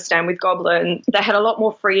what I understand with Goblin, they had a lot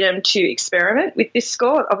more freedom to experiment with this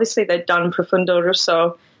score. Obviously, they'd done Profondo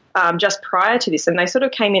Rosso just prior to this, and they sort of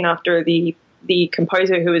came in after the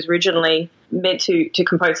composer who was originally meant to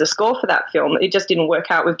compose the score for that film. It just didn't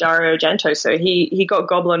work out with Dario Argento, so he got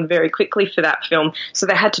Goblin very quickly for that film. So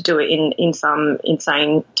they had to do it in some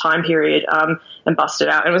insane time period and bust it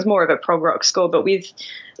out. And it was more of a prog rock score. But with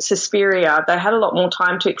Suspiria, they had a lot more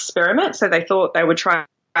time to experiment, so they thought they would try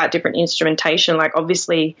out different instrumentation. Like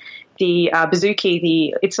obviously the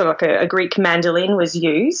bouzouki, it's sort of like a Greek mandolin was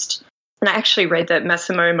used. And I actually read that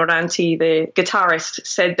Massimo Moranti, the guitarist,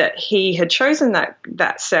 said that he had chosen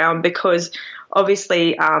that sound because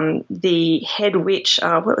obviously the head witch,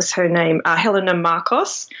 what was her name? Helena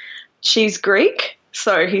Markos, she's Greek.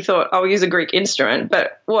 So he thought, I'll use a Greek instrument.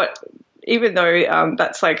 But even though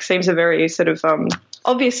that's seems a very sort of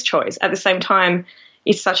obvious choice, at the same time,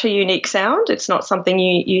 it's such a unique sound. It's not something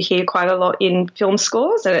you hear quite a lot in film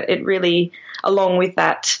scores. And it really, along with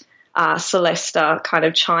that Celesta kind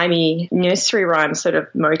of chimey nursery rhyme sort of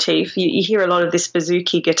motif, you hear a lot of this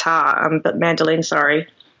bouzouki guitar, but mandolin, sorry.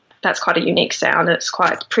 That's quite a unique sound, and it's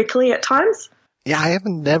quite prickly at times. Yeah, I have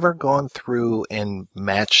never gone through and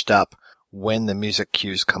matched up when the music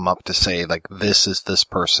cues come up to say, this is this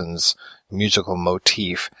person's musical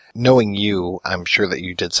motif. Knowing you, I'm sure that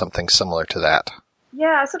you did something similar to that.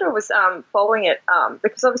 Yeah, I sort of was following it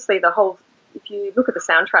because obviously if you look at the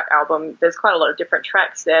soundtrack album, there's quite a lot of different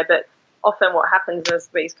tracks there, but often what happens is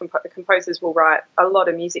these composers will write a lot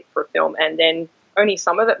of music for a film, and then only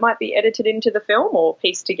some of it might be edited into the film or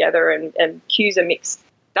pieced together, and cues are mixed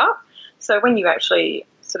up. So when you actually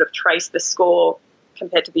sort of trace the score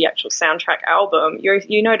compared to the actual soundtrack album,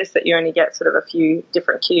 you notice that you only get sort of a few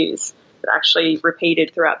different cues that are actually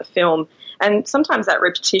repeated throughout the film. And sometimes that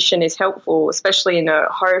repetition is helpful, especially in a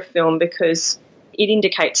horror film, because it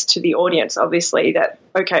indicates to the audience, obviously, that,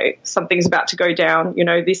 okay, something's about to go down.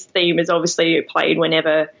 This theme is obviously played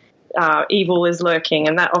whenever evil is lurking,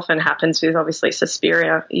 and that often happens with, obviously,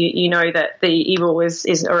 Suspiria. You know that the evil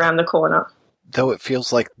is around the corner. Though it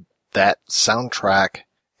feels like that soundtrack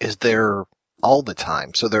is there all the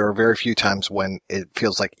time, so there are very few times when it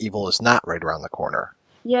feels like evil is not right around the corner.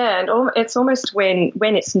 Yeah, and it's almost when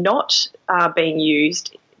it's not being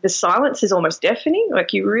used, the silence is almost deafening.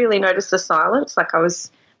 You really notice the silence.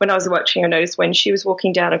 When I was watching, I noticed when she was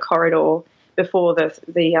walking down a corridor before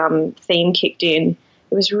the theme kicked in,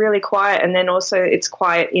 it was really quiet. And then also it's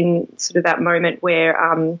quiet in sort of that moment where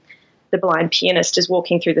the blind pianist is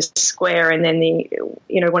walking through the square, and then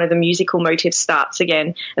one of the musical motifs starts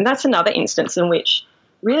again. And that's another instance in which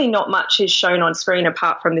really not much is shown on screen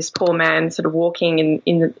apart from this poor man sort of walking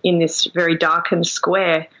in this very darkened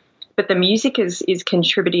square. But the music is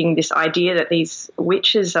contributing this idea that these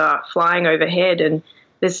witches are flying overhead, and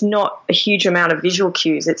there's not a huge amount of visual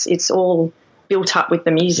cues. It's all built up with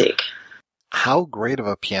the music. How great of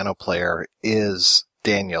a piano player is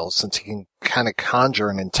Daniel, since he can kind of conjure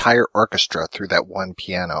an entire orchestra through that one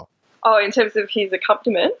piano? Oh, in terms of his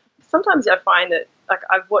accompaniment, sometimes I find that, like,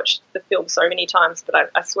 I've watched the film so many times, but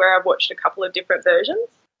I swear I've watched a couple of different versions.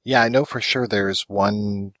 Yeah, I know for sure there's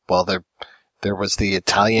one, well, there was the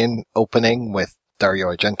Italian opening with Dario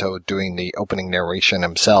Argento doing the opening narration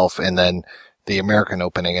himself, and then the American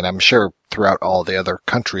opening, and I'm sure throughout all the other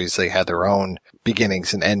countries they had their own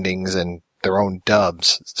beginnings and endings and their own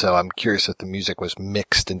dubs, so I'm curious if the music was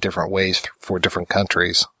mixed in different ways for different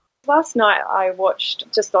countries. Last night I watched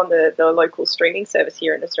just on the local streaming service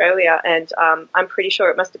here in Australia, and I'm pretty sure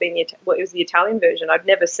it must have been it was the Italian version. I've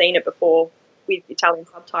never seen it before with Italian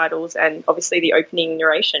subtitles and obviously the opening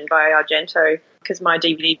narration by Argento, because my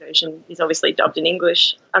DVD version is obviously dubbed in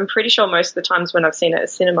English. I'm pretty sure most of the times when I've seen it at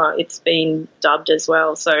cinema, it's been dubbed as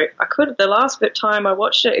well. So the last time I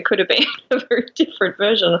watched it, it could have been a very different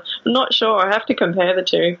version. I'm not sure. I have to compare the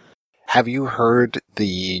two. Have you heard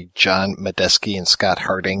the John Medeski and Scott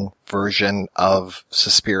Harding version of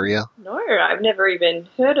Suspiria? No, I've never even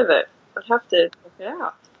heard of it. I'd have to check it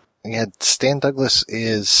out. Yeah, Stan Douglas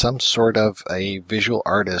is some sort of a visual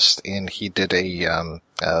artist, and he did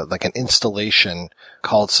like an installation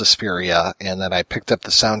called Suspiria, and then I picked up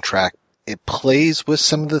the soundtrack. It plays with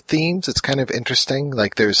some of the themes. It's kind of interesting.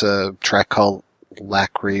 Like, there's a track called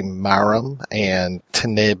Lacrimarum and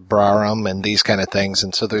Tenebrarum and these kind of things,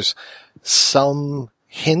 and so there's some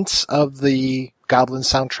hints of the Goblin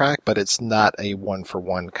soundtrack, but it's not a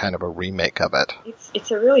one-for-one kind of a remake of it.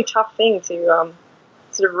 It's a really tough thing to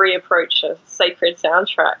sort of reapproach a sacred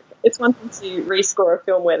soundtrack. It's one thing to rescore a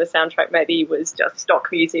film where the soundtrack maybe was just stock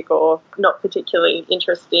music or not particularly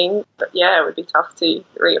interesting, but yeah, it would be tough to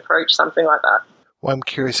reapproach something like that. Well, I'm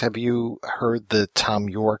curious, have you heard the Tom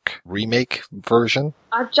York remake version?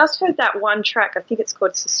 I've just heard that one track. I think it's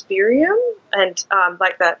called Suspiria, and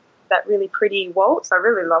like that really pretty waltz. I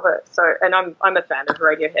really love it. So, and I'm a fan of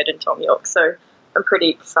Radiohead and Tom York, so I'm pretty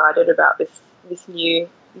excited about this new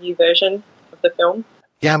version of the film.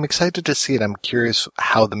 Yeah, I'm excited to see it. I'm curious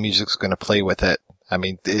how the music's going to play with it. I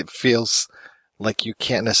mean, it feels like you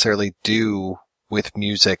can't necessarily do with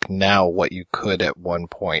music now what you could at one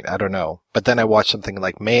point. I don't know. But then I watched something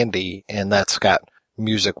like Mandy, and that's got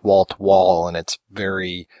music wall to wall, and it's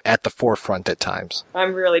very at the forefront at times.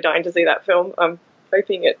 I'm really dying to see that film. I'm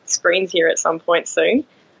hoping it screens here at some point soon.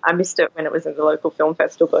 I missed it when it was in the local film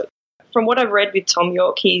festival, but from what I've read with Tom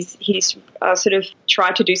York, he's sort of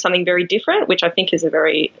tried to do something very different, which I think is a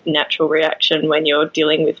very natural reaction when you're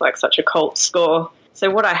dealing with like such a cult score. So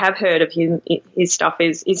what I have heard of his stuff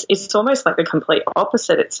is it's almost like the complete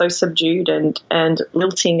opposite. It's so subdued and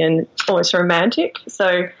lilting and almost romantic.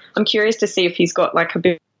 So I'm curious to see if he's got like a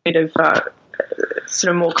bit of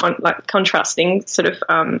sort of more contrasting, sort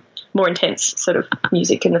of more intense sort of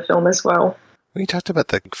music in the film as well. We talked about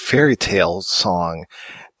the fairy tale song.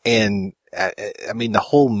 And, I mean, the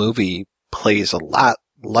whole movie plays a lot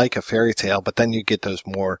like a fairy tale, but then you get those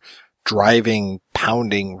more driving,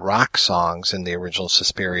 pounding rock songs in the original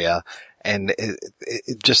Suspiria, and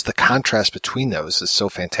just the contrast between those is so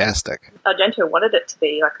fantastic. Argento wanted it to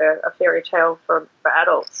be like a fairy tale for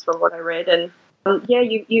adults, from what I read, and yeah,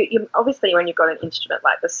 you obviously when you've got an instrument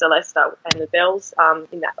like the celesta and the bells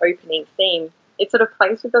in that opening theme, it sort of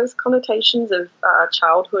plays with those connotations of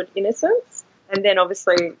childhood innocence. And then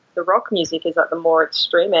obviously the rock music is at the more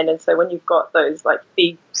extreme end. And so when you've got those like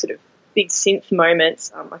big synth moments,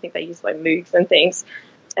 I think they use like moogs and things,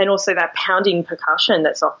 and also that pounding percussion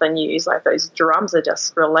that's often used, like those drums are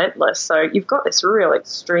just relentless. So you've got this real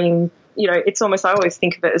extreme, it's almost, I always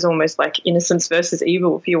think of it as almost like innocence versus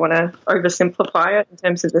evil if you want to oversimplify it in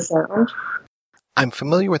terms of the sound. I'm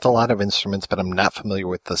familiar with a lot of instruments, but I'm not familiar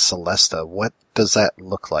with the celesta. What does that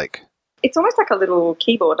look like? It's almost like a little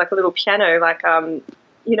keyboard, like a little piano, like,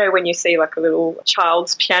 when you see like a little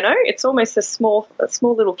child's piano, it's almost a small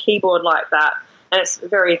little keyboard like that. And it's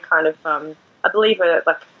very kind of, I believe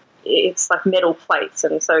it's like metal plates.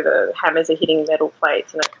 And so the hammers are hitting metal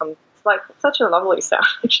plates, and it comes like such a lovely sound,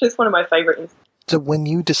 which is one of my favorite. So when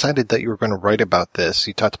you decided that you were going to write about this,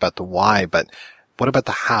 you talked about the why, but what about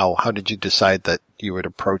the how? How did you decide that you would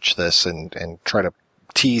approach this and try to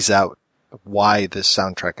tease out why this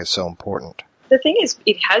soundtrack is so important? The thing is,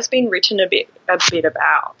 it has been written a bit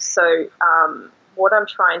about. So what I'm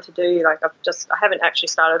trying to do, like I haven't actually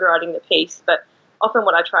started writing the piece, but often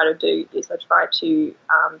what I try to do is I try to,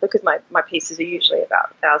 because my pieces are usually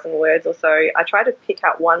about 1,000 words or so, I try to pick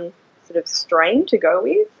out one sort of strain to go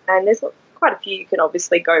with, and there's quite a few you can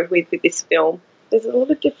obviously go with this film. There's a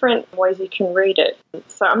lot of different ways you can read it.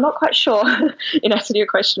 So I'm not quite sure, in answer to your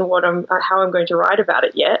question, how I'm going to write about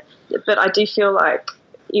it yet, but I do feel like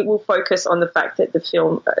it will focus on the fact that the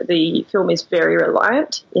film is very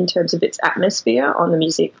reliant in terms of its atmosphere on the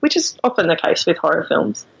music, which is often the case with horror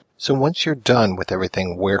films. So once you're done with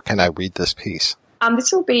everything, where can I read this piece?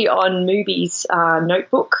 This will be on Mubi's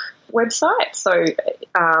Notebook website. So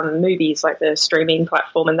Mubi is like the streaming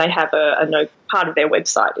platform, and they have a note part of their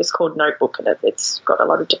website is called Notebook, and it's got a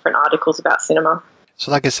lot of different articles about cinema.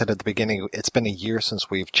 So like I said at the beginning, it's been a year since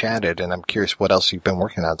we've chatted, and I'm curious what else you've been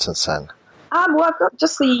working on since then. Well, I've got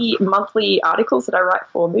just the monthly articles that I write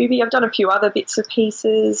for Mubi. I've done a few other bits of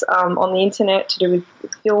pieces on the internet to do with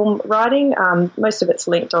film writing. Most of it's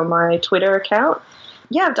linked on my Twitter account.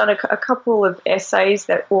 Yeah, I've done a couple of essays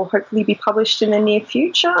that will hopefully be published in the near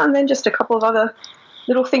future, and then just a couple of other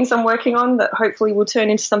little things I'm working on that hopefully will turn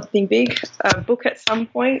into something big, a book at some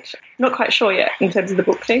point. Not quite sure yet in terms of the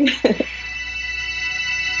book thing.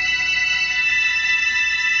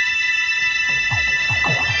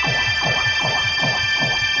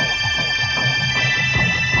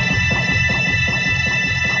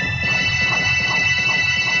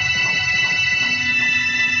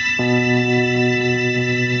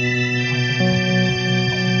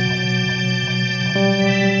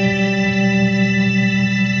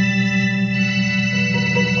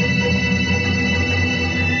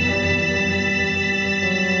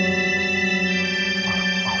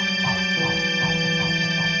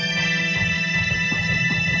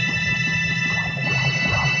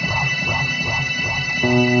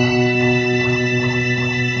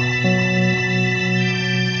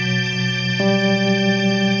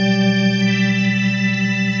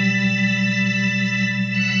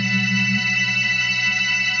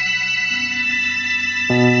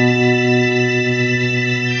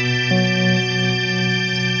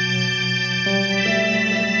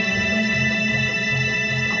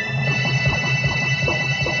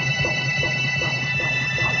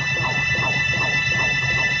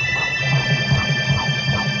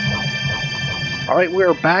 All right,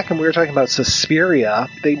 we're back, and we were talking about Suspiria.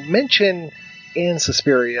 They mention in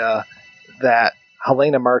Suspiria that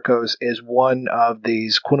Helena Marcos is one of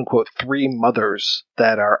these quote-unquote three mothers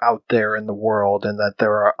that are out there in the world, and that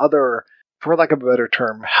there are other, for lack of a better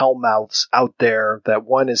term, hellmouths out there. That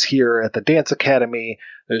one is here at the Dance Academy,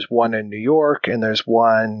 there's one in New York, and there's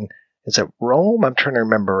one, is it Rome? I'm trying to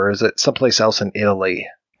remember, or is it someplace else in Italy?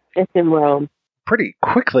 It's in Rome. Pretty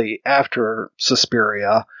quickly after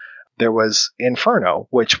Suspiria, there was Inferno,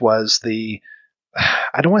 which was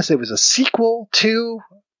I don't want to say it was a sequel to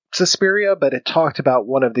Suspiria, but it talked about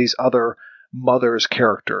one of these other mother's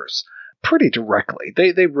characters pretty directly.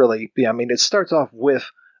 They really, it starts off with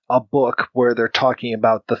a book where they're talking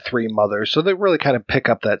about the three mothers, so they really kind of pick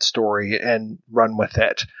up that story and run with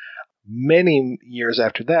it. Many years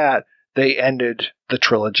after that, they ended the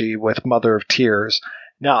trilogy with Mother of Tears.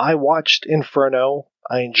 Now, I watched Inferno.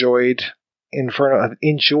 I enjoyed Inferno,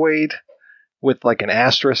 enjoyed with like an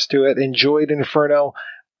asterisk to it, enjoyed Inferno.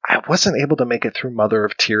 I wasn't able to make it through Mother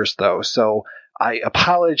of Tears though, so I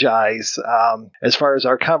apologize. As far as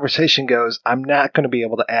our conversation goes, I'm not going to be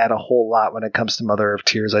able to add a whole lot when it comes to Mother of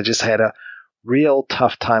Tears. I just had a real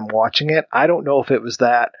tough time watching it. I don't know if it was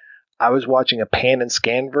that I was watching a pan and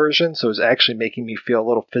scan version, so it was actually making me feel a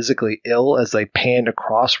little physically ill as they panned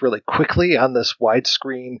across really quickly on this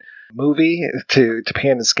widescreen movie to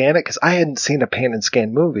pan and scan it, because I hadn't seen a pan and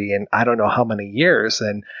scan movie in I don't know how many years,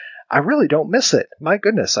 and I really don't miss it. My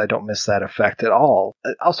goodness, I don't miss that effect at all.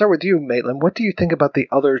 I'll start with you, Maitland. What do you think about the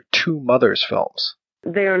other two Mothers films?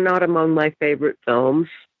 They are not among my favorite films.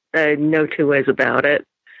 No two ways about it.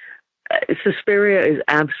 Suspiria is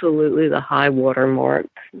absolutely the high watermark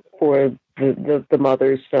for the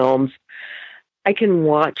Mothers films. I can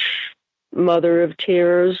watch Mother of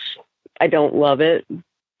Tears. I don't love it.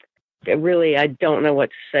 Really, I don't know what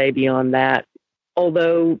to say beyond that.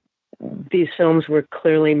 Although these films were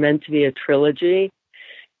clearly meant to be a trilogy,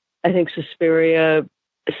 I think Suspiria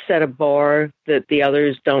set a bar that the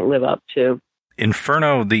others don't live up to.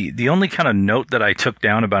 Inferno, the only kind of note that I took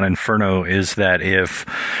down about Inferno is that if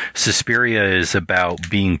Suspiria is about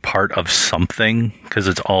being part of something, because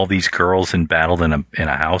it's all these girls embattled in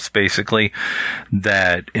a house, basically,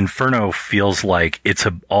 that Inferno feels like it's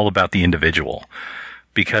all about the individual.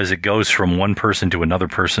 because it goes from one person to another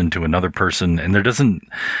person to another person, and there doesn't,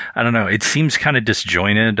 I don't know, it seems kind of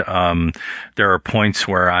disjointed. There are points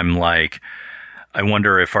where I'm like, I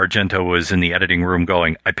wonder if Argento was in the editing room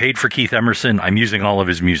going, I paid for Keith Emerson, I'm using all of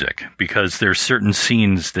his music, because there's certain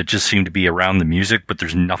scenes that just seem to be around the music, but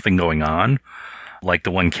there's nothing going on. Like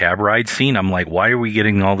the one cab ride scene, I'm like, why are we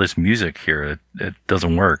getting all this music here? It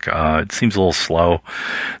doesn't work. It seems a little slow.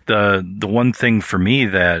 The one thing for me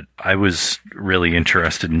that I was really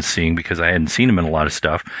interested in seeing, because I hadn't seen him in a lot of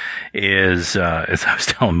stuff, is, as I was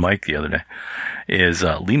telling Mike the other day, is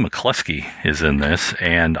Lee McCluskey is in this,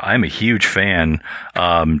 and I'm a huge fan.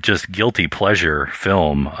 Just guilty pleasure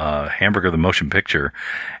film, Hamburger the Motion Picture,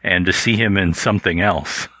 and to see him in something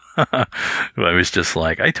else, I was just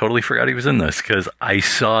like, I totally forgot he was in this, because I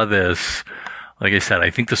saw this, like I said, I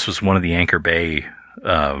think this was one of the Anchor Bay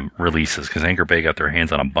releases, because Anchor Bay got their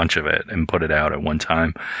hands on a bunch of it and put it out at one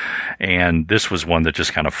time, and this was one that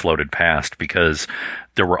just kind of floated past, because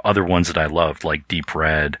there were other ones that I loved, like Deep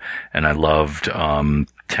Red, and I loved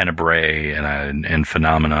Tenebrae and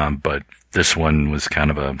Phenomenon, but this one was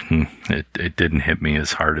kind of it didn't hit me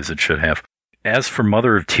as hard as it should have. As for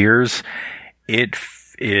Mother of Tears, it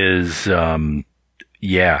is,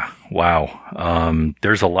 yeah, wow.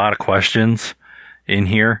 There's a lot of questions in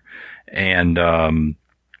here, and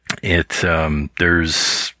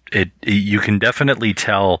you can definitely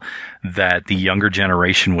tell that the younger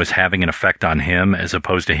generation was having an effect on him as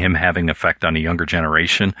opposed to him having an effect on a younger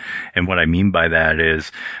generation. And what I mean by that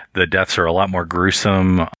is the deaths are a lot more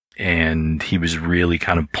gruesome, and he was really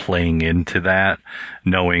kind of playing into that,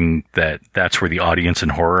 knowing that that's where the audience in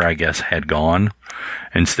horror, I guess, had gone,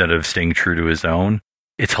 instead of staying true to his own.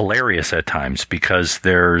 It's hilarious at times, because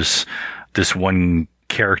there's this one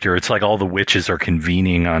character, it's like all the witches are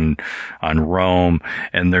convening on Rome,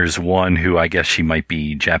 and there's one who, I guess she might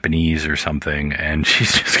be Japanese or something, and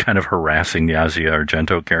she's just kind of harassing the Dario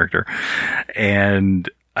Argento character, and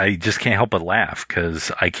I just can't help but laugh,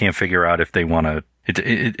 because I can't figure out if they want to.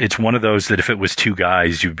 It's one of those that if it was two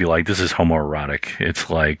guys, you'd be like, this is homoerotic.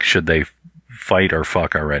 It's like, should they fight or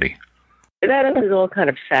fuck already? That is all kind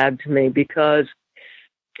of sad to me, because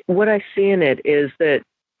what I see in it is that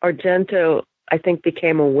Argento, I think,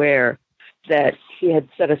 became aware that he had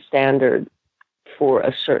set a standard for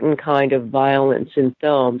a certain kind of violence in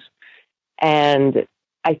films, and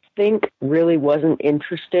I think really wasn't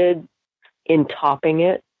interested in topping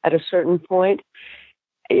it at a certain point.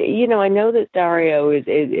 You know, I know that Dario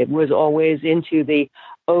it was always into the,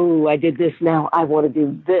 oh, I did this, now I want to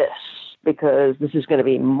do this, because this is going to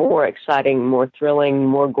be more exciting, more thrilling,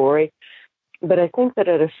 more gory. But I think that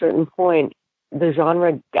at a certain point, the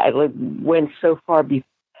genre went so far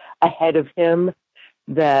ahead of him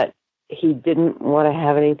that he didn't want to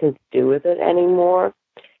have anything to do with it anymore.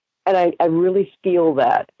 And I really feel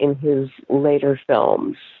that in his later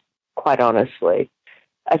films, quite honestly.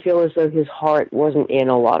 I feel as though his heart wasn't in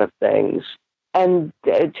a lot of things. And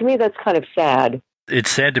to me, that's kind of sad.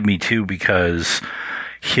 It's sad to me, too, because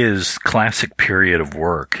his classic period of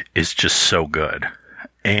work is just so good.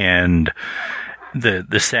 And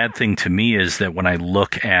the sad thing to me is that when I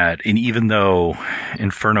look at, and even though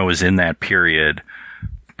Inferno is in that period,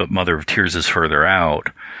 but Mother of Tears is further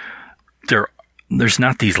out, there's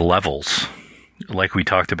not these levels like we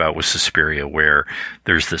talked about with Suspiria, where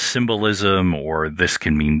there's the symbolism, or this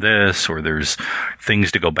can mean this, or there's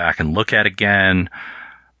things to go back and look at again.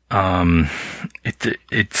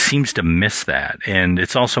 It seems to miss that. And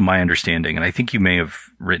it's also my understanding, and I think you may have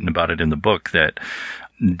written about it in the book, that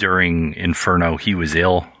during Inferno he was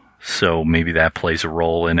ill, so maybe that plays a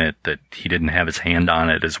role in it, that he didn't have his hand on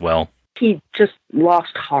it as well. He just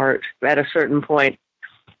lost heart at a certain point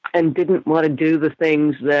and didn't want to do the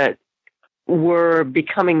things that were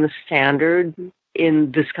becoming the standard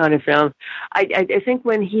in this kind of film. I think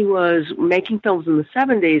when he was making films in the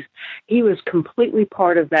 70s, he was completely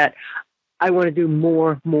part of that. I want to do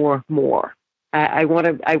more. I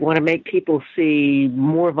want to make people see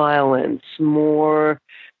more violence, more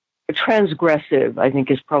transgressive, I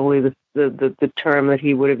think is probably the term that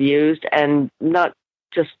he would have used, and not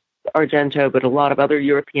just Argento, but a lot of other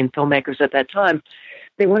European filmmakers at that time.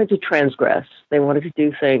 They wanted to transgress. They wanted to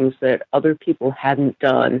do things that other people hadn't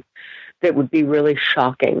done that would be really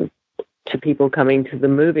shocking to people coming to the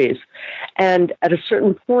movies. And at a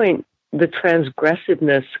certain point, the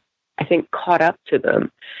transgressiveness, I think, caught up to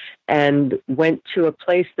them and went to a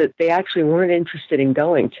place that they actually weren't interested in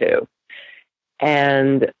going to.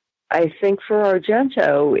 And I think for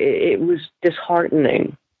Argento, it was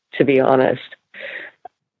disheartening, to be honest,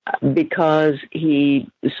 because he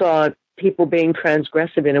saw people being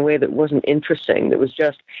transgressive in a way that wasn't interesting, that was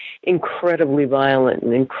just incredibly violent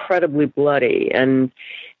and incredibly bloody and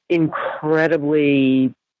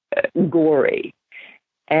incredibly gory.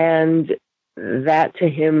 And that to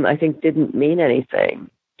him, I think, didn't mean anything.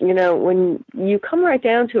 You know, when you come right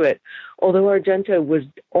down to it, although Argento was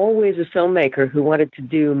always a filmmaker who wanted to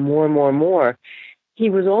do more, he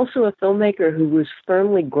was also a filmmaker who was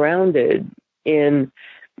firmly grounded in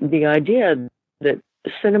the idea that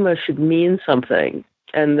cinema should mean something,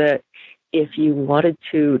 and that if you wanted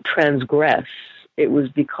to transgress, it was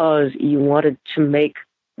because you wanted to make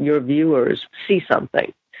your viewers see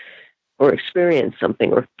something or experience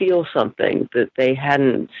something or feel something that they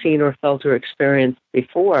hadn't seen or felt or experienced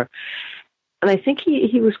before. And I think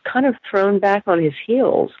he was kind of thrown back on his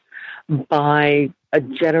heels by a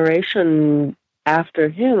generation after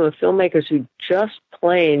him of filmmakers who just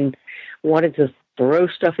plain wanted to throw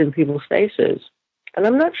stuff in people's faces. And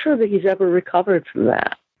I'm not sure that he's ever recovered from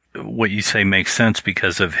that. What you say makes sense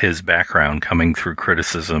because of his background coming through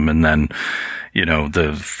criticism, and then, you know,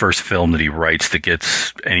 the first film that he writes that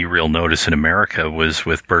gets any real notice in America was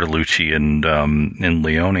with Bertolucci and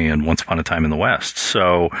Leone and Once Upon a Time in the West.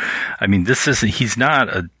 So, I mean, he's not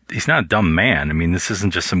a dumb man. I mean, this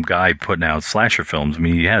isn't just some guy putting out slasher films. I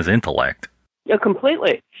mean, he has intellect. Yeah,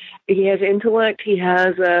 completely. He has intellect. He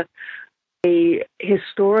has a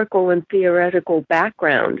historical and theoretical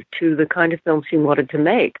background to the kind of films he wanted to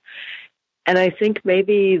make. And I think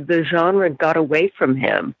maybe the genre got away from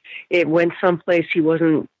him. It went someplace he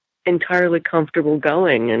wasn't entirely comfortable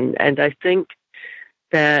going. And I think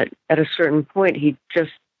that at a certain point, he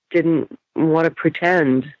just didn't want to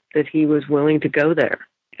pretend that he was willing to go there.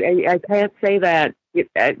 I can't say that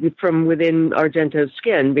from within Argento's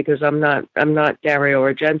skin, because I'm not Dario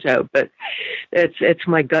Argento, but it's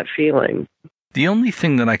my gut feeling. The only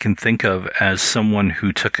thing that I can think of as someone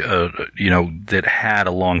who took that had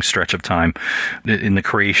a long stretch of time in the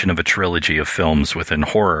creation of a trilogy of films within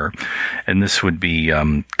horror, and this would be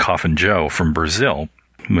Coffin Joe from Brazil,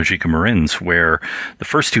 Mojica Marins, where the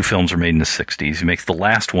first two films were made in the 60s. He makes the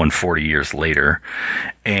last one 40 years later,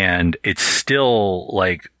 and it's still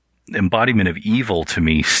like embodiment of evil to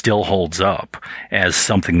me still holds up as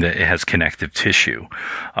something that has connective tissue.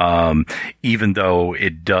 Even though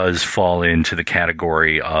it does fall into the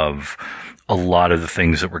category of a lot of the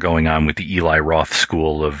things that were going on with the Eli Roth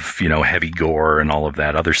school of, heavy gore and all of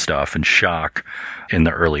that other stuff and shock in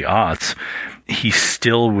the early aughts, he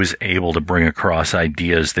still was able to bring across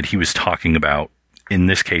ideas that he was talking about, in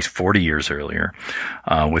this case, 40 years earlier,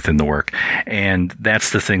 within the work. And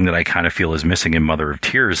that's the thing that I kind of feel is missing in Mother of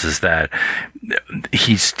Tears, is that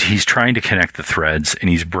he's trying to connect the threads and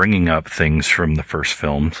he's bringing up things from the first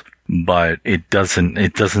films, but it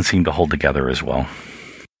doesn't seem to hold together as well.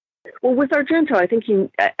 Well, with Argento, I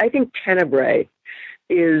think Tenebrae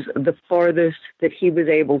is the farthest that he was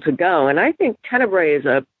able to go. And I think Tenebrae is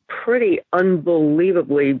a pretty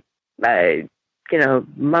unbelievably,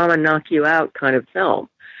 mama knock you out kind of film.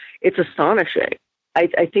 It's astonishing.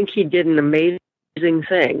 I think he did an amazing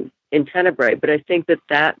thing in Tenebrae, but I think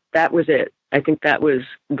that was it. I think that was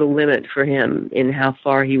the limit for him in how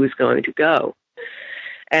far he was going to go.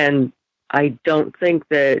 And I don't think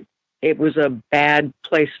that it was a bad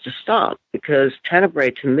place to stop, because Tenebrae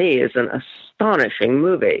to me is an astonishing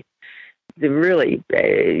movie. Really,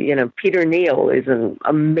 Peter Neal is an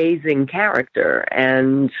amazing character,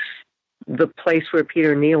 and the place where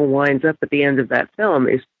Peter Neal winds up at the end of that film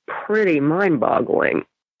is pretty mind-boggling.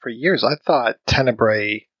 For years, I thought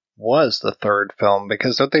Tenebrae was the third film,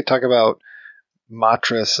 because don't they talk about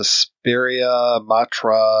Matra Suspiria,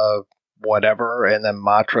 Matra whatever, and then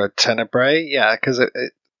Matra Tenebrae? Yeah, because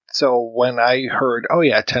so when I heard,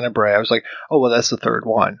 Tenebrae, I was like, oh, well, that's the third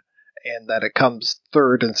one. And that it comes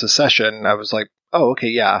third in succession, I was like, oh, okay,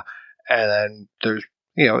 yeah. And then there's,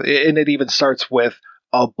 and it even starts with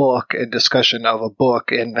a book and discussion of a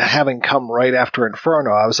book, and having come right after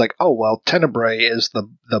Inferno, I was like, oh, well, Tenebrae is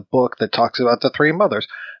the book that talks about the three mothers.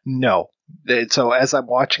 No. So as I'm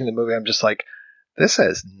watching the movie, I'm just like, this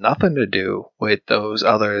has nothing to do with those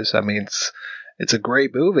others. I mean, it's a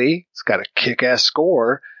great movie. It's got a kick-ass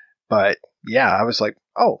score, but yeah, I was like,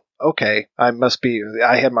 oh, okay, I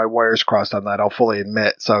had my wires crossed on that, I'll fully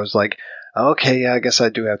admit. So I was like, okay, yeah, I guess I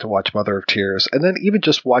do have to watch Mother of Tears. And then even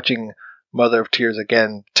just watching Mother of Tears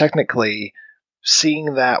again, technically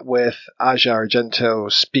seeing that with Asia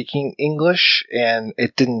Argento speaking English, and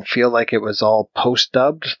it didn't feel like it was all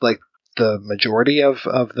post-dubbed like the majority of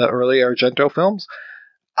the early Argento films,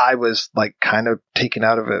 I was like kind of taken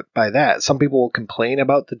out of it by that. Some people will complain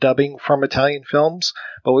about the dubbing from Italian films,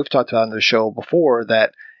 but we've talked about on the show before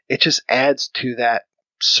that it just adds to that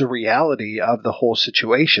surreality of the whole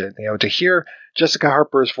situation. You know, to hear Jessica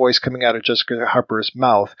Harper's voice coming out of Jessica Harper's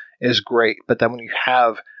mouth is great, but then when you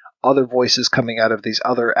have other voices coming out of these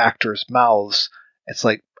other actors' mouths, it's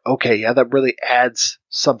like, okay, yeah, that really adds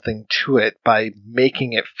something to it by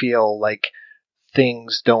making it feel like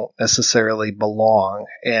things don't necessarily belong.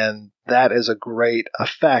 And that is a great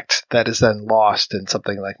effect that is then lost in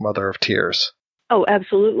something like Mother of Tears. Oh,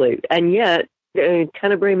 absolutely. And yet,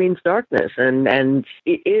 Tenebrae means darkness, and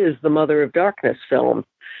it is the Mother of Darkness film.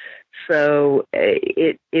 So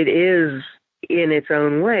it is, in its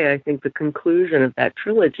own way, I think, the conclusion of that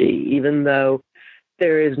trilogy, even though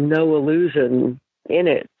there is no allusion in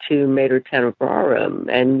it to Mater Tenebrarum,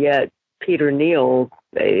 and yet Peter Neal,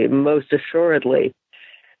 most assuredly,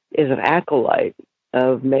 is an acolyte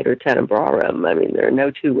of Mater Tenebrarum. I mean, there are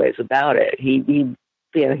no two ways about it. He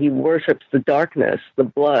worships the darkness, the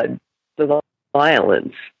blood, the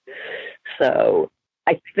violence. So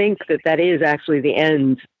I think that is actually the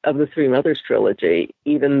end of the Three Mothers trilogy,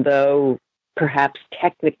 even though perhaps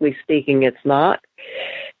technically speaking it's not.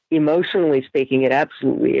 Emotionally speaking, it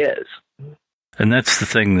absolutely is. And that's the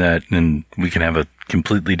thing that, and we can have a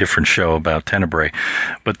completely different show about Tenebrae,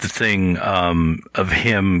 but the thing of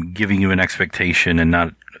him giving you an expectation and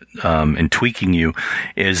not and tweaking you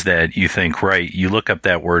is that you think, right, you look up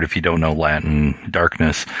that word if you don't know Latin,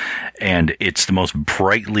 darkness, and it's the most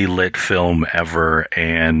brightly lit film ever,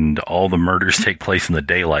 and all the murders take place in the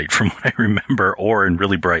daylight from what I remember, or in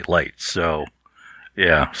really bright light. So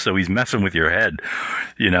yeah, so he's messing with your head.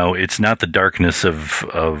 You know, it's not the darkness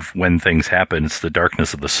of when things happen, it's the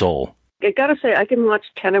darkness of the soul. I gotta say, I can watch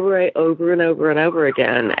Tenebrae over and over and over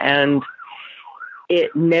again, and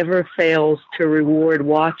it never fails to reward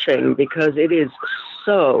watching because it is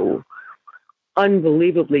so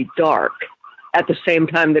unbelievably dark at the same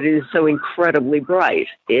time that it is so incredibly bright.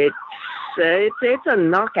 It's a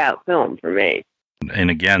knockout film for me. And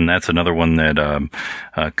again, that's another one that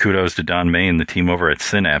kudos to Don May and the team over at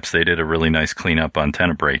Synapse. They did a really nice cleanup on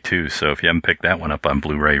Tenebrae too. So if you haven't picked that one up on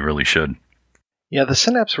Blu-ray, you really should. Yeah, the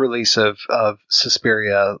Synapse release of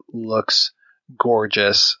Suspiria looks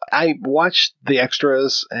gorgeous. I watched the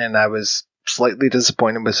extras and I was slightly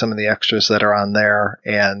disappointed with some of the extras that are on there.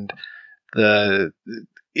 And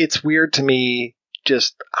it's weird to me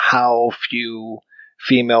just how few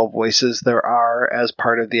female voices there are as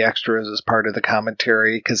part of the extras, as part of the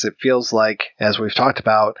commentary, because it feels like, as we've talked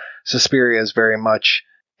about, Suspiria is very much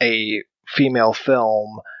a female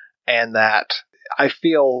film, and that I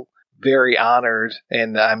feel very honored,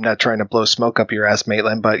 and I'm not trying to blow smoke up your ass,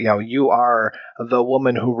 Maitland, but you are the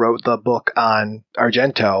woman who wrote the book on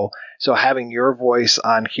Argento, so having your voice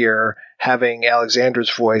on here, having Alexandra's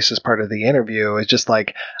voice as part of the interview, is just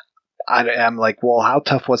like, I'm like, well, how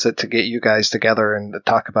tough was it to get you guys together and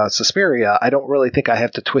talk about Suspiria? I don't really think I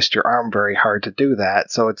have to twist your arm very hard to do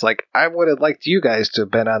that. So it's like, I would have liked you guys to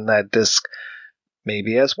have been on that disc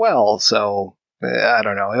maybe as well. So I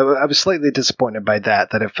don't know. I was slightly disappointed by that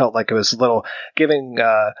it felt like it was a little giving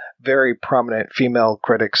very prominent female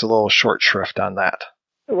critics a little short shrift on that.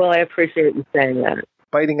 Well, I appreciate you saying that.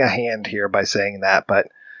 Biting a hand here by saying that, but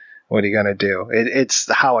what are you going to do?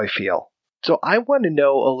 It's how I feel. So I want to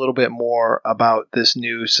know a little bit more about this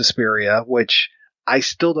new Suspiria, which I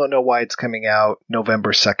still don't know why it's coming out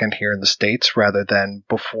November 2nd here in the States rather than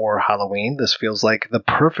before Halloween. This feels like the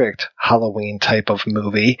perfect Halloween type of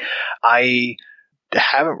movie. I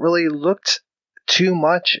haven't really looked too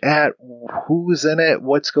much at who's in it,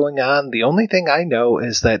 what's going on. The only thing I know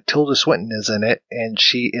is that Tilda Swinton is in it, and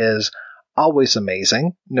she is always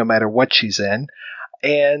amazing, no matter what she's in.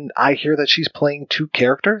 And I hear that she's playing two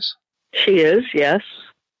characters. She is, yes.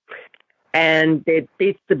 And it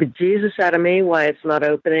beats the bejesus out of me why it's not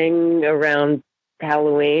opening around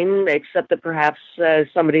Halloween, except that perhaps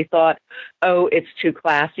somebody thought, oh, it's too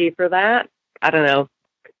classy for that. I don't know.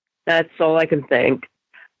 That's all I can think.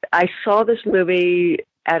 I saw this movie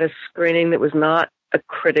at a screening that was not a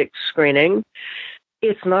critic screening.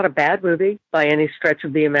 It's not a bad movie by any stretch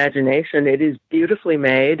of the imagination. It is beautifully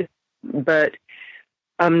made, but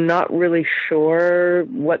I'm not really sure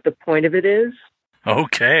what the point of it is.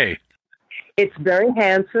 Okay. It's very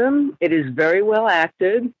handsome. It is very well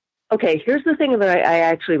acted. Okay, here's the thing that I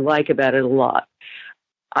actually like about it a lot.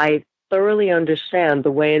 I thoroughly understand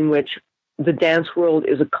the way in which the dance world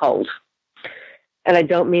is a cult. And I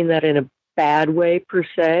don't mean that in a bad way per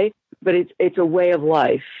se, but it's a way of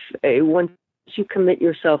life. Once you commit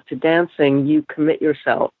yourself to dancing, you commit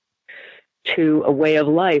yourself to a way of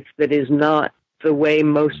life that is not the way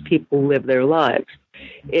most people live their lives.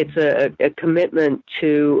 It's a commitment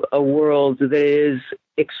to a world that is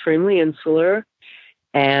extremely insular.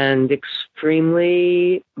 and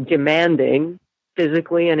extremely demanding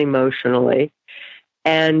physically and emotionally.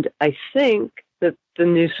 And I think that the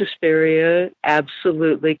new Suspiria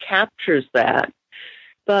absolutely captures that.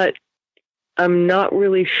 But I'm not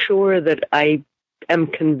really sure that I am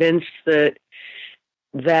convinced that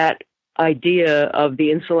that idea of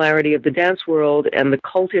the insularity of the dance world and the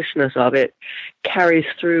cultishness of it carries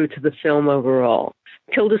through to the film overall.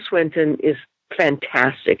 Tilda Swinton is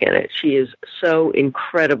fantastic in it. She is so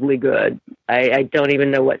incredibly good. I don't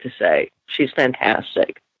even know what to say. She's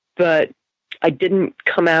fantastic. But I didn't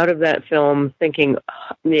come out of that film thinking,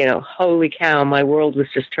 holy cow, my world was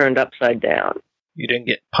just turned upside down. You didn't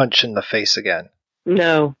get punched in the face again.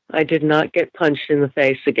 No, I did not get punched in the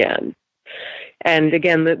face again. And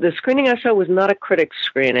again, the screening I saw was not a critic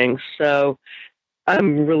screening, so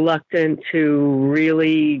I'm reluctant to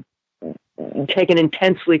really take an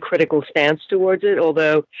intensely critical stance towards it,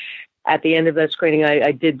 although at the end of that screening,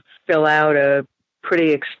 I did fill out a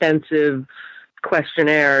pretty extensive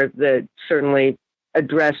questionnaire that certainly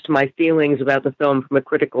addressed my feelings about the film from a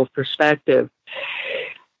critical perspective.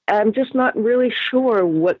 I'm just not really sure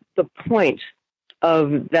what the point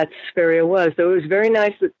of that Suspiria was. So it was very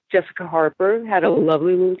nice that Jessica Harper had a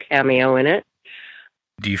lovely little cameo in it.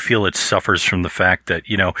 Do you feel it suffers from the fact that,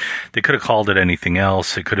 they could have called it anything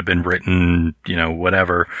else? It could have been written,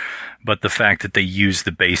 whatever. But the fact that they used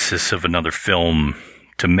the basis of another film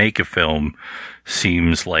to make a film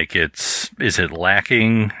seems like is it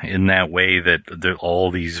lacking in that way that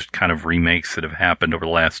all these kind of remakes that have happened over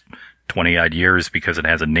the last 20 odd years because it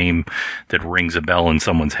has a name that rings a bell in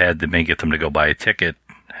someone's head that may get them to go buy a ticket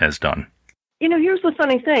has done? Here's the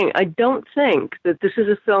funny thing. I don't think that this is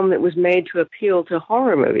a film that was made to appeal to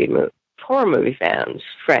horror movie fans,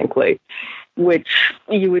 frankly, which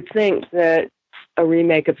you would think that a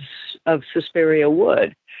remake of Suspiria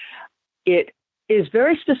would. It is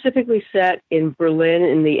very specifically set in Berlin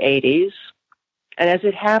in the 80s. And as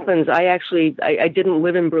it happens, I didn't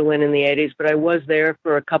live in Berlin in the 80s, but I was there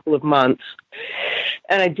for a couple of months.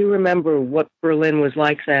 And I do remember what Berlin was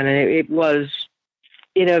like then. And it was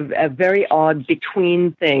in a very odd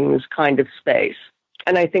between things kind of space.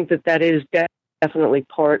 And I think that is definitely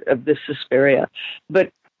part of the Suspiria.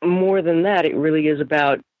 But more than that, it really is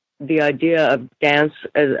about the idea of dance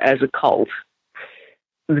as a cult.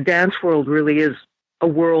 The dance world really is a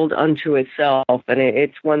world unto itself, and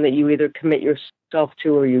it's one that you either commit yourself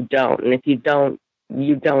to or you don't. And if you don't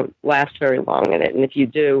last very long in it. And if you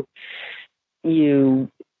do, you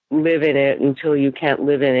live in it until you can't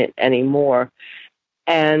live in it anymore.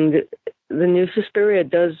 And the new Suspiria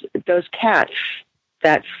does catch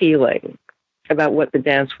that feeling about what the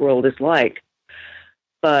dance world is like.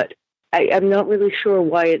 But I'm not really sure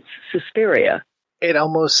why it's Suspiria. It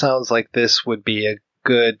almost sounds like this would be a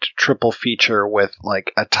good triple feature with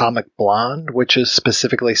like Atomic Blonde, which is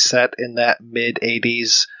specifically set in that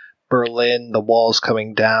mid-80s Berlin, the walls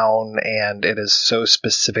coming down, and it is so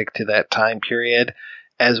specific to that time period,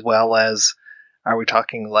 as well as, are we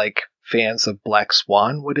talking like fans of Black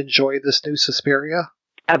Swan would enjoy this new Suspiria?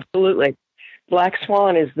 Absolutely. Black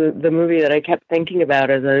Swan is the movie that I kept thinking about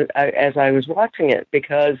as I was watching it,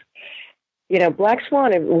 because Black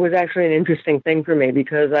Swan was actually an interesting thing for me,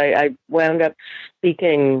 because I wound up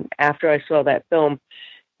speaking after I saw that film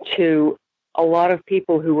to a lot of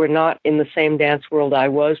people who were not in the same dance world I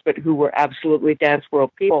was, but who were absolutely dance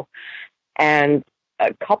world people. And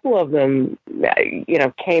a couple of them,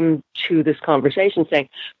 came to this conversation saying,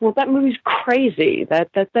 well, that movie's crazy.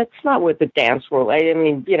 That's not what the dance world,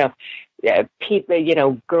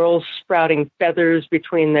 people, girls sprouting feathers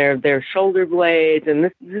between their shoulder blades,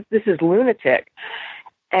 and this is lunatic.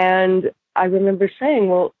 And I remember saying,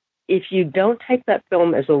 well, if you don't take that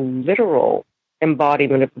film as a literal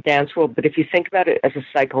embodiment of the dance world, but if you think about it as a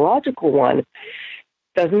psychological one,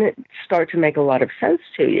 doesn't it start to make a lot of sense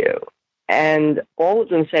to you? And all of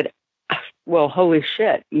them said, well, holy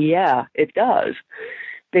shit, yeah, it does.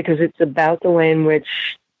 Because it's about the way in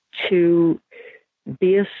which to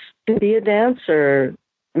be a dancer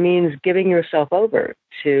means giving yourself over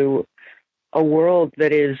to a world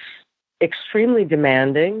that is extremely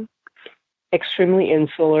demanding, extremely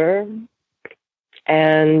insular,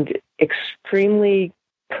 and extremely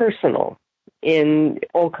personal in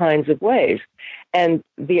all kinds of ways. And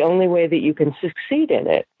the only way that you can succeed in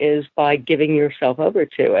it is by giving yourself over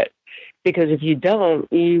to it. Because if you don't,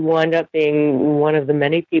 you wind up being one of the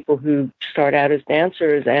many people who start out as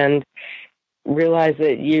dancers and realize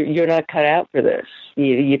that you're not cut out for this.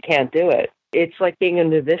 You can't do it. It's like being a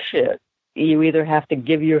novitiate. You either have to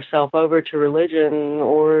give yourself over to religion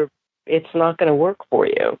or it's not going to work for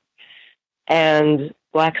you. And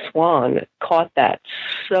Black Swan caught that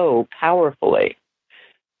so powerfully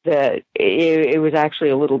that it was actually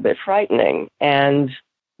a little bit frightening. And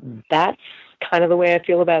that's kind of the way I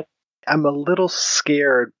feel about it. I'm a little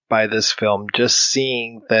scared by this film, just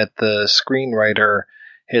seeing that the screenwriter,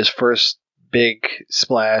 his first big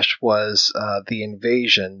splash was The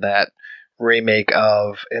Invasion, that remake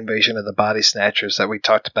of Invasion of the Body Snatchers that we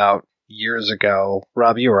talked about years ago.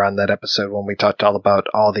 Rob, you were on that episode when we talked all about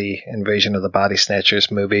all the Invasion of the Body Snatchers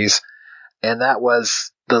movies. And that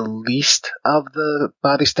was the least of the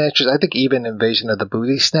Body Snatchers. I think even Invasion of the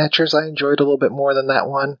Booty Snatchers I enjoyed a little bit more than that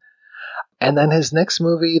one. And then his next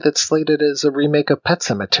movie that's slated is a remake of Pet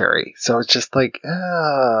Sematary. So it's just like,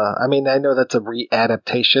 I mean, I know that's a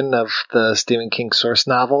readaptation of the Stephen King source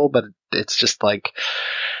novel, but it's just like,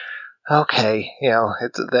 okay, you know,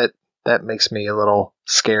 it's that makes me a little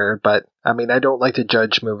scared. But I mean, I don't like to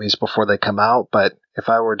judge movies before they come out, but if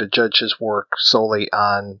I were to judge his work solely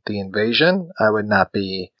on The Invasion, I would not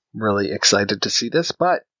be really excited to see this.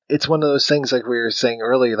 But it's one of those things, like we were saying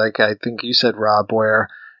earlier, like I think you said, Rob, where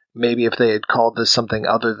maybe if they had called this something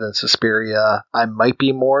other than Suspiria, I might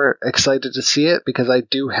be more excited to see it, because I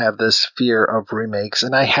do have this fear of remakes.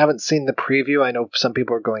 And I haven't seen the preview. I know some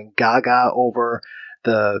people are going gaga over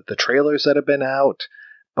the trailers that have been out,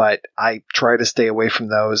 but I try to stay away from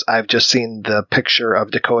those. I've just seen the picture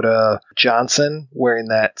of Dakota Johnson wearing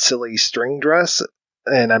that silly string dress,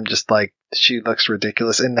 and I'm just like, she looks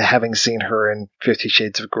ridiculous. And having seen her in 50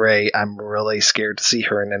 Shades of Grey, I'm really scared to see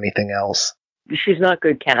her in anything else. She's not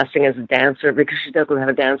good casting as a dancer because she doesn't have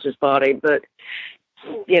a dancer's body, but,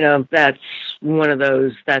 you know, that's one of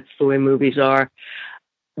those, that's the way movies are.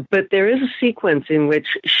 But there is a sequence in which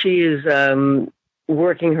she is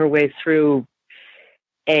working her way through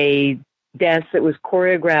a dance that was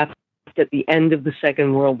choreographed at the end of the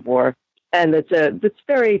Second World War, and that's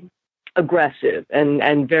very aggressive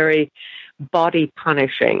and very body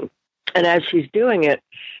punishing. And as she's doing it,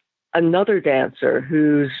 another dancer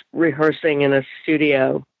who's rehearsing in a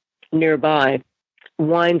studio nearby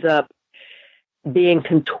winds up being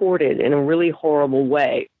contorted in a really horrible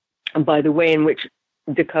way by the way in which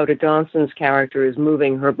Dakota Johnson's character is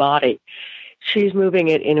moving her body. She's moving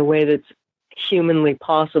it in a way that's humanly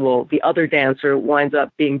possible. The other dancer winds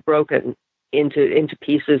up being broken into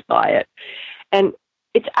pieces by it. And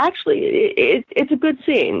it's actually, it's a good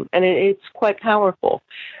scene, and it's quite powerful.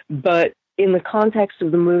 But in the context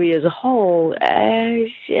of the movie as a whole,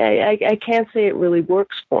 I can't say it really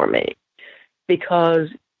works for me, because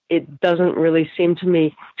it doesn't really seem to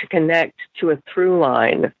me to connect to a through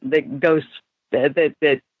line that goes,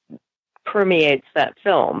 that permeates that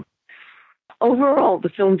film. Overall, the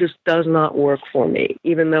film just does not work for me,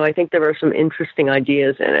 even though I think there are some interesting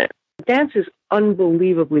ideas in it. Dance is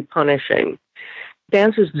unbelievably punishing.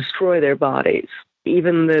 Dancers destroy their bodies.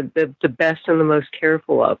 Even the best and the most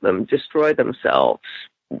careful of them destroy themselves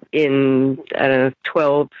in,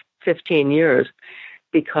 12, 15 years,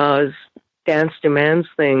 because dance demands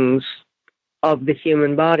things of the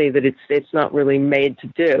human body that it's not really made to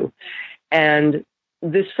do. And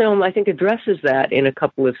this film, I think, addresses that in a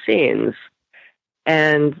couple of scenes.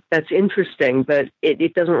 And that's interesting, but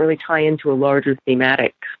it doesn't really tie into a larger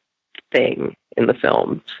thematic thing in the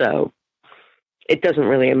film. So it doesn't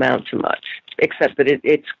really amount to much, except that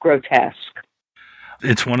it's grotesque.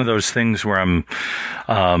 It's one of those things where I'm,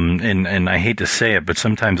 and I hate to say it, but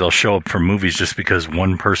sometimes I'll show up for movies just because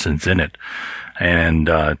one person's in it. And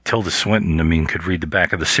Tilda Swinton, I mean, could read the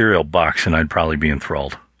back of the cereal box and I'd probably be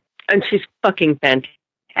enthralled. And she's fucking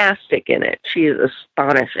fantastic in it. She is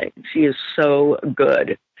astonishing. She is so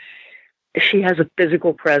good. She has a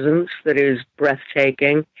physical presence that is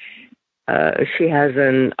breathtaking. She has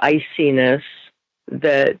an iciness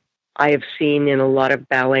that I have seen in a lot of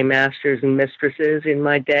ballet masters and mistresses in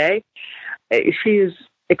my day. She is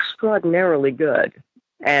extraordinarily good,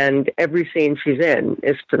 and every scene she's in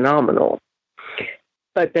is phenomenal.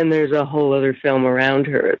 But then there's a whole other film around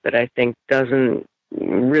her that I think doesn't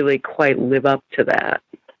really quite live up to that.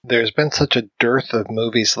 There's been such a dearth of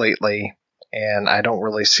movies lately, and I don't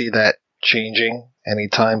really see that changing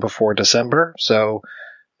anytime before December. So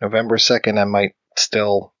November 2nd, I might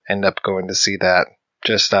still end up going to see that,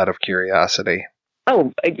 just out of curiosity.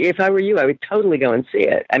 Oh, if I were you, I would totally go and see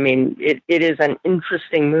it. I mean, it is an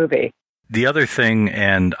interesting movie. The other thing,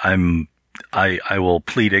 and I will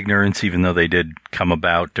plead ignorance, even though they did come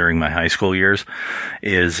about during my high school years,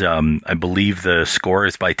 is I believe the score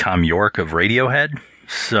is by Tom York of Radiohead.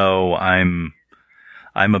 So I'm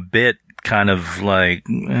a bit kind of like,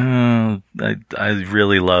 I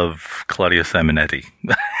really love Claudia Simonetti.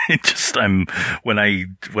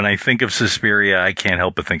 When I think of Suspiria, I can't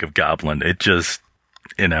help but think of Goblin.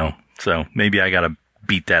 So maybe I got to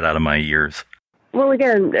beat that out of my ears. Well,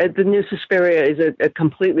 again, the new Suspiria is a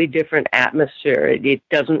completely different atmosphere. It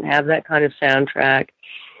doesn't have that kind of soundtrack.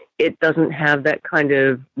 It doesn't have that kind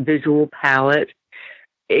of visual palette.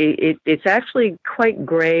 It's actually quite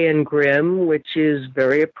gray and grim, which is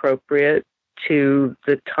very appropriate to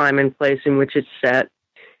the time and place in which it's set.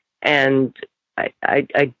 And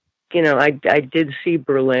I did see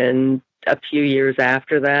Berlin a few years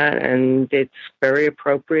after that, and it's very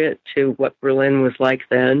appropriate to what Berlin was like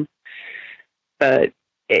then. But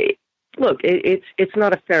it's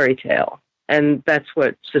not a fairy tale, and that's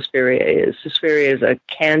what Suspiria is. Suspiria is a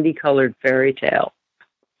candy-colored fairy tale,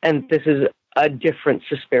 and this is a different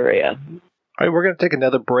Suspiria. All right, we're going to take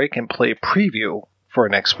another break and play a preview for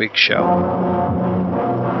next week's show.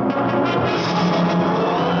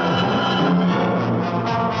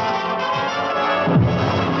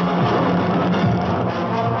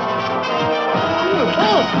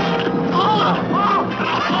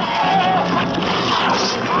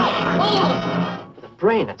 The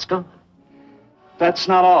brain, it's gone. That's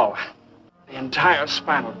not all. The entire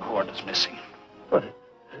spinal cord is missing. But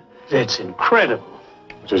it's incredible.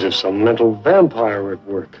 It's as if some mental vampire were at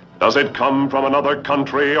work. Does it come from another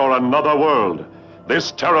country or another world?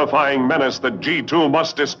 This terrifying menace that G2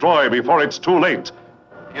 must destroy before it's too late.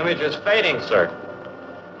 Image is fading, sir.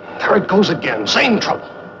 There it goes again. Same trouble.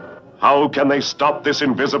 How can they stop this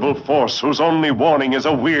invisible force whose only warning is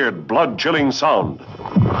a weird, blood-chilling sound?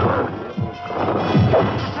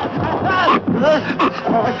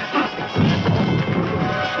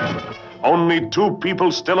 Only two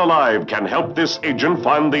people still alive can help this agent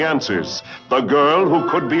find the answers. The girl who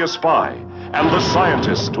could be a spy, and the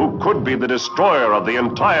scientist who could be the destroyer of the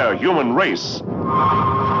entire human race.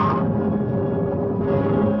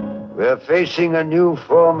 We're facing a new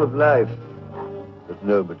form of life that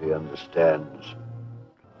nobody understands.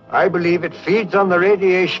 I believe it feeds on the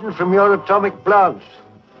radiation from your atomic plants,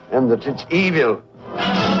 and that it's evil.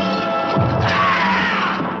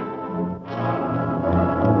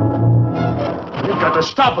 You've got to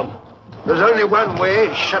stop him. There's only one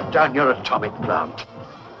way: shut down your atomic plant.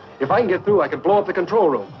 If I can get through, I can blow up the control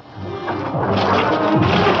room.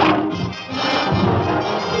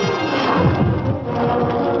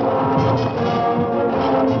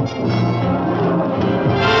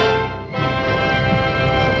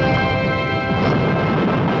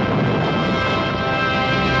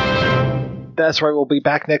 That's right, we'll be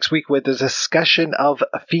back next week with a discussion of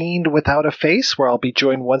A Fiend Without a Face, where I'll be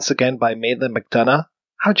joined once again by Maitland McDonagh.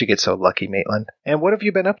 How'd you get so lucky, Maitland? And what have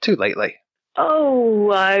you been up to lately?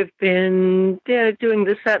 Oh, I've been doing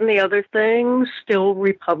this, that, and the other thing, still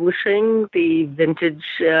republishing the vintage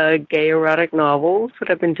gay erotic novels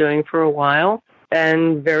that I've been doing for a while,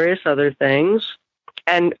 and various other things.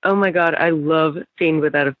 And, oh my God, I love Fiend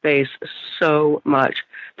Without a Face so much.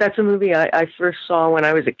 That's a movie I first saw when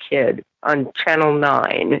I was a kid on Channel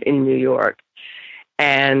 9 in New York.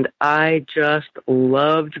 And I just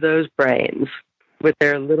loved those brains with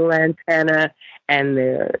their little antenna and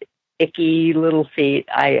their icky little feet.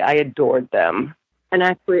 I adored them. And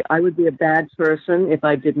actually, I would be a bad person if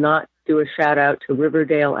I did not do a shout out to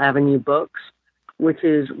Riverdale Avenue Books, which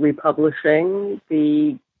is republishing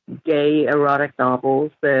the gay erotic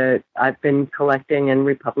novels that I've been collecting and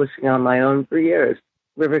republishing on my own for years.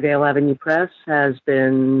 Riverdale Avenue Press has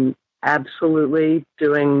been absolutely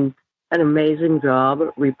doing an amazing job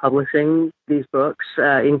republishing these books,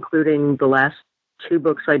 including the last two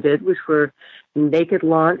books I did, which were Naked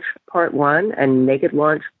Launch Part 1 and Naked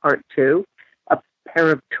Launch Part 2, a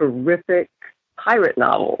pair of terrific pirate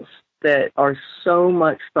novels that are so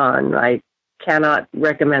much fun. I cannot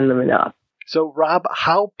recommend them enough. So, Rob,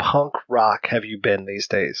 how punk rock have you been these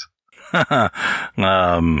days?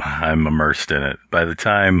 I'm immersed in it. By the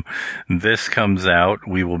time this comes out,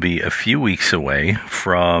 we will be a few weeks away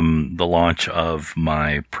from the launch of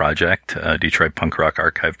my project, Detroit Punk Rock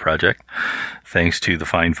Archive Project. Thanks to the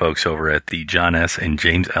fine folks over at the John S. and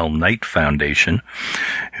James L. Knight Foundation,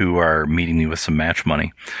 who are meeting me with some match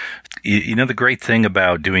money. You know, the great thing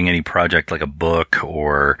about doing any project like a book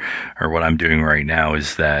or what I'm doing right now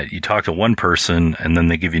is that you talk to one person and then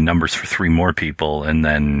they give you numbers for three more people, and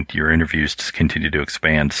then your interviews just continue to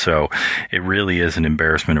expand. So it really is an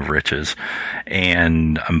embarrassment of riches.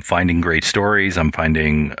 And I'm finding great stories. I'm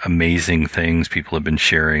finding amazing things. People have been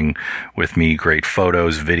sharing with me great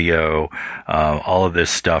photos, video, all of this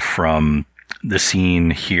stuff from the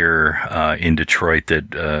scene here in Detroit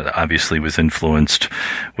that obviously was influenced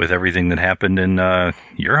with everything that happened in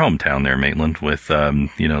your hometown there, Maitland, with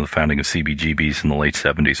the founding of CBGBs in the late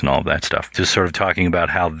 70s and all of that stuff. Just sort of talking about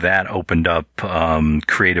how that opened up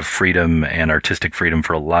creative freedom and artistic freedom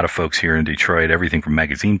for a lot of folks here in Detroit, everything from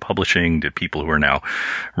magazine publishing to people who are now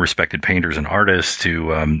respected painters and artists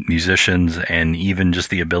to musicians, and even just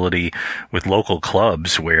the ability with local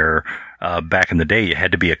clubs where back in the day, you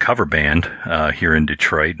had to be a cover band here in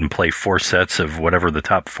Detroit and play 4 sets of whatever the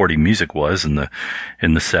top 40 music was in the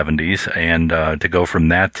 70s, and to go from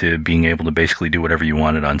that to being able to basically do whatever you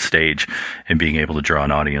wanted on stage and being able to draw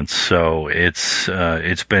an audience. So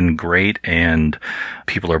it's been great, and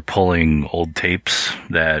people are pulling old tapes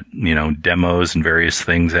that demos and various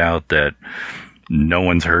things out that no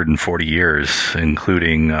one's heard in 40 years,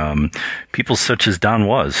 including people such as Don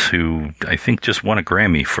Was, who I think just won a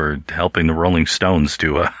Grammy for helping the Rolling Stones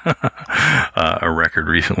do a record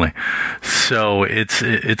recently. So it's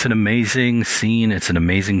an amazing scene. It's an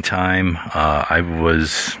amazing time. I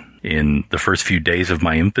was in the first few days of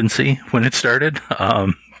my infancy when it started.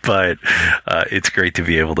 But it's great to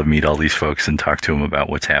be able to meet all these folks and talk to them about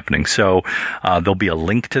what's happening. So there'll be a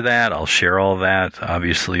link to that. I'll share all that,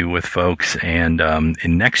 obviously, with folks. And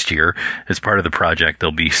in next year, as part of the project,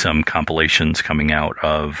 there'll be some compilations coming out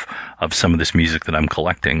of some of this music that I'm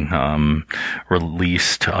collecting,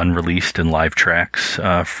 released, unreleased, and live tracks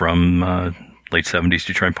from late 70s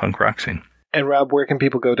Detroit punk rock scene. And Rob, where can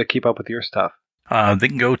people go to keep up with your stuff? They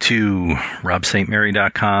can go to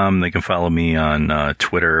robstmary.com. They can follow me on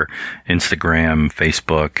Twitter, Instagram,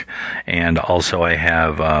 Facebook, and also I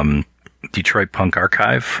have Detroit Punk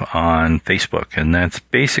Archive on Facebook, and that's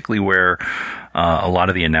basically where a lot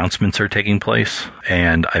of the announcements are taking place.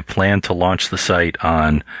 And I plan to launch the site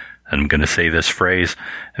on, and I'm going to say this phrase,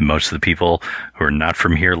 and most of the people who are not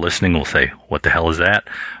from here listening will say, "What the hell is that?"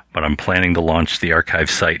 But I'm planning to launch the archive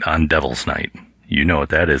site on Devil's Night. You know what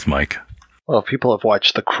that is, Mike. Well, if people have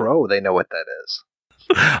watched The Crow, they know what that is.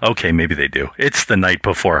 Okay, maybe they do. It's the night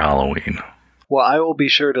before Halloween. Well, I will be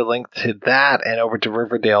sure to link to that and over to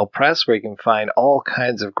Riverdale Press, where you can find all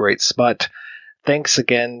kinds of great smut. Thanks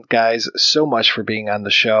again, guys, so much for being on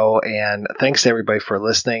the show, and thanks to everybody for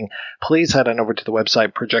listening. Please head on over to the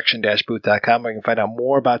website, projection-booth.com, where you can find out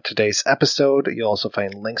more about today's episode. You'll also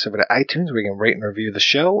find links over to iTunes, where you can rate and review the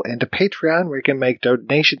show, and to Patreon, where you can make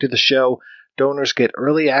donation to the show. Donors get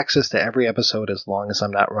early access to every episode as long as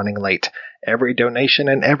I'm not running late. Every donation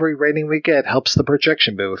and every rating we get helps the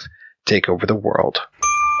Projection Booth take over the world.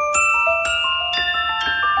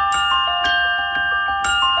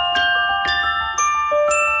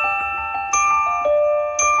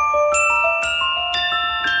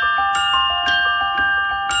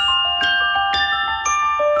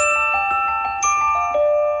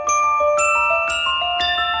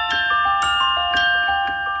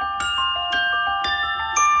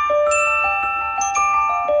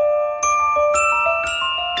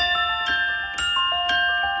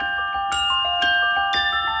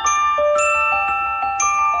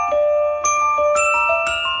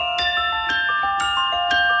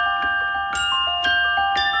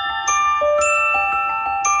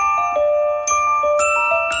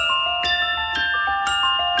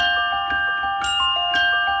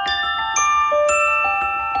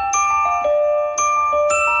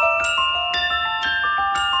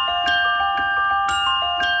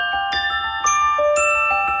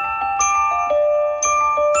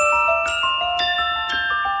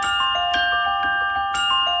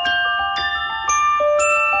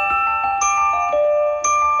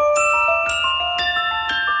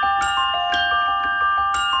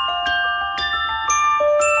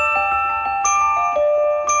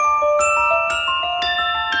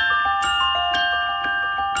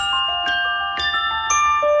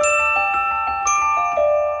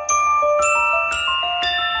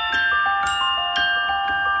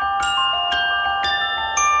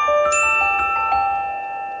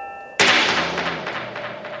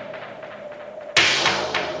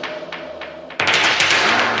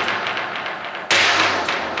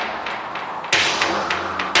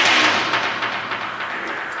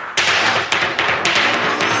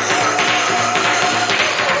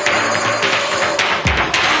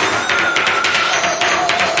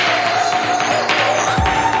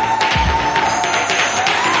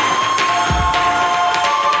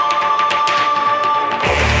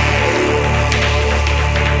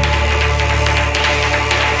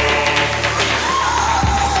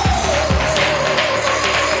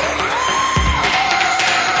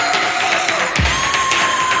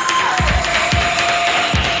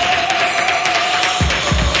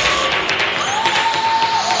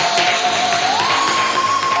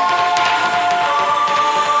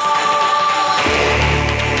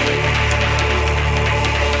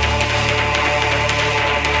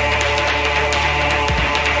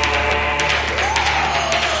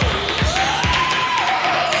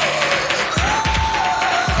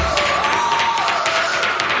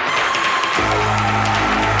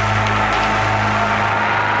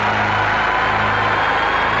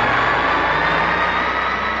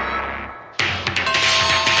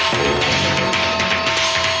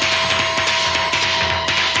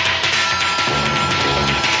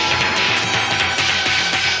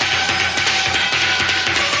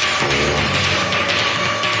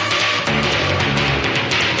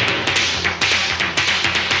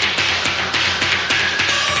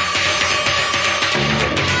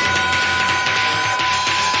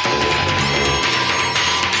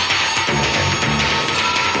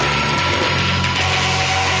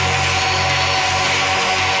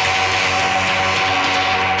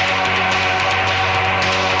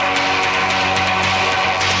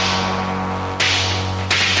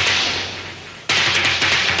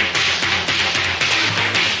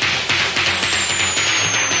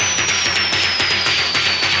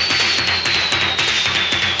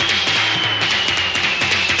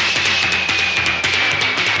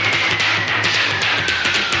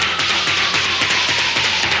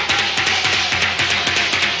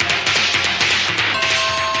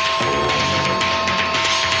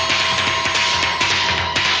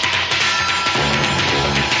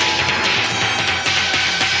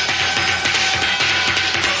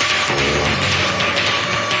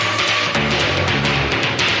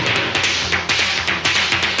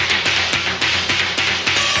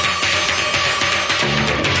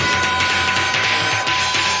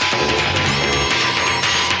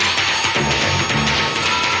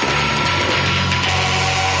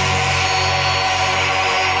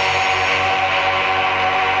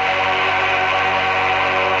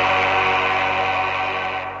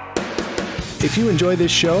 If you enjoy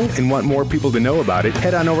this show and want more people to know about it,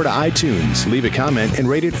 head on over to iTunes, leave a comment, and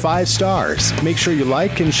rate it 5 stars. Make sure you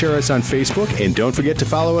like and share us on Facebook, and don't forget to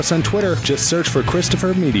follow us on Twitter. Just search for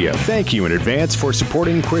Christopher Media. Thank you in advance for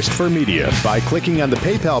supporting Christopher Media by clicking on the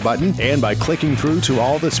PayPal button and by clicking through to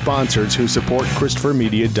all the sponsors who support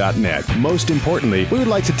ChristopherMedia.net. Most importantly, we would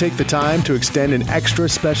like to take the time to extend an extra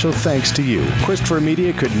special thanks to you. Christopher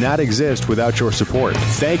Media could not exist without your support.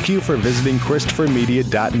 Thank you for visiting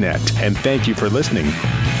ChristopherMedia.net, and thank you for listening.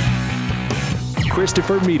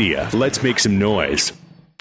 Christopher Media. Let's make some noise.